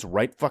practice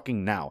right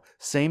fucking now,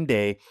 same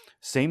day,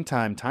 same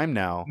time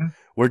now. Mhm.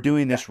 We're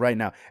doing this right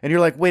now. And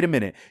you're like, wait a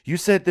minute, you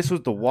said this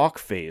was the walk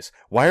phase.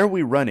 Why are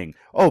we running?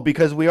 Oh,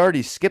 because we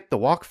already skipped the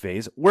walk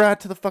phase. We're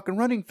out to the fucking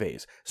running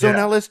phase. So Yeah.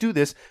 now let's do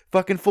this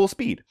fucking full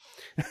speed.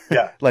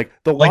 Yeah. Like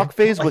the Like- walk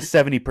phase like- was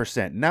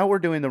 70%. Now we're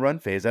doing the run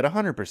phase at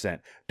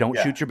 100%. Don't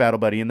Yeah. shoot your battle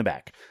buddy in the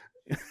back.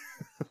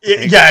 Yeah,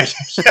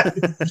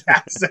 exactly.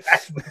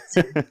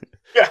 Dude.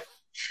 Yeah.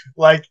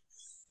 Like,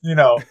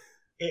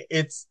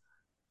 it's,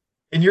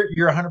 and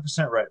you're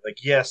 100% right.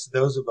 Like, yes,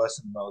 those of us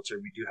in the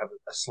military, we do have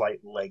a slight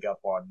leg up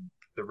on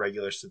the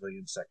regular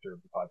civilian sector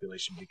of the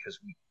population because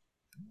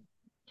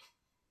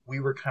we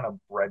were kind of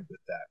bred with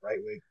that, right?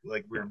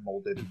 We were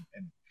molded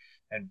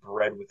and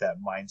bred with that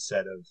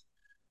mindset of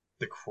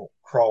the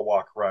crawl,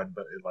 walk, run,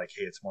 but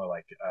hey, it's more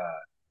like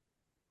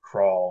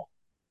crawl,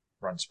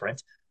 run,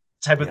 sprint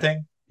type of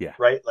thing. Yeah.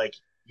 Right? Like,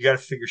 you got to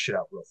figure shit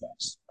out real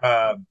fast.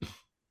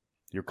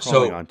 You're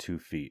crawling So- on 2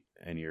 feet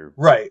and you're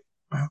Right.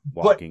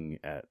 walking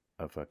at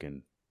a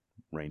fucking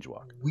range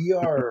walk.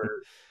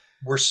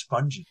 We're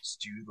sponges,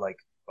 dude. Like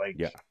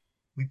Yeah.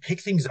 we pick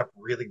things up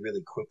really,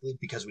 really quickly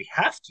because we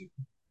have to.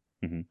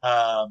 Mhm.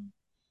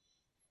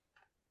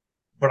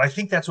 But I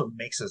think that's what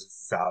makes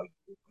us valuable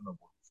in the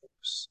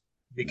workforce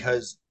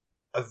because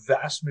a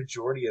vast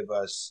majority of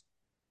us,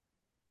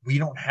 we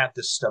don't have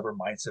this stubborn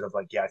mindset of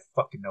like, yeah, I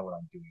fucking know what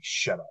I'm doing.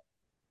 Shut up.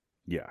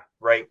 Yeah.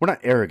 Right? We're not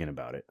arrogant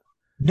about it.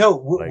 No,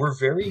 we're, Like- we're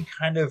very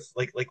kind of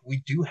like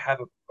we do have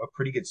a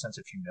pretty good sense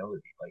of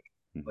humility.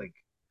 Mhm. Like,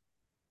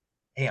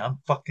 hey, I'm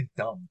fucking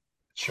dumb.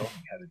 Show me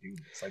how to do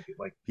this.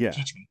 Like, Yeah.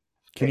 teach me.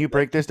 Can you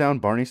break this down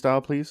Barney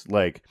style, please?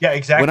 Like, Yeah,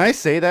 exactly. when I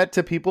say that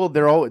to people,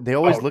 they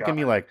always Oh, look at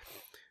me God. like,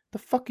 "The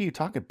fuck are you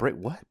talking?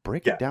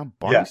 Break Yeah, it down,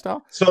 Barney yeah.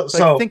 style."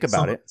 So think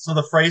about it. So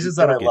the phrases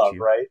that I It'll get love,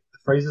 you. right? The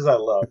phrases I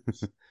love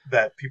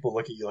that people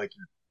look at you like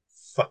you're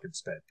fucking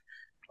spent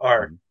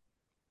are Mhm.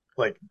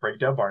 like break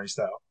down Barney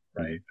style,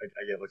 right? Mm-hmm.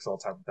 I get looks all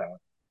the time with that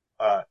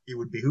one. It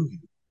would behoove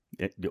you.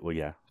 Well,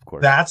 yeah, of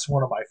course. That's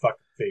one of my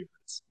fucking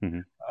favorites.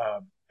 Mhm.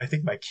 I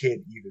think my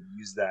kid even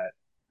used that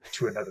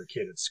to another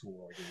kid at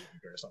school, like a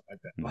week ago or something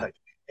like that. Mhm. Like,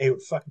 hey, it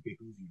would fucking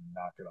behoove you to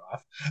knock it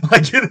off.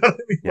 Like, you know what I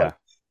mean? Yeah.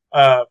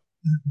 Like,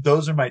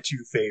 those are my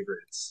two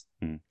favorites.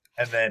 Mhm.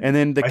 And then And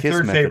then the my kiss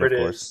third method, favorite of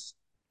course. is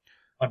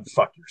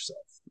unfuck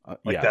yourself.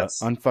 Like, Yeah, that's-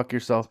 unfuck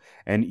yourself,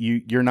 and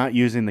you're not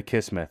using the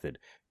kiss method.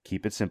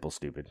 Keep it simple,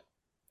 stupid.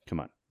 Come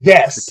on.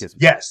 Yes, the kiss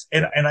yes.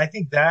 And Yeah. and I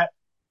think that,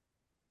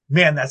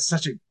 man, that's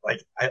such a,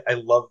 like, I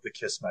love the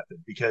KISS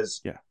method because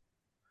Yeah.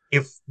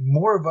 if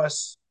more of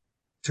us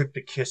took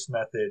the KISS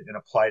method and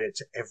applied it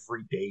to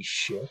everyday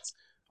shit,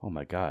 Oh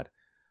my god.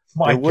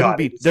 my There wouldn't God,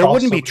 be it would there solve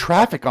wouldn't so be many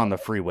traffic on the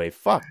freeway.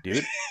 Fuck,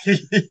 dude.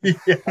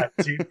 yeah,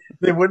 dude.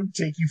 They wouldn't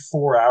take you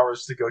 4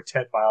 hours to go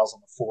 10 miles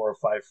on the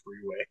 405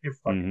 freeway in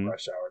fucking Mhm.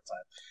 rush hour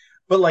time.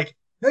 But like,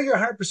 no, you're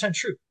 100%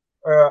 true.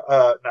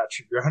 Not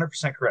true. You're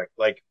 100% correct.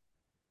 Like,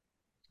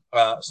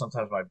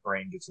 sometimes my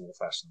brain gets a little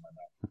faster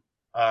than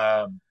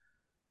my mouth.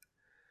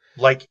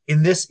 Like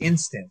in this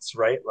instance,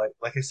 right?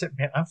 Like I said,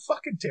 man, I'm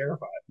fucking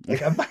terrified.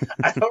 Like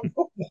I don't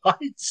know why,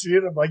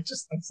 dude.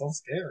 I'm so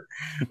scared.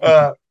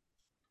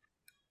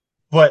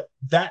 But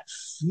that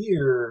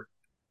fear,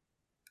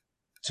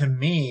 to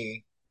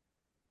me,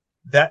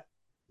 that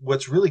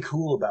what's really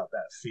cool about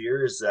that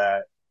fear is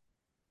that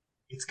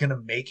it's going to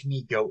make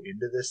me go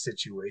into this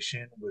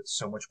situation with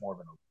so much more of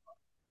an open mind.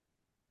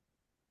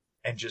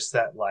 And just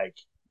that, like,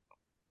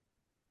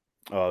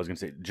 Oh, I was gonna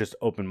say just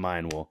open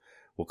mind. We'll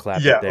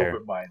clap yeah, it there.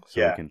 open mind.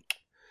 So Yeah. we can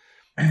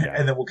Yeah.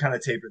 And then we'll kind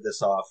of taper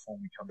this off when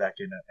we come back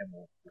in, and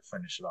we'll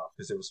finish it off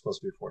because it was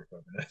supposed to be a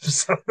 45-minute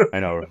episode. I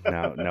know.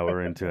 Now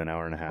we're into an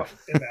hour and a half.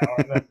 An hour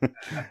and a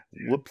half.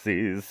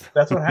 Whoopsies.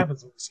 That's what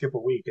happens when we skip a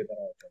week, and then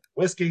I drink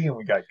whiskey, and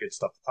we got good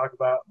stuff to talk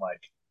about. And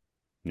like,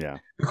 Yeah.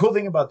 the cool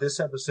thing about this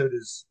episode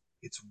is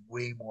it's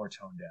way more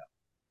toned down.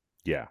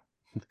 Yeah.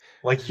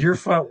 Like you're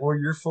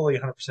fully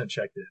 100%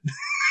 checked in.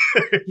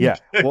 Yeah.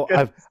 Well,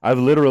 I've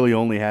literally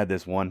only had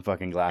this one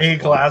fucking glass. A of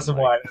glass wine,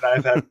 of wine, and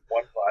I've had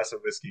one glass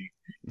of whiskey,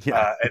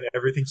 Yeah. and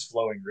everything's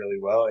flowing really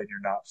well, and you're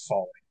not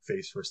falling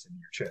face first into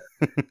your chair.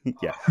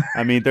 Yeah.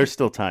 I mean, there's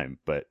still time,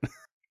 but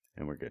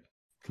and we're good.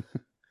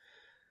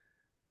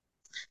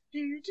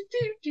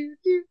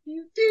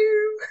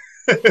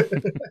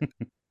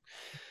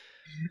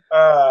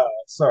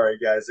 Sorry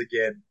guys,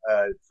 again,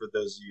 for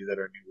those of you that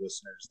are new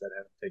listeners that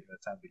haven't taken the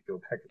time to go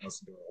back and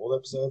listen to our old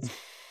episodes,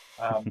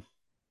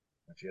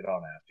 if you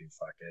don't have to,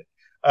 fuck it.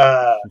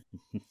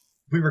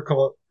 We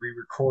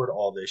record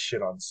all this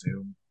shit on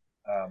Zoom.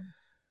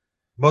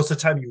 Most of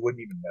the time you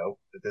wouldn't even know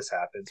that this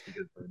happens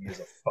because Bernie is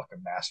a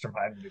fucking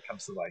mastermind when it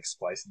comes to like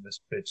splicing this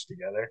bitch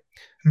together.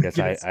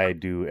 Yes, I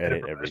do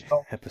edit every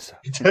episode.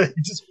 He does a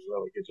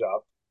really good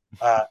job.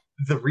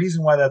 The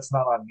reason why that's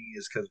not on me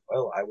is because,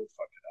 well, I would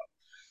fuck it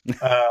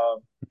up. I'm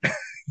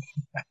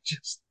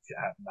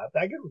not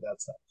that good with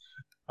that stuff.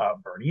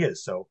 Bernie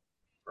is, so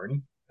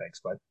Bernie, thanks,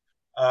 bud.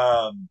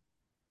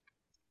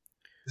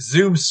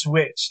 Zoom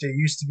switched. It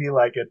used to be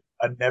like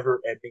a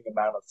never-ending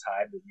amount of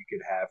time that you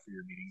could have for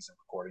your meetings and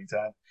recording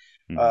time.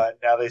 Mhm.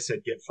 Now they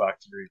said, get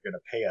fucked, you're going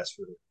to pay us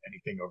for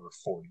anything over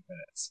 40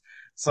 minutes.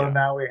 So Yeah,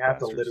 now we have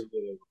bastards. to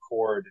literally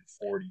record in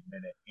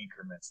 40-minute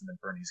increments, and then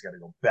Bernie's got to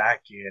go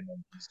back in,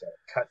 and he's got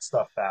to cut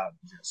stuff out, and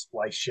he's going to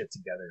splice shit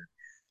together.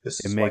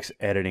 It makes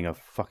editing a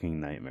fucking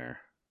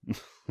nightmare.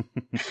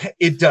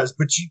 It does,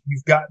 but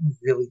you've gotten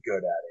really good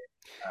at it.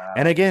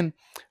 And again,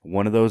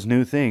 one of those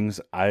new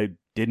things, I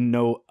didn't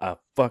know a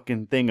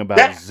fucking thing about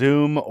Yeah.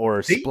 Zoom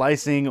or See?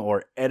 splicing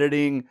or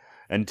editing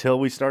until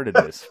we started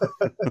this.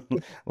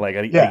 Like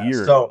a Yeah,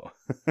 year so-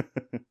 ago.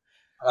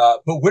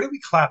 But where do we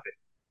clap it?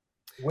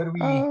 Where do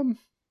we?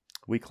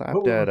 We clapped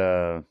What were-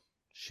 at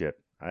shit.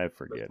 I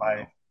forget. my-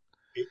 now.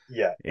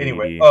 Yeah.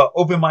 Anyway, 80.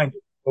 open-minded.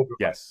 Open-minded.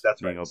 Yes,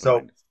 That's being right.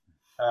 So,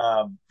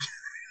 open-minded.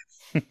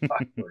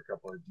 fuck, we're a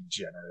couple of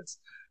degenerates.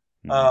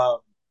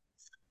 Mhm.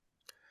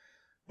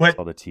 But It's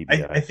called a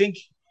TBI. I think,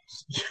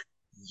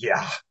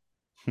 yeah.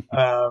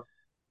 I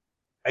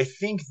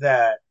think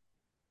that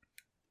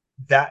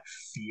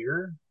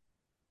fear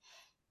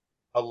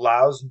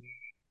allows me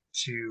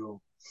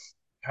to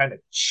kind of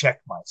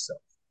check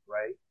myself,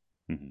 right?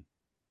 Mhm.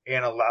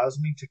 And allows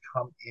me to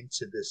come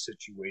into this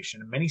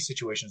situation, and many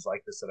situations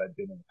like this that I've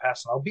been in the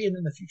past, and I'll be in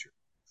the future,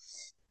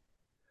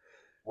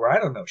 where I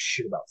don't know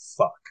shit about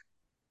fuck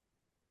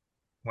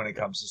when it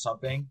comes to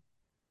something,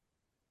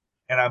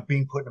 and I'm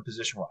being put in a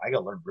position where I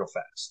gotta learn real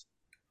fast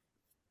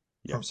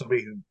Yeah. from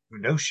somebody who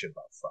knows shit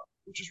about fuck,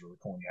 which is really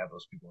cool when you have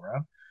those people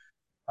around.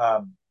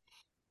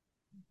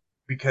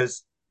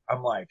 Because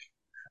I'm like,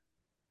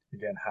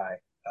 again, hi,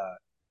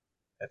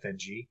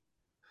 FNG,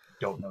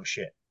 don't know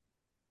shit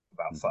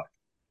about fuck.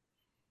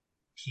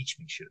 Teach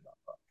me shit about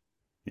fuck.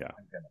 Yeah.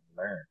 I'm gonna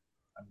learn.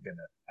 I'm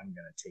gonna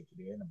take it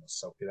in. I'm gonna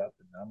soak it up,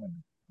 and I'm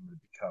gonna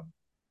become,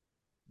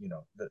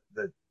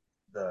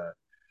 the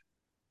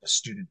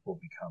student will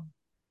become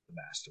the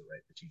master,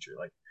 right? The teacher,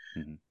 like.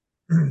 Mhm.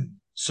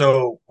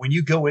 So when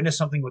you go into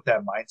something with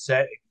that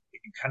mindset, and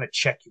you kind of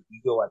check your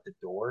ego at the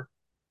door,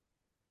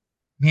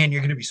 man,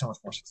 you're gonna be so much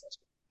more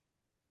successful.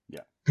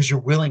 Yeah. Because you're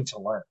willing to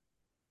learn.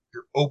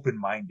 You're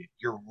open-minded.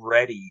 You're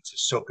ready to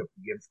soak up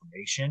the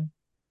information,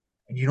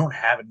 and you don't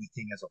have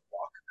anything as a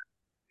blocker.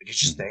 Like, it's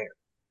just Mhm. there.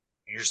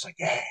 And you're just like,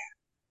 yeah,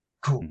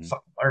 cool, Mhm.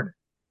 fucking learning.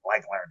 I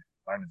like learning.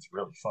 Learning's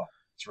really fun.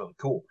 It's really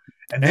cool.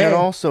 And And then, it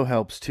also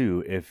helps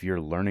too if you're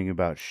learning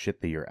about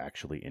shit that you're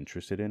actually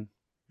interested in.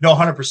 no,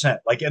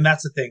 100%. Like, and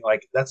that's the thing.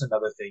 Like, that's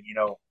another thing.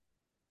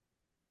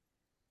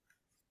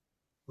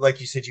 Like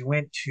you said, you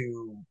went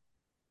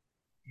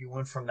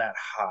from that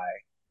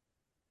high,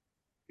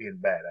 being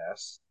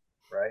badass,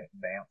 right?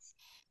 Bamf.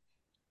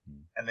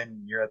 Mhm. And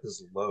then you're at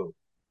this low,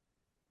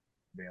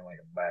 being like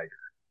a bagger.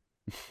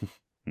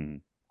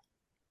 Mhm.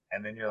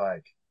 And then you're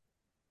like,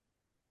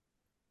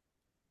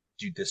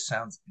 dude, this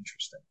sounds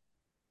interesting.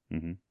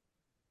 Mhm.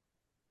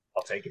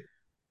 I'll take it.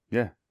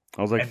 Yeah.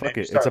 I was like, And fuck then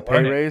you it. It's a start pay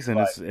learning, raise and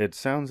like- it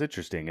sounds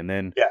interesting. And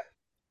then And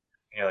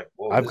you're like,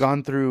 whoa. I've this-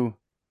 gone through,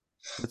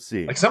 let's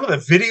see. like some of the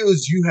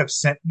videos you have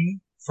sent me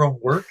from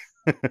work.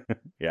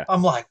 Yeah.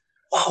 I'm like,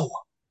 whoa.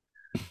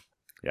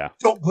 Yeah.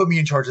 Don't put me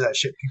in charge of that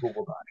shit. People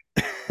will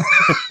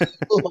die.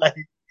 Like,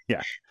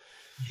 Yeah.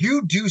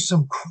 You do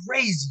some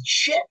crazy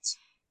shit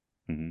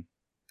Mhm.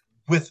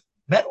 with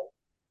metal,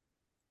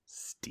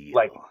 Steel.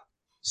 like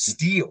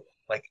steel,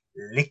 like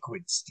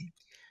liquid steel,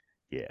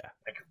 yeah.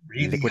 like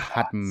really Liquid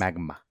hot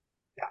magma.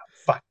 Yeah,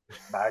 fuck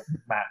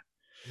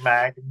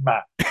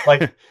magma.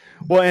 Like,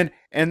 Well,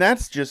 and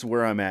that's just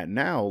where I'm at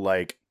now.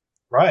 Like,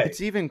 right.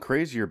 it's even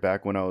crazier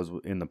back when I was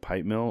in the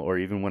pipe mill or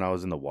even when I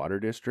was in the water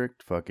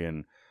district,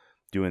 fucking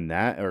doing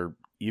that, or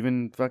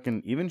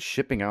even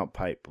shipping out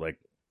pipe, like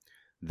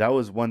that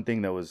was one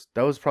thing that was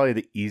probably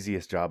the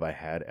easiest job I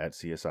had at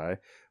CSI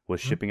was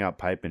shipping out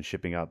pipe and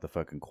shipping out the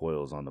fucking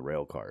coils on the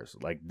rail cars.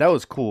 Like that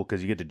was cool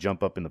because you get to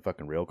jump up in the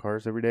fucking rail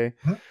cars every day.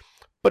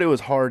 But it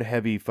was hard,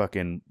 heavy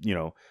fucking,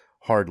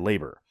 hard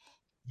labor.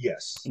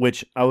 Yes.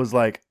 Which I was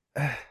like,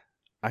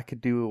 I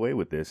could do away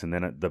with this. And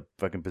then the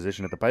fucking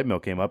position at the pipe mill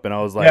came up and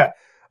I was like,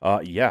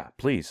 yeah,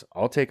 please.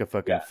 I'll take a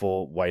fucking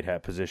full white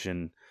hat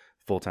position,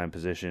 full-time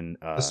position.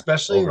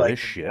 Especially over like this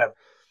shit.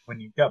 when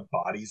you've got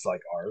bodies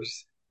like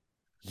ours.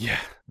 Yeah.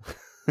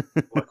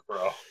 Look,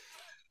 bro.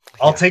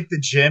 I'll take the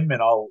gym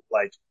and I'll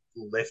like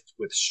lift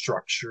with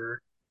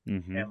structure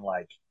and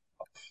like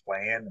a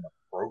plan and a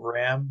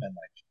program and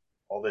like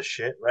all this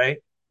shit, right?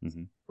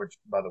 Which,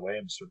 by the way,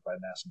 I'm a certified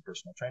master and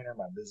personal trainer.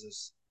 My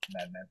business,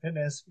 Madman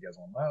Fitness. If you guys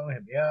want to know,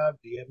 hit me up,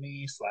 DM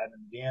me, slide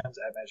in the DMs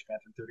at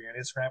MagicMan330 on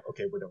Instagram.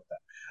 Okay, we're done with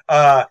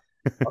that.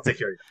 I'll take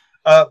care of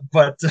you.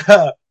 But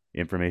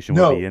information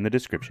will be in the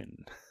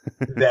description.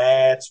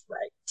 That's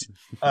right.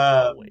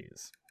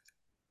 Always.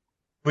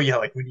 But yeah,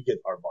 like when you get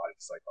our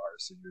bodies like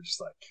ours, and you're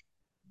just like,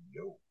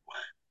 yo.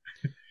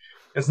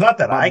 It's not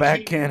that my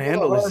back can't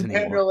handle this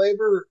anymore.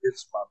 Labor.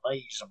 It's my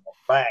knees and my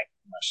back,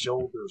 my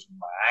shoulders, and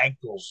my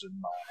ankles, and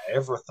my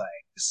everything.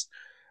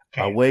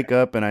 I wake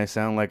up and I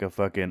sound like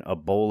a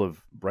bowl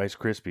of Rice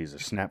Krispies, a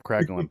snap,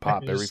 crackle, and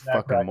pop every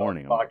fucking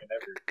morning.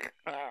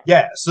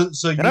 Yeah, so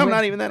and I'm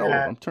not even that old.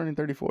 I'm turning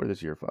 34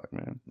 this year. Fuck,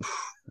 man.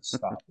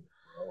 Stop it,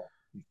 bro.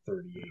 You're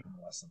 38 in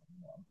less than a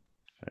month.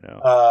 I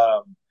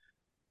know.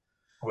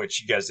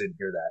 Which you guys didn't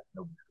hear that.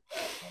 Nobody heard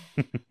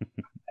that.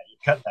 You're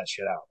cutting that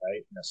shit out, right?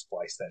 You're gonna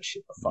splice that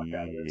shit the fuck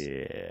out of this.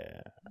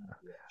 Yeah.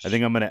 I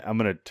think I'm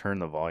gonna turn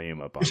the volume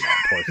up on that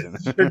portion.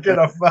 You're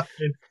gonna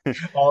fucking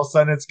all of a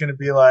sudden it's gonna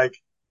be like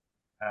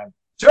I'm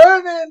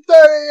turning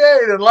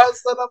 38 in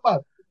less than a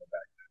month.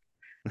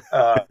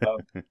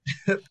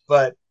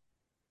 But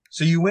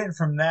so you went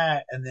from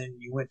that and then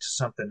you went to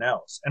something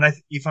else. And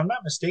if I'm not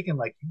mistaken,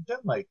 like you've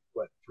done like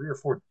what 3 or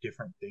 4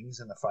 different things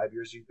in the 5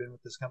 years you've been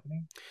with this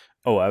company?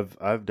 Oh,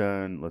 I've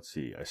done, let's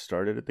see. I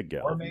started at the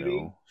galv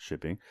mill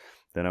shipping.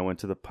 Then I went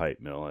to the pipe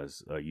mill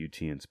as a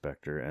UT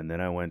inspector, and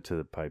then I went to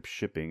the pipe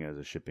shipping as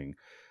a shipping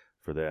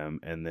for them,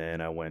 and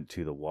then I went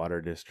to the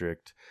water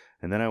district,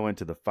 and then I went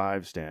to the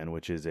 5 stand,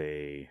 which is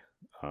a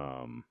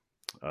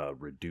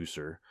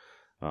reducer.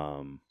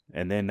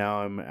 And then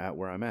now I'm at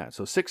where I'm at.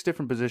 So 6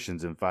 different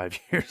positions in 5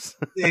 years.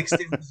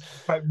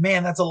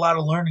 Man, that's a lot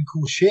of learning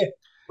cool shit,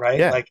 right?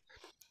 Yeah. Like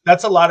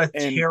that's a lot of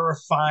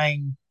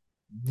terrifying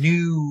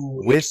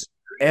new with experience.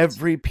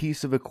 Every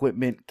piece of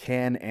equipment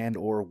can and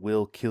or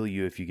will kill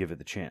you if you give it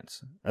the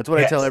chance. That's what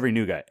I tell every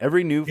new guy.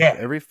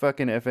 Every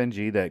fucking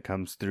FNG that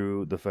comes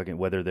through the fucking,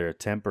 whether they're a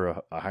temp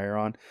or a hire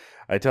on,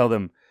 I tell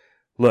them,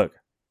 look,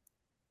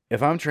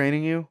 if I'm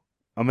training you,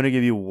 I'm going to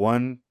give you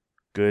one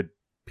good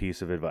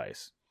piece of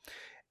advice.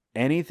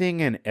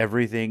 Anything and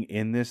everything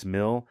in this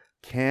mill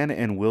can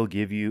and will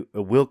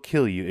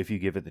kill you if you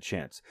give it the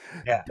chance.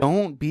 Yeah.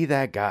 Don't be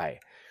that guy.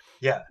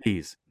 Yeah.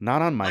 Please.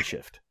 Not on my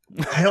shift.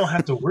 I don't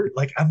have to worry.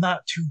 Like, I'm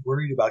not too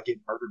worried about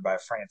getting murdered by a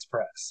France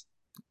press.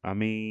 I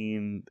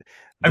mean,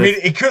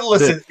 it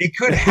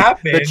could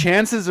happen. The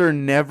chances are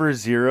never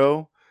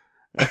zero.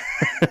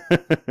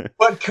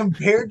 But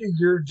compared to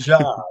your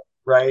job,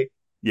 right?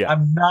 Yeah.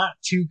 I'm not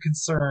too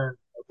concerned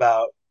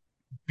about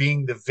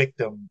being the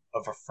victim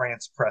of a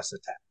France press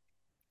attack.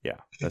 Yeah.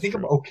 I think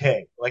I'm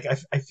okay. Like,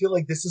 I feel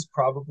like this is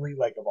probably,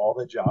 like, of all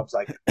the jobs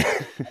I could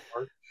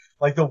work,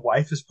 like, the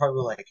wife is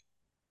probably like,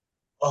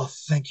 oh,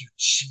 thank you,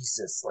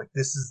 Jesus. Like,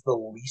 this is the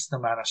least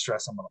amount of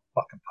stress I'm going to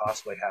fucking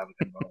possibly have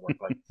if I'm going to work.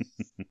 Like,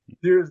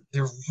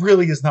 there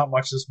really is not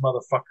much this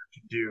motherfucker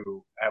can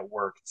do at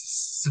work to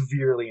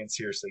severely and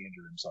seriously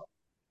injure himself.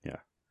 Yeah.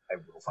 I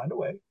will find a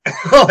way.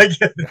 Like,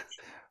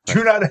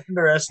 do not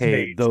underestimate.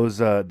 Hey, those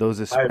the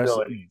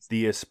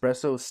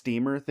espresso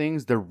steamer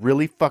things, they're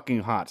really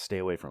fucking hot. Stay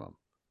away from them.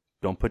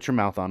 Don't put your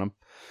mouth on them.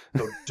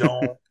 So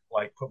don't,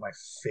 like, put my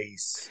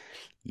face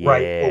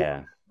right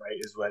over, right,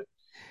 is what.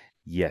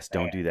 Yes,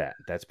 don't do that.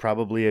 That's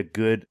probably a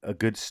good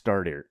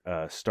starter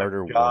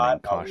warning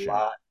caution. A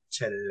lot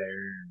to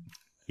learn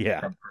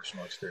from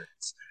personal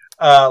experience.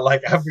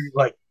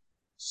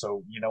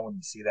 So you know when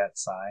you see that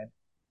sign,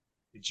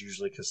 it's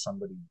usually because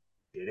somebody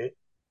did it.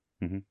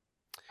 Mm-hmm.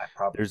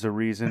 There's a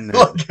reason.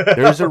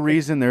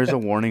 There's a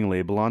warning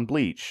label on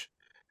bleach,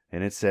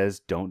 and it says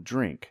 "Don't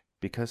drink"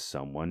 because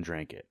someone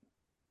drank it.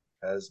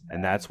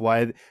 And that's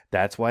why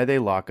they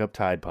lock up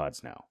Tide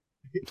Pods now.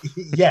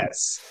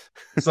 Yes.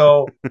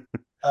 So,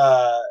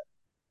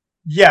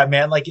 yeah,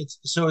 man, like it's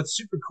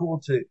super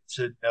cool to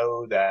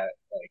know that,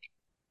 like,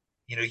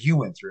 you know, you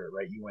went through it,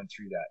 right? You went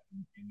through that,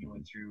 and you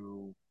went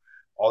through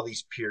all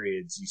these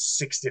periods, these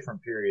 6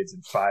 different periods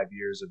in 5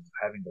 years of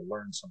having to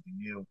learn something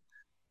new.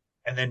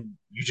 And then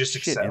you just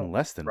excel in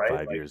less than right?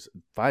 5 years.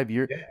 5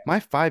 years. Yeah.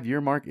 My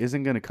 5-year mark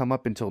isn't going to come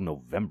up until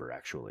November,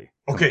 actually.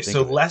 Okay,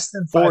 so less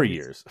than 4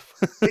 years.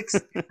 6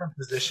 different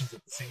positions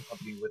at the same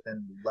company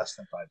within less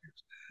than 5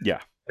 years. Yeah.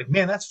 Like,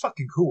 man, that's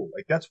fucking cool.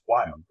 Like, that's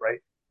wild,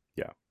 right?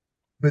 Yeah.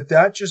 But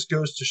that just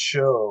goes to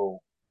show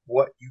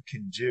what you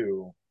can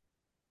do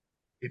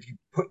if you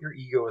put your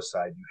ego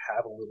aside, you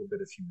have a little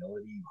bit of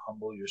humility, you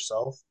humble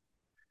yourself,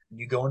 and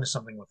you go into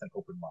something with an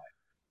open mind,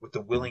 with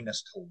the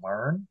willingness to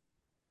learn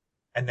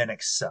and then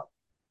excel.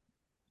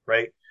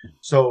 Right?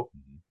 So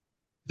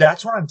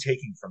that's what I'm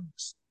taking from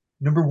this.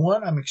 Number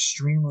one, I'm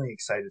extremely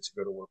excited to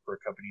go to work for a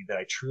company that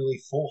I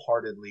truly,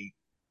 full-heartedly,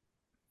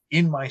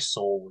 in my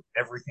soul, with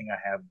everything I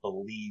have,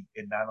 believe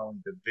in not only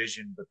the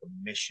vision, but the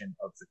mission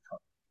of the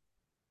company,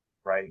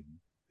 right?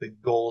 The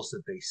goals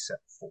that they set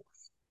forth.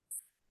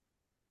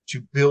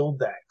 To build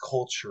that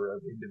culture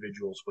of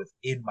individuals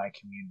within my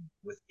community,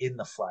 within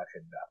the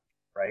Flathead Valley,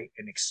 right?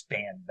 And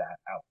expand that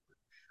outward,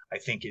 I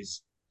think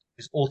is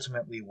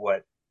ultimately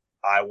what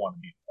I want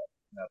to be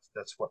about.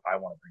 That's what I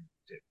want to bring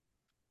to.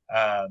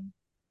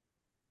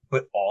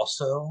 But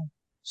also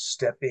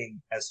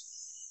stepping as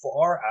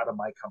far out of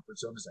my comfort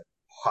zone as I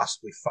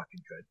possibly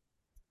fucking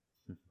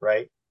could,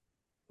 right?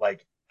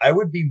 Like, I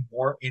would be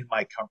more in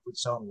my comfort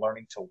zone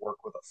learning to work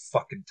with a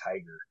fucking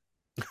tiger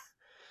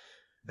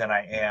than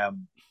I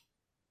am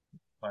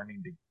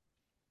learning to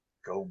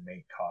go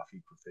make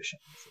coffee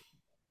proficiently for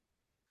people.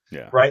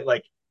 Yeah. Right?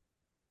 Like,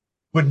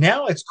 but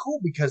now it's cool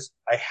because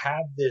I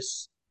have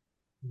this,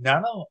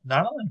 not only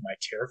am I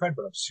terrified,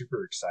 but I'm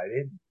super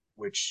excited,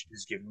 which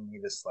is giving me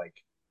this like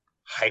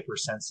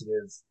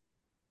hypersensitive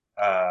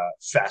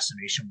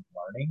fascination with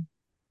learning.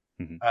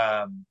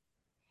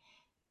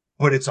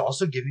 But it's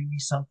also giving me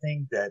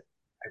something that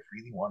I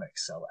really want to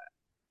excel at.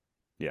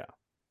 Yeah.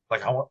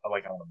 Like I want to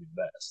be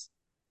the best.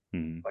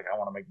 Like I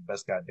want to make the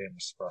best goddamn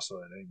espresso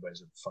that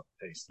anybody's ever fucking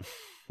tasted.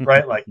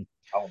 Right? Like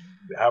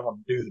I want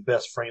to do the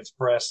best French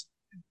press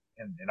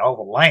in all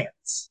the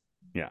lands.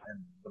 Yeah.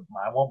 And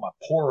I want my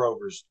pour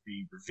overs to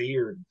be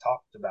revered and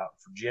talked about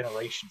for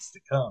generations to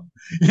come.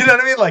 You know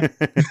what I mean? Like,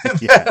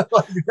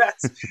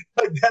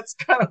 that's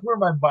kind of where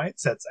my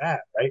mindset's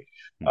at, right?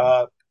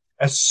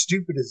 As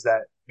stupid as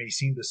that may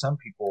seem to some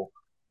people,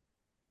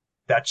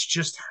 that's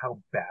just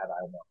how bad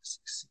I want to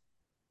succeed.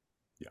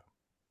 Yeah.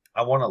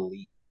 I want to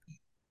lead.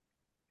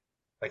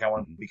 Like, I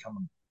want to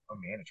become a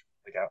manager.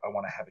 Like, I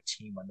want to have a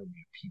team under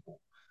me of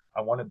people.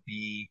 I want to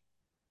be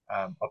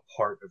a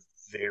part of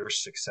their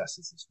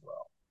successes as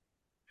well.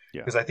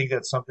 Yeah. Because I think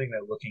that's something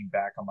that, looking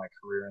back on my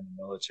career in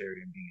the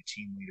military and being a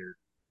team leader,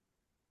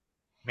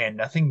 man,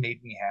 nothing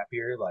made me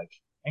happier. Like,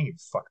 I didn't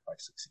give a fuck if I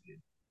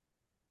succeeded.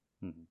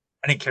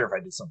 I didn't care if I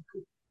did something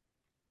cool.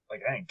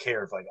 Like, I didn't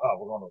care if, like, oh,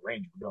 we're going to the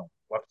range, we're doing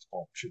weapons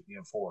ball, shooting the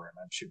M4, and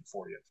I'm shooting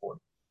 40 at 40.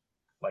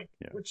 Like,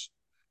 which,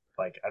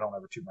 like, I don't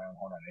ever toot my own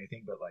horn on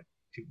anything, but, like,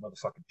 toot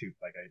motherfucking toot.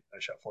 Like, I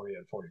shot 40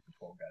 at 40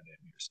 for 12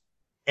 goddamn years.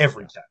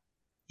 Every time.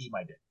 Eat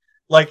my dick.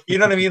 Like, you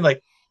know what I mean?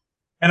 Like,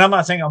 and I'm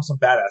not saying I'm some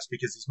badass,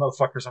 because these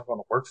motherfuckers I'm going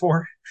to work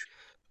for,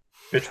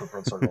 bitch would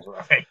run circles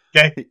around me,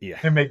 okay? Yeah.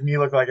 And make me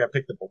look like I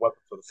picked up a weapon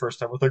for the first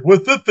time. It's like,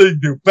 what's that thing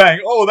do? Bang!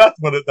 Oh, that's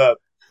what it does.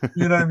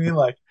 You know what I mean?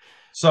 Like,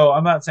 so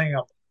I'm not saying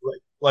I'm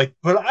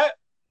but I,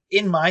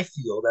 in my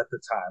field at the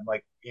time,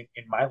 like in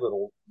my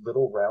little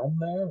realm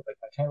there, like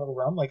my tiny little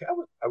realm, like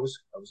I was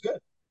good,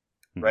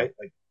 right?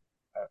 Like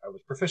I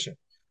was proficient.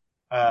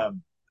 But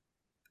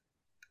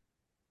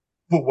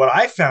what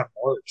I found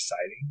more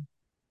exciting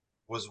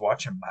was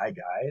watching my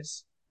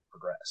guys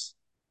progress.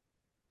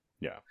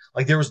 Yeah.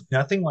 Like, there was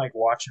nothing like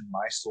watching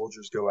my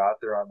soldiers go out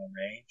there on the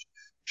range,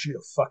 shoot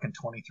a fucking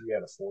 23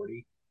 out of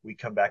 40. We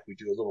come back, we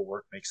do a little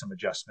work, make some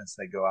adjustments,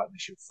 they go out and they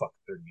shoot a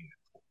fucking 38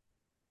 out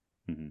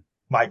of 40.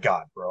 My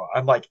God, bro.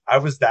 I'm like, I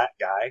was that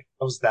guy.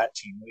 I was that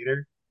team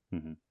leader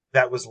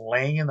that was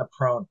laying in the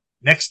prone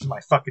next to my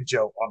fucking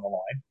Joe on the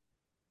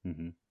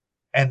line.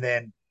 And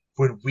then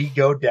when we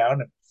go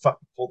down and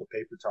fucking pull the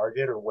paper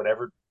target or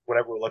whatever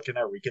we're looking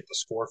at, we get the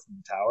score from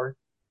the tower,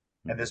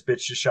 and this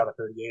bitch just shot a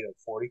 38 out of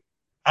 40.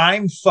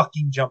 I'm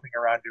fucking jumping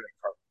around doing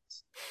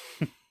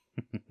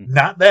cartwheels.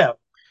 Not them,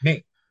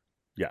 me.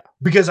 Yeah.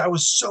 Because I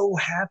was so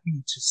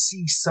happy to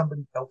see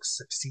somebody else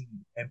succeed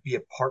and be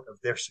a part of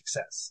their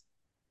success.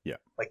 Yeah.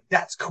 Like,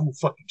 that's cool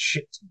fucking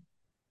shit to me.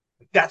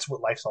 Like, that's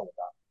what life's all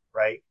about,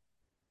 right?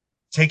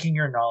 Taking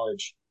your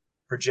knowledge,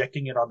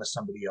 projecting it onto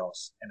somebody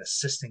else, and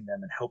assisting them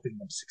and helping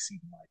them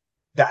succeed in life.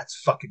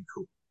 That's fucking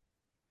cool.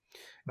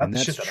 Not and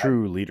that's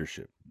true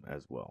leadership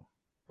as well.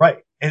 Right.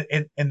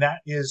 And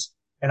that is,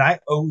 and I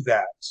owe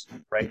that,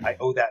 right? I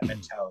owe that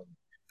mentality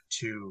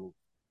to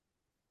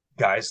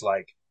guys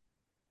like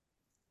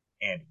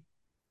Andy,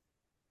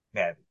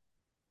 Navi,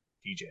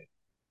 DJ,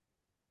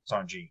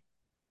 Sanji,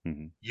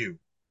 you,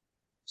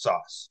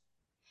 Sauce,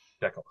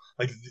 Deco.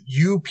 Like,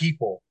 you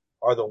people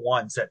are the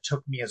ones that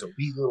took me as a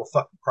wee little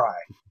fucking cry,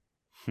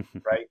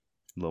 right?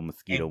 Little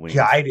mosquito and wings.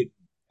 Guided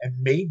me and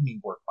made me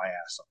work my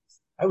ass off.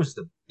 I was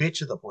the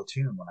bitch of the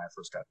platoon when I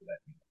first got to that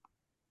meeting.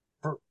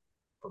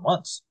 For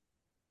months.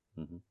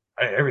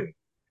 I did everything.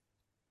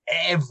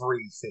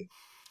 Everything.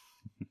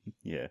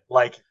 Yeah.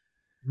 Like,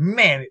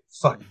 man, it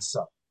fucking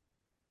sucked.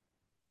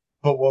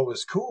 But what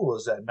was cool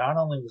is that not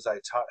only was I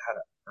taught how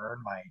to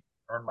earn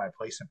my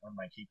place and earn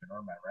my keep and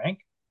earn my rank,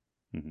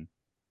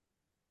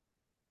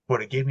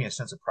 but it gave me a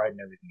sense of pride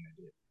in everything I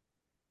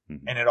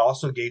Mhm. And it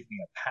also gave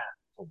me a path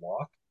to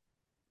walk,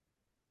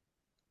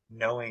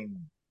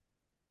 knowing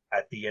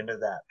at the end of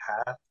that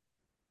path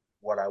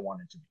what I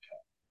wanted to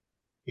become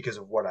because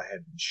of what I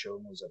had been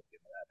shown was at the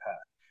end of that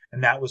path.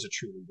 And that was a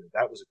true leader.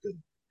 That was a good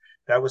leader.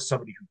 That was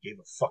somebody who gave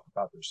a fuck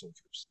about their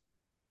soldiers.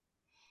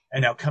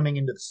 And now coming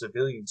into the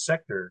civilian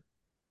sector,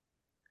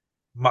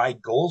 my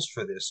goals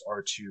for this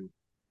are to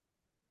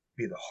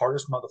be the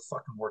hardest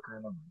motherfucking worker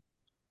in the room,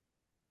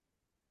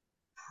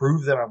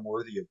 prove that I'm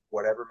worthy of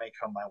whatever may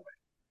come my way,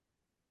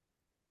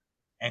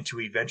 and to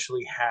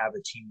eventually have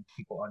a team of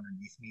people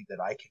underneath me that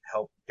I can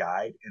help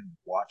guide and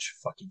watch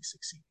fucking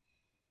succeed.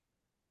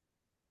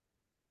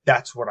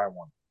 That's what I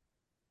want.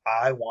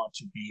 I want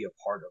to be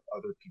a part of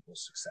other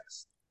people's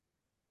success.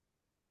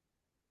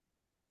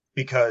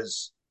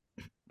 Because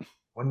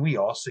when we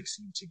all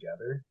succeed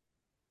together,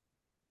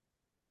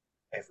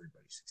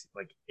 everybody succeeds.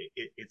 Like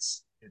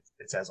it's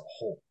as a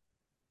whole,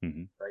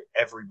 Mhm. right?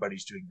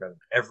 Everybody's doing better.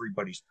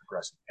 Everybody's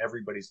progressing.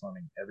 Everybody's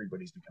learning.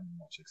 Everybody's becoming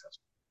more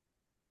successful.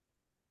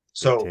 It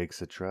So,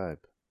 takes a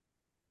tribe.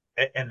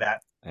 and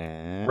that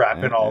Eh,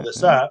 wrapping eh, all eh,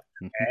 this eh. up,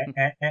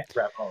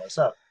 wrapping all this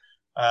up,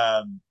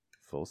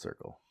 Full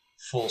circle.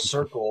 full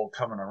circle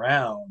coming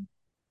around.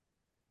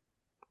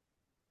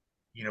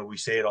 We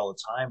say it all the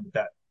time,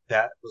 but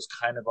that was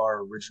kind of our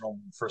original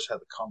when we first had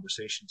the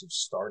conversations of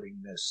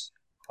starting this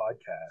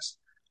podcast.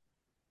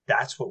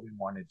 That's what we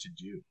wanted to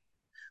do.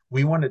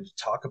 We wanted to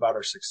talk about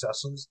our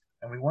successes,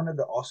 and we wanted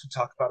to also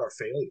talk about our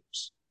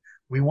failures.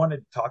 We wanted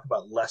to talk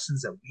about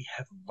lessons that we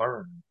have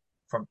learned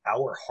from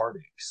our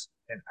heartaches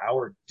and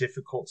our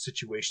difficult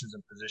situations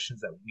and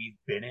positions that we've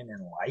been in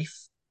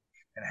life,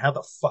 and how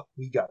the fuck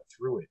we got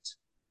through it,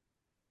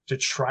 to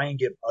try and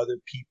give other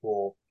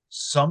people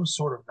some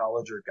sort of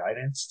knowledge or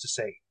guidance to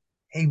say,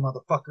 hey,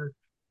 motherfucker,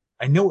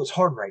 I know it's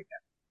hard right now,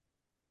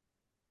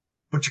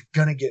 but you're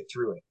going to get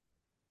through it.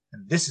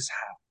 And this is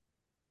how.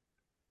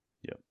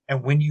 Yep.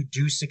 And when you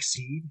do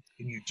succeed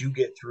and you do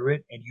get through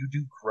it and you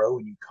do grow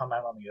and you come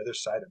out on the other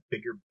side a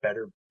bigger,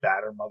 better,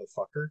 badder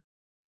motherfucker,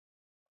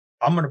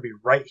 I'm going to be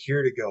right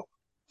here to go,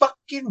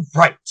 fucking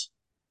right.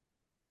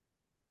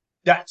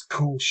 That's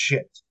cool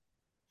shit.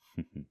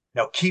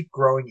 Now keep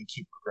growing and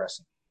keep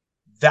progressing.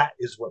 That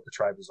is what the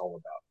tribe is all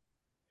about.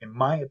 In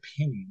my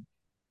opinion,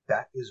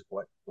 that is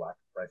what Black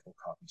Rifle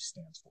Coffee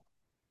stands for.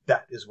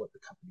 That is what the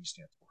company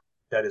stands for.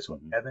 That is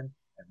what Mhm. Evan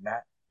and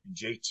Matt and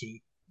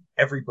JT and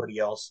everybody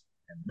else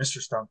and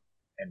Mr. Stump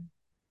and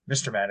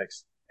Mr.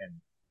 Maddox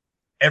and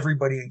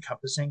everybody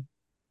encompassing,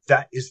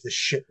 that is the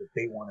shit that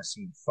they want to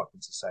see in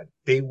fucking society.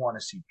 They want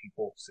to see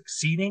people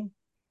succeeding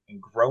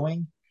and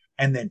growing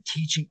and then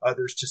teaching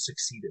others to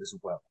succeed as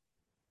well.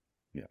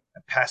 Yeah.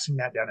 And passing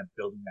that down and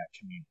building that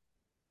community,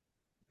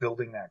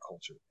 building that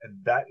culture.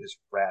 And that is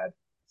rad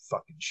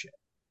fucking shit.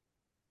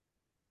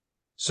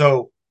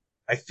 So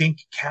I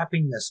think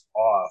capping this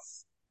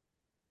off,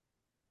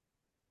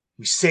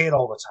 we say it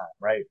all the time,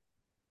 right?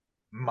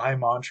 My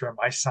mantra,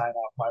 my sign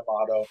off, my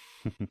motto,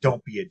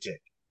 don't be a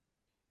dick.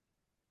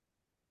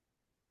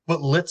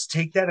 But let's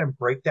take that and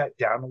break that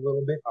down a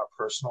little bit, our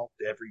personal,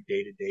 every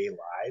day-to-day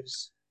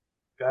lives,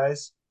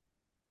 guys.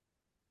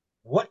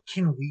 What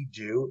can we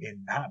do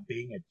in not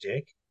being a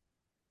dick?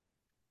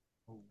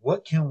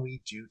 What can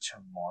we do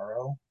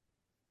tomorrow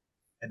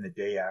and the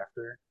day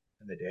after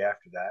and the day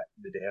after that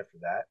and the day after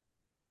that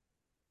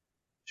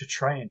to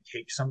try and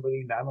take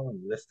somebody, not only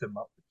lift them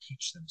up, but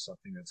teach them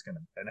something that's going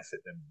to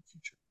benefit them in the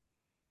future?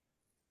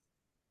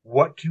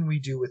 What can we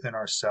do within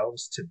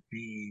ourselves to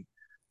be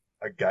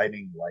a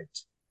guiding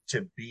light,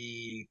 to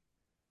be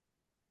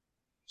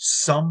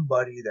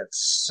somebody that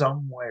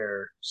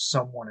somewhere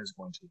someone is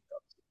going to look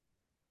up to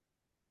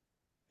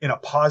in a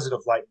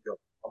positive light and go,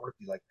 I want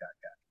to be like that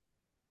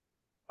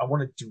guy. I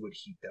want to do what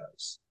he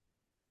does.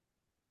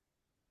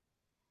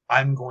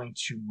 I'm going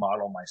to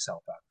model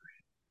myself after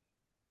him.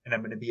 And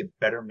I'm going to be a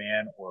better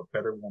man or a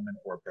better woman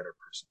or a better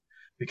person.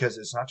 Because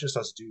it's not just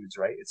us dudes,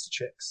 right? It's the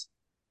chicks.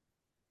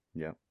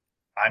 Yeah.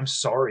 I'm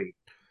sorry,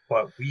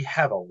 but we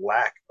have a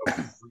lack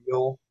of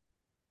real,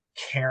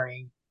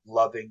 caring,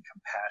 loving,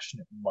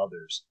 compassionate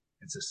mothers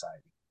in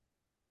society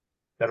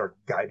that are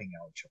guiding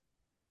our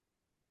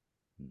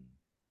children.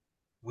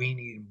 We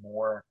need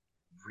more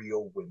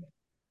real women,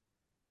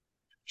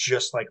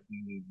 just like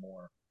we need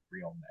more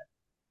real men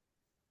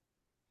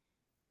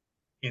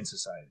in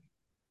society.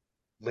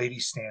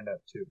 Ladies, stand up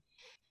too,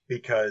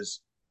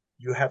 because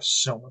you have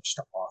so much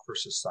to offer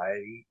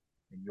society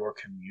and your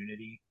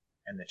community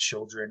and the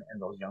children and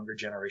the younger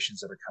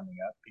generations that are coming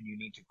up, and you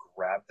need to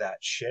grab that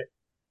shit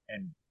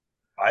and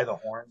by the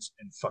horns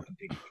and fucking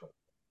take control.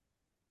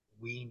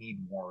 We need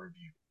more of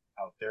you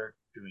out there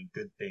doing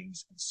good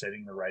things and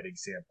setting the right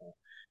example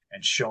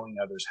and showing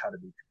others how to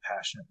be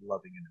compassionate,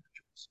 loving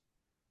individuals.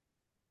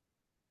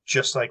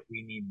 Just like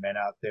we need men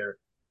out there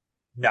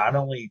not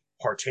only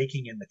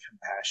partaking in the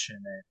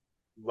compassionate,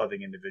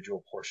 loving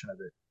individual portion of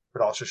it,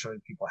 but also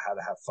showing people how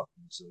to have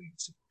fucking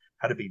resiliency,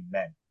 how to be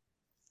men,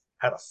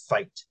 how to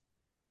fight,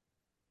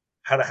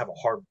 how to have a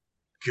hard,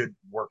 good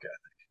work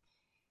ethic,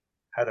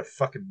 how to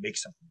fucking make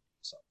something of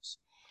themselves.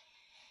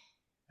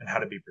 and how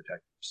to be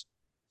protectors.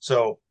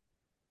 So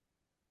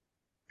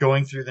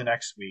going through the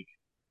next week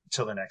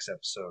until the next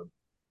episode,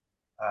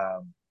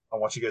 I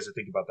want you guys to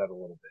think about that a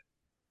little bit,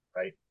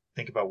 right?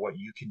 Think about what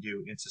you can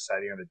do in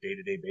society on a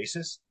day-to-day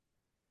basis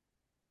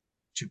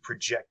to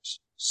project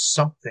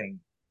something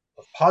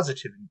of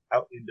positivity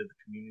out into the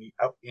community,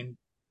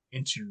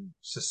 into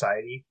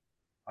society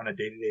on a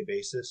day-to-day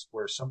basis,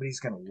 where somebody's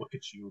going to look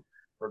at you,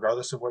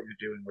 regardless of what you're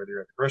doing, whether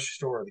you're at the grocery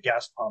store or the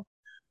gas pump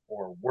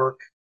or work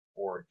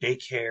or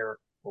daycare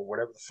or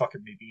whatever the fuck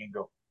it may be, and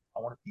go, I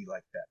want to be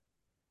like that.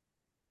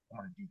 I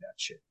want to do that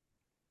shit.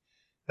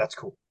 That's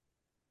cool.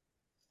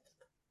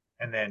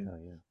 And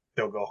then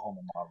they'll go home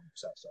and model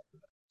themselves after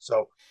that.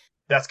 So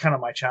that's kind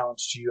of my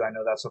challenge to you. I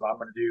know that's what I'm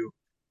going to do.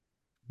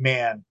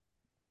 Man,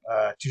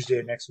 Tuesday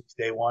of next week's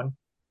day one.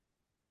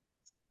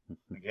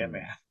 Again,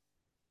 man,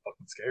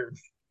 fucking scared.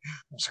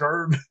 I'm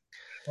scared.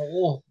 I'm a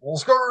little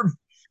scared.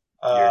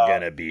 You're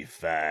gonna be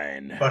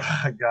fine. But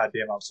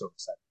goddamn, I'm so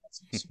excited.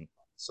 That's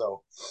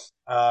so,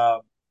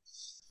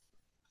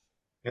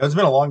 it's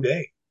been a long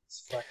day.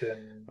 It's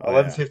fucking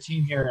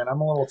 11:15 here, and I'm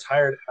a little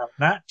tired. I'm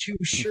not too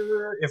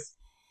sure if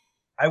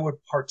I would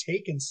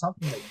partake in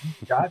something that you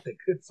got that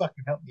could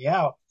fucking help me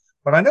out.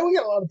 But I know we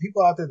got a lot of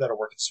people out there that are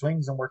working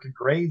swings and working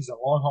graves and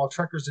long haul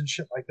truckers and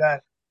shit like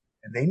that,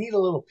 and they need a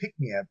little pick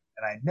me up.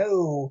 And I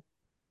know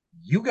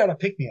you got to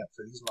pick me up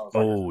for these motherfuckers.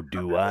 Oh,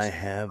 do I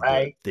have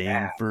the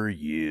thing for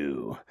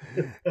you?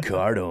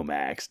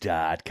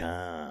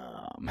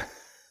 Cardomax.com.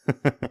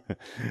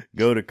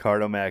 Go to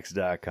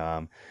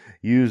cardomax.com.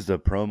 Use the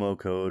promo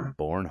code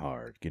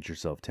BORNHARD. Get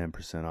yourself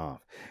 10%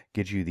 off.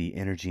 Get you the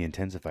energy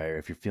intensifier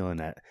if you're feeling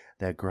that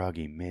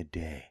groggy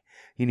midday.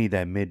 You need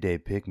that midday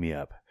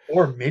pick-me-up.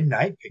 Or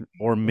midnight pick-me-up.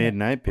 Or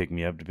midnight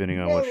pick-me-up, depending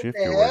on what shift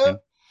you're working.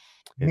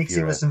 Mix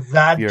it with some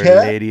vodka. If you're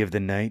a lady of the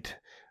night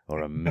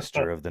or a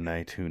mister of the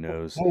night, who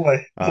knows?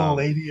 Boy,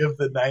 lady of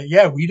the night.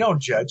 Yeah, we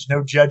don't judge.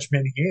 No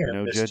judgment here.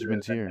 No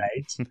judgment here.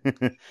 Night.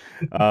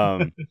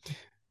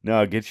 No,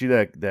 I'll get you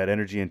that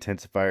energy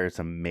intensifier. It's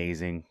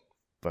amazing.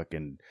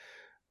 Fucking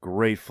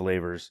great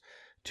flavors.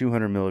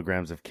 200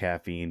 milligrams of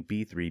caffeine,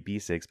 B3,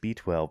 B6,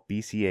 B12,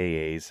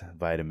 BCAAs,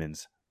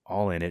 vitamins,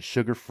 all in it.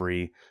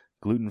 Sugar-free,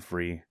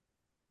 gluten-free.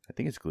 I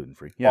think it's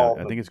gluten-free. Yeah,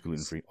 I think it's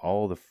gluten-free.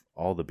 All the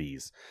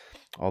bees.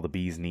 All the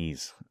bees'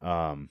 knees.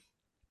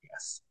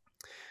 Yes.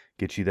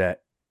 Get you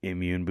that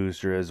immune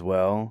booster as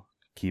well.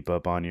 Keep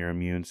up on your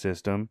immune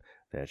system.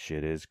 That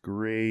shit is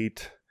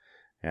great.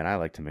 And I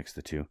like to mix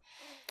the two.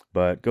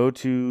 But go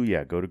to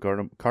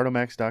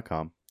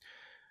cardomax.com.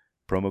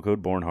 Promo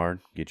code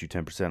BORNHARD. Get you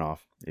 10%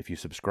 off. If you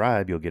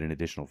subscribe, you'll get an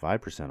additional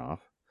 5%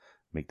 off.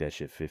 Make that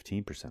shit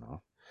 15%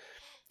 off.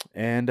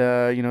 And,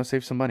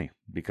 save some money.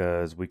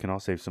 Because we can all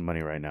save some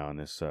money right now in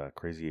this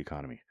crazy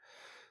economy.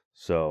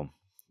 So,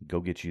 go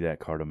get you that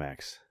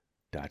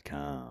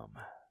cardomax.com.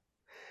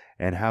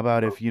 And how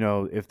about if they're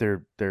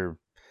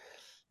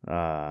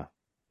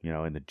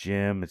in the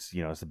gym, it's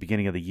the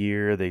beginning of the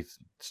year, they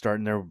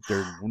starting their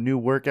new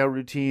workout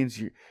routines.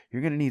 You're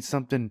going to need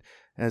something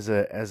as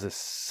a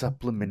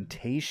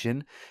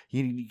supplementation.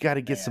 You got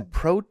to get some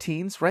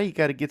proteins, right? You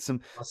got to get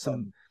some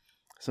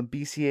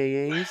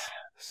BCAAs.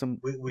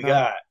 We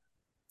got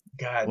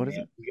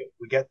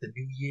we got the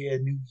New Year,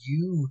 New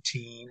You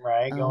team,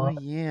 right? Oh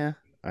yeah,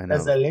 I know.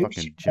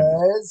 Fucking gym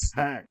is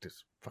packed.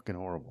 It's fucking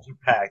horrible.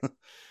 Packed.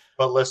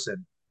 But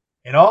listen,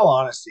 in all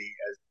honesty,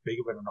 as big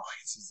of an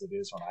annoyance as it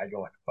is when I go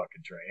in a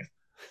fucking train,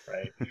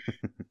 right?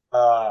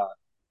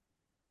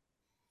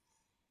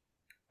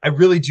 I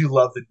really do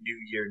love the New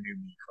Year, New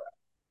Me crap.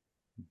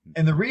 Mm-hmm.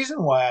 And the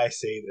reason why I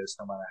say this,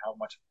 no matter how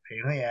much of a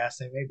pain in the ass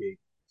they may be,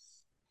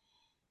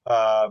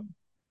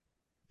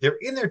 they're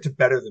in there to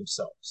better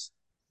themselves,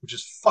 which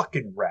is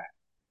fucking rad,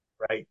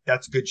 right?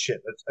 That's good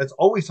shit. That's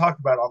always talked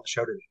about on the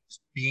show today,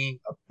 is being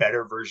a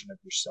better version of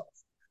yourself.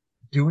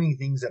 Doing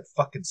things that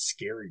fucking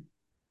scare you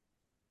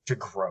to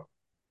grow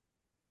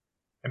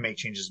and make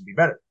changes and be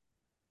better.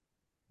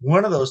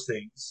 One of those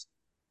things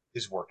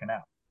is working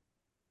out,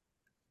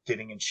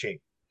 getting in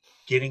shape,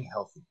 getting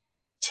healthy,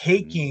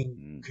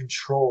 taking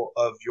control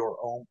of your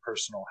own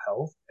personal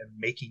health and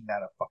making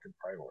that a fucking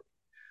priority.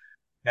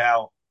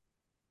 Now,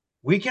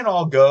 we can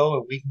all go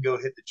and we can go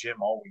hit the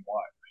gym all we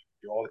want.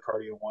 Do all the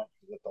cardio you want,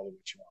 you lift all the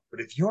weight you want.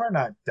 But if you are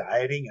not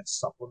dieting and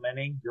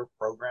supplementing your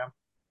program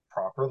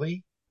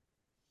properly,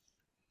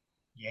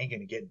 you ain't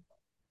going to get anything.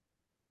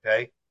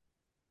 Okay?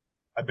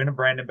 I've been a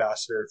brand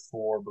ambassador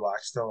for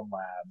Blackstone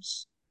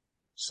Labs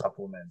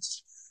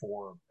supplements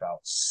for about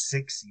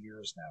 6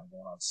 years now,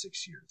 going on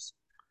 6 years.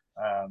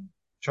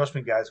 Trust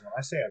me, guys, when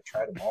I say I've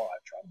tried them all,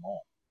 I've tried them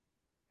all.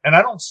 And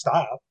I don't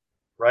stop,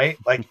 right?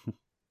 Like,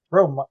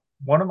 bro,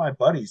 one of my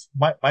buddies,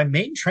 my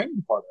main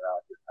training partner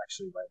out here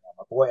actually right now,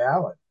 my boy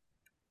Alan,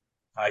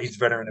 he's a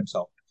veteran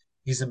himself.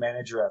 He's a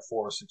manager at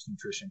 406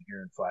 Nutrition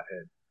here in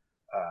Flathead,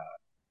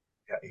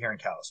 here in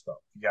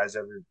Kalispell. If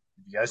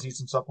you guys need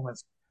some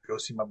supplements, go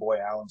see my boy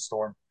Alan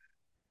Storm,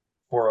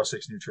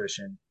 406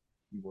 Nutrition.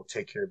 He will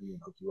take care of you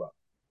and hook you up.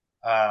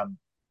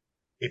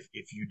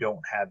 If you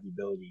don't have the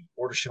ability to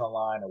order shit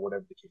online or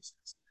whatever the case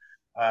is.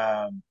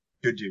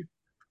 Good dude.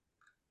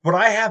 But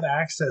I have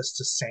access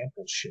to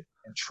sample shit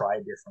and try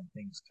different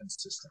things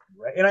consistently,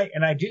 right?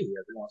 And I do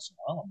every once in a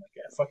while. I'm like,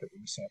 yeah, fuck it,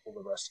 let me sample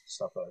the rest of the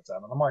stuff that's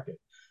out on the market.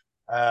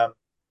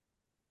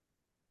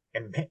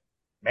 And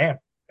man,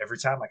 every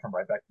time I come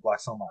right back to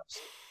Blackstone Labs.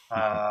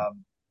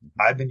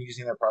 I've been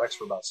using their products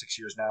for about 6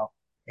 years now.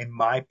 In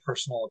my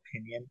personal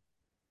opinion,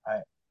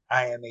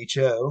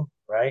 IMHO,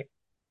 right?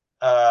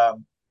 I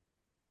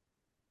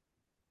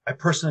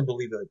personally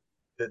believe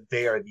that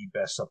they are the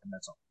best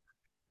supplements on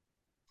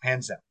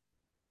hands down.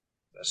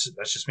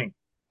 That's just me.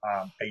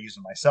 I use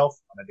them myself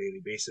on a daily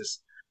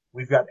basis.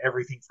 We've got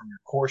everything from your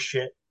core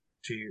shit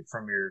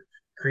from your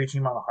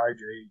creatine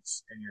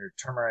monohydrates and your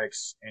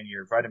turmerics and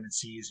your vitamin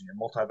C's and your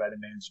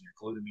multivitamins and your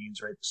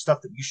glutamines, right? The stuff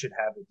that you should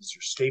have that is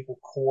your staple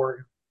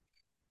core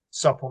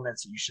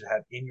supplements that you should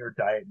have in your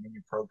diet and in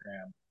your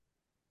program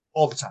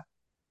all the time.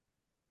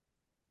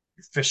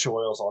 Your fish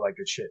oils, all that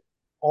good shit,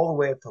 all the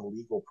way up to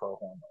legal pro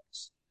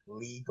hormones.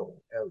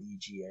 Legal,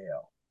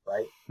 Legal,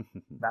 right?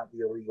 Not the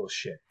illegal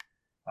shit.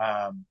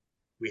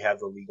 We have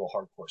the legal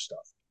hardcore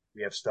stuff.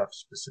 We have stuff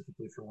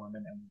specifically for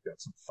women, and we've got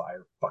some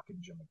fire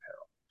fucking gym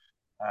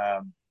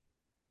apparel.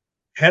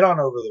 Head on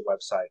over to the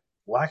website,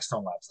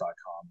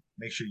 blackstonelabs.com.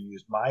 Make sure you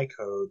use my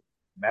code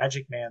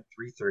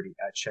MagicMan330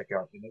 at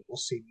checkout, and it will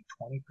save you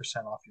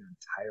 20% off your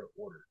entire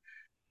order.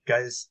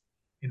 Guys,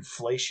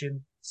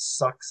 inflation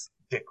sucks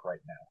dick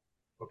right now.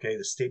 Okay,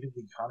 the state of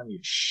the economy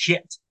is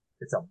shit.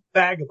 It's a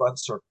bag of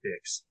unserved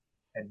dicks,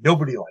 and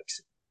nobody likes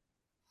it.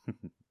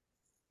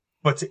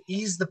 But to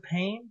ease the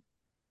pain,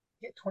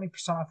 get 20%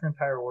 off your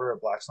entire order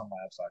at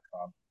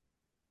blackstonelabs.com.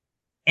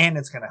 And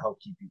it's going to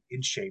help keep you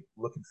in shape,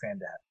 looking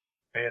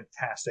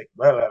fantastic.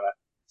 Blah, blah, blah.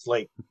 It's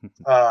late.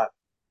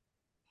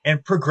 And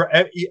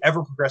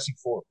ever progressing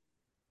forward.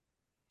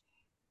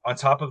 On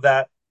top of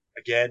that,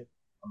 again,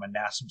 I'm a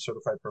NASM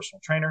certified personal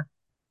trainer.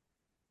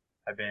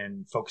 I've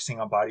been focusing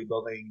on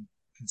bodybuilding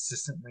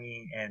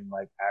consistently and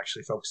like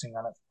actually focusing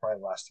on it for probably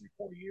the last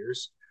 3-4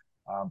 years.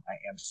 I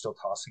am still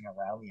tossing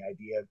around the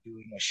idea of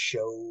doing a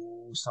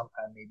show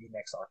sometime maybe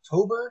next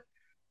October.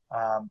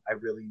 I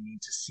really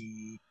need to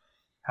see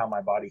how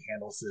my body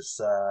handles this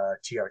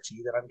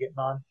TRT that I'm getting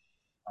on,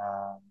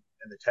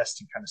 and the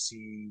testing, kind of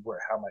see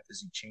how my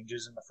physique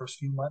changes in the first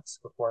few months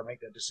before I make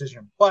that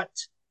decision. But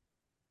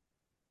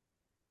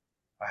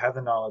I have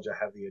the knowledge, I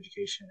have the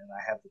education, and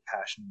I have the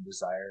passion and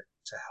desire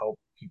to help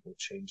people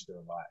change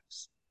their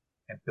lives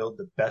and build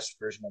the best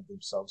version of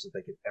themselves that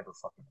they could ever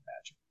fucking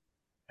imagine.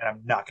 And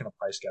I'm not going to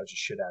price gouge the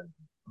shit out of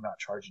you. I'm not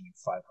charging you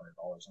 $500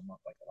 a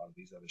month like a lot of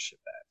these other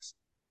shitbags.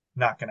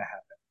 Not going to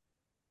happen.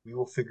 We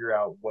will figure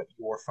out what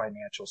your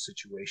financial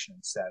situation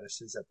and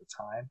status is at the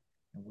time,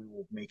 and we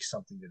will make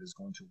something that is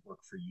going to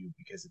work for you.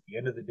 Because at the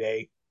end of the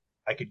day,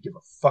 I could give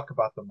a fuck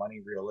about the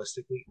money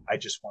realistically. I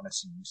just want to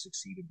see you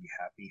succeed and be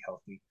happy,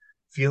 healthy,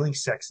 feeling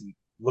sexy,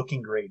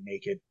 looking great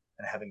naked,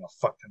 and having a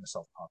fuck ton of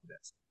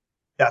self-confidence.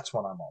 That's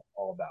what I'm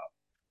all about.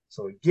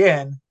 So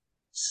again,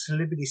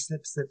 slippity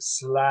slip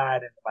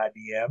slide into my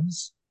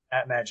DMs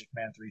at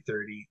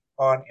MagicMan330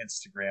 on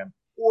Instagram,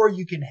 or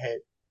you can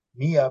hit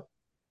me up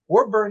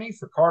or Bernie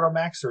for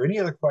Cardomax or any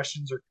other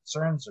questions or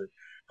concerns or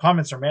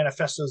comments or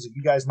manifestos that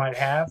you guys might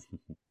have.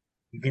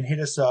 You can hit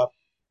us up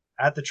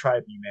at the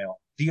tribe email,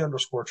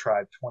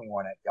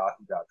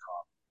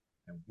 the_tribe21@yahoo.com,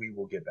 and we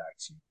will get back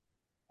to you.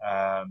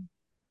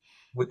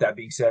 With that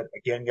being said,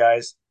 again,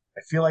 guys,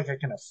 I feel like I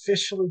can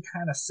officially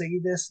kind of say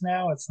this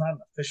now. It's not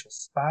an official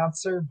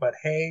sponsor, but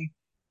hey,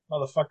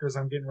 motherfuckers,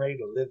 I'm getting ready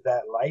to live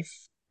that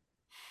life.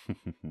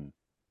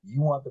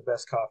 You want the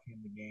best coffee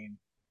in the game?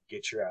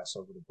 Get your ass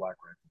over to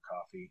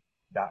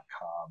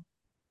blackriflecoffee.com.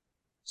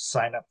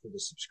 Sign up for the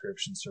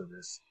subscription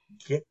service.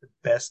 Get the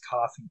best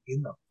coffee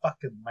in the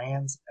fucking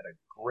lands at a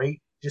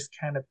great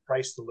discounted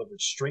price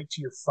delivered straight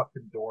to your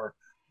fucking door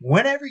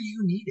whenever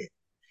you need it.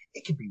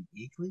 It could be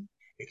weekly.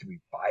 It could be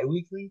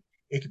bi-weekly.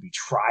 It could be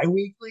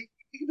tri-weekly.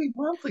 It could be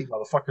monthly,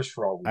 motherfuckers,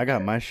 for all we I got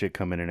care. my shit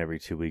coming in every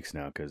 2 weeks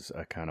now because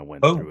I kind of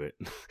went Oh. through it.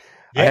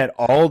 Yeah. I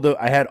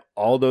had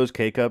all those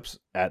K-cups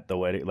at the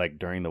wedding, like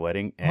during the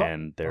wedding,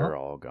 and they're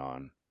all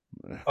gone.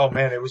 Oh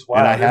man, it was wild.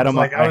 And I had them.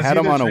 like, I had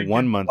them on a drinking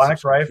 1 month Black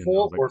subscription.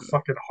 Rifle Like, or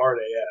fucking Hard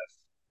AF.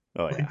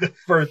 oh yeah, Like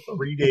for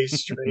 3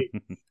 days straight.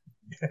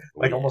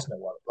 Like yeah. almost no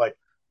water. Like,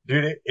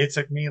 dude, it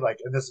took me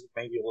like, and this is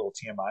maybe a little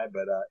TMI,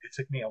 but it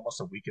took me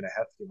almost a week and a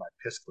half to get my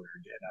piss clear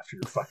again after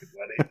your fucking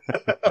wedding.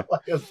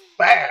 Like it was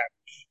bad.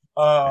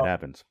 It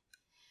happens.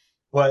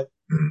 But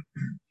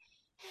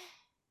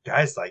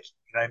guys, like,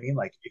 you know what I mean?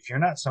 Like, if you're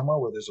not somewhere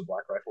where there's a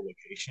Black Rifle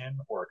location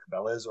or a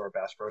Cabela's or a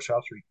Bass Pro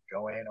Shops where you can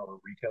go in, or a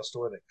retail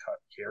store that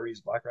carries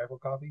Black Rifle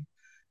coffee,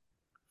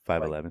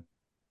 511.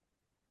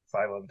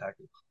 511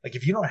 Tactical. Like,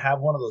 if you don't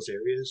have one of those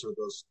areas or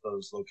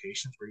those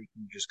locations where you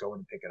can just go in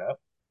and pick it up,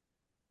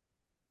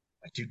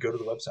 like, dude, go to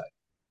the website,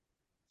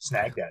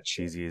 snag that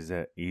shit. Easy as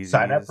that. Easy.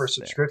 Sign up for a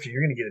subscription.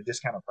 You're going to get a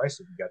discounted price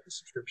if you got the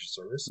subscription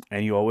service.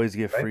 And you always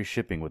get free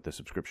shipping with the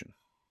subscription.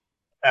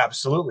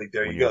 Absolutely.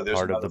 There when you go. You're There's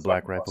part of the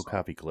Black fucking Rifle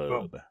Coffee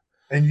Club. Boom.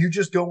 And you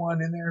just go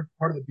on in there,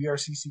 part of the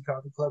BRCC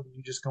Coffee Club, and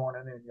you just go on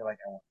in there and you're like,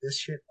 I want this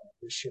shit, I want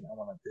this shit, I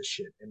want this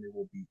shit. And it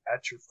will be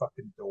at your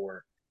fucking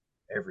door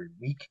every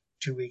week,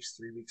 2 weeks,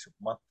 3 weeks, a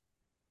month,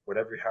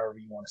 whatever, however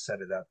you want to set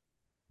it up.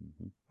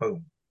 Mm-hmm.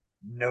 Boom.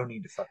 No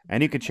need to fucking.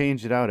 And you can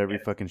change it out every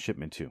fucking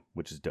shipment too,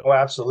 which is dope. Oh,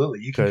 absolutely.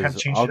 You can kind of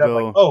 'Cause change I'll it up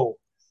go, like, oh,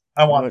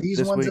 I want what, these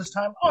this ones week, this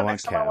time. I Oh, want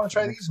next time I want to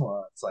calf. try these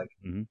ones. Like,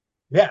 Mhm.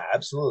 yeah,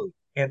 absolutely.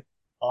 And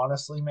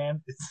honestly,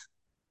 man,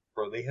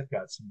 bro, they have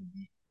got some of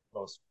the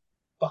most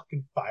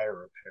fucking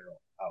fire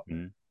apparel out there.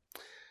 Mhm.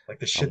 Like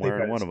the I'm shit they've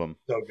wearing got one is of them.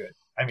 so good.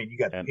 I mean, you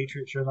got the And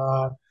Patriot shirt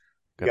on,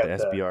 you got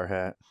the SBR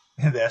hat,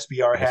 the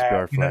SBR hat,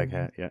 SBR you know flag what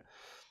I mean? hat.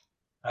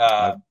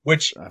 Yeah,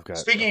 Which, I've got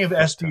speaking a of fuck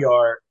ton.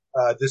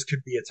 SBR, this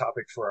could be a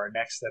topic for our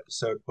next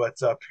episode. But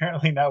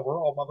apparently now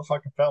we're all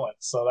motherfucking felons,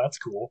 so that's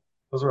cool.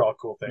 Those are all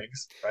cool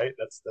things, right?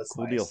 That's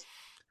Cool nice. deal.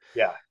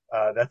 Yeah,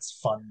 that's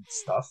fun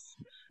stuff.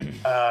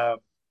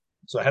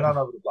 So head on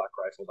over to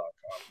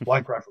blackrifle.com,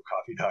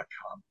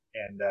 blackriflecoffee.com,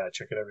 and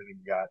check out everything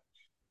you got,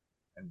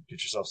 and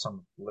get yourself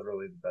some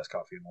literally the best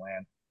coffee in the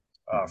land.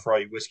 For all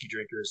you whiskey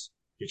drinkers,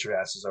 get your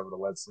asses over to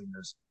Lead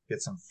Slingers.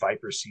 Get some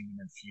Viper Semen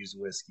infused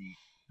whiskey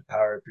to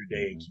power up your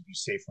day and keep you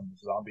safe from the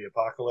zombie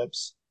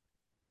apocalypse.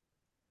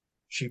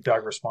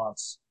 Sheepdog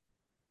Response,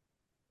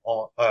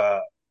 all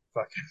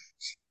fucking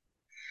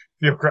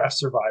Fieldcraft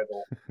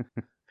Survival.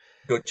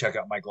 Go check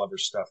out Mike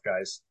Glover's stuff,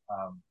 guys.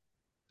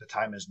 The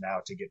time is now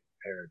to get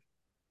prepared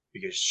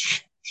because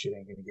shit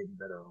ain't gonna get any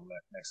better over the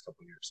next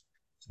couple of years.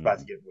 It's about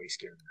to get way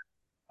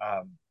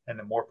scarier. And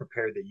the more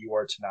prepared that you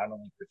are to not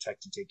only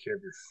protect and take care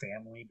of your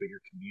family, but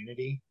your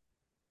community,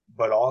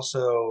 but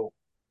also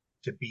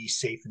to be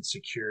safe and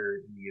secure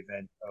in the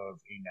event of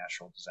a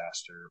natural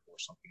disaster or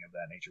something of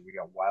that nature. We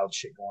got wild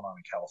shit going on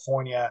in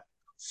California,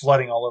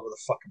 flooding all over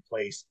the fucking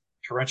place,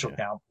 torrential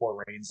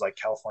downpour rains like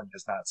California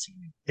has not seen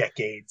in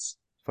decades.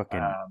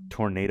 Fucking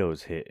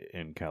tornadoes hit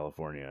in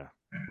California.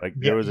 Like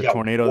there was a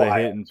tornado wild. that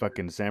hit in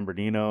fucking San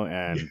Bernardino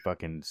and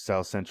fucking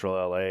South Central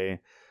LA.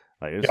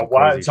 Like it was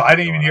wild. So I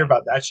didn't even hear on.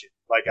 about that shit.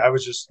 Like I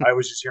was just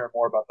hearing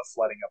more about the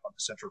flooding up on the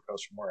Central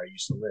Coast from where I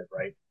used to live,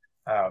 right?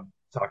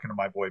 Talking to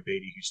my boy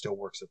Beatty, who still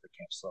works at the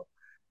camp. So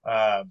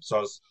I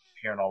was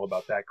hearing all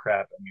about that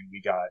crap. I mean,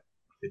 we got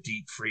the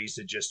deep freeze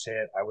that just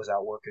hit. I was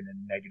out working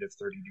in negative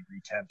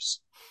 30-degree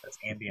temps. That's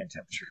ambient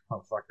temperature,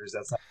 motherfuckers.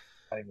 That's not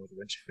even with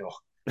wind chill.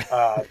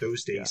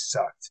 Those days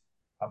sucked.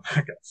 I'm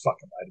not gonna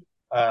fucking lie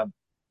to you.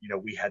 You know,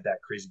 we had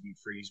that crazy deep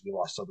freeze. We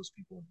lost all those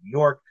people in New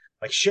York.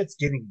 Like shit's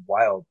getting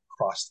wild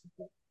across the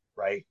board,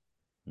 right?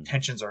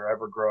 Tensions are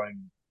ever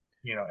growing,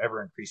 you know,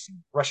 ever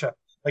increasing. Russia,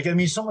 like I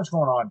mean, so much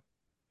going on,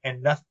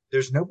 and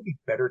there's nobody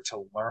better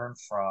to learn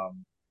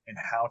from and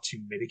how to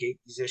mitigate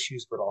these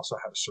issues, but also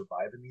how to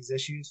survive in these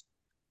issues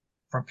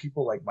from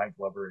people like Mike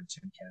Glover and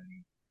Tim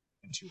Kennedy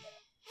and Tulan,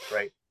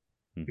 right?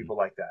 People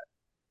like that,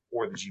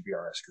 or the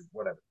GBRS group,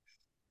 whatever.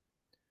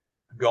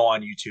 Go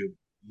on YouTube,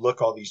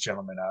 look all these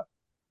gentlemen up,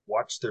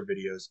 watch their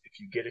videos.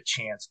 If you get a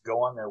chance,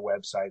 go on their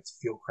websites,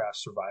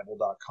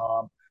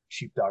 fieldcraftsurvival.com,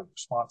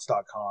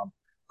 sheepdogresponse.com.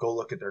 Go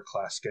look at their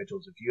class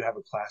schedules. If you have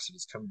a class that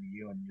is coming to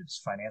you and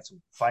it's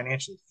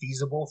financially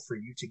feasible for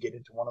you to get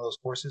into one of those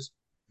courses,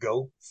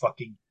 go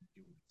fucking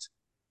do it.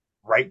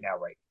 Right now.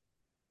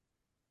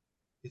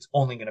 It's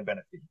only going to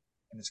benefit you,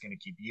 and it's going to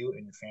keep you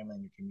and your family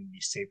and your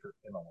community safer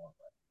in the long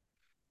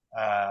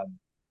run.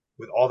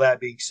 With all that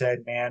being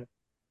said, man,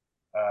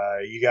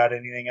 you got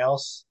anything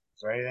else?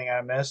 Is there anything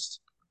I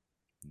missed?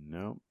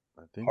 No,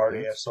 I think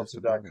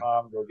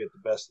PartyFseltzer.com. Go get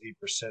the best 8%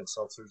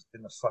 seltzers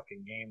in the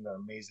fucking game. They're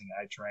amazing.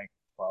 I drank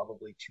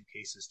probably 2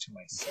 cases to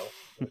myself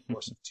in the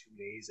course of 2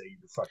 days at your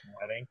fucking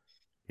wedding.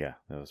 Yeah,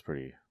 that was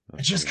pretty.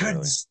 I just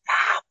couldn't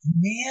stop,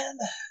 man.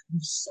 It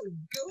was so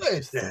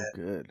good. So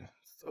good.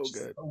 So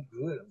good. So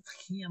good.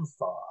 Ham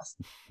sauce.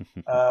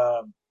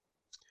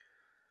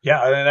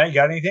 Yeah, other than that, you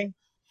got anything?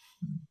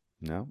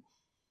 No.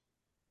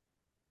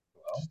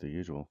 Well, just the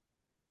usual.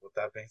 With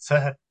that being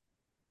said,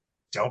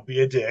 don't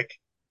be a dick.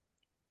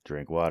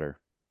 Drink water.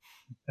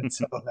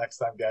 Until next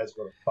time, guys,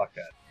 we're the fuck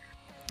out.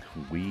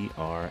 We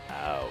are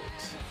out.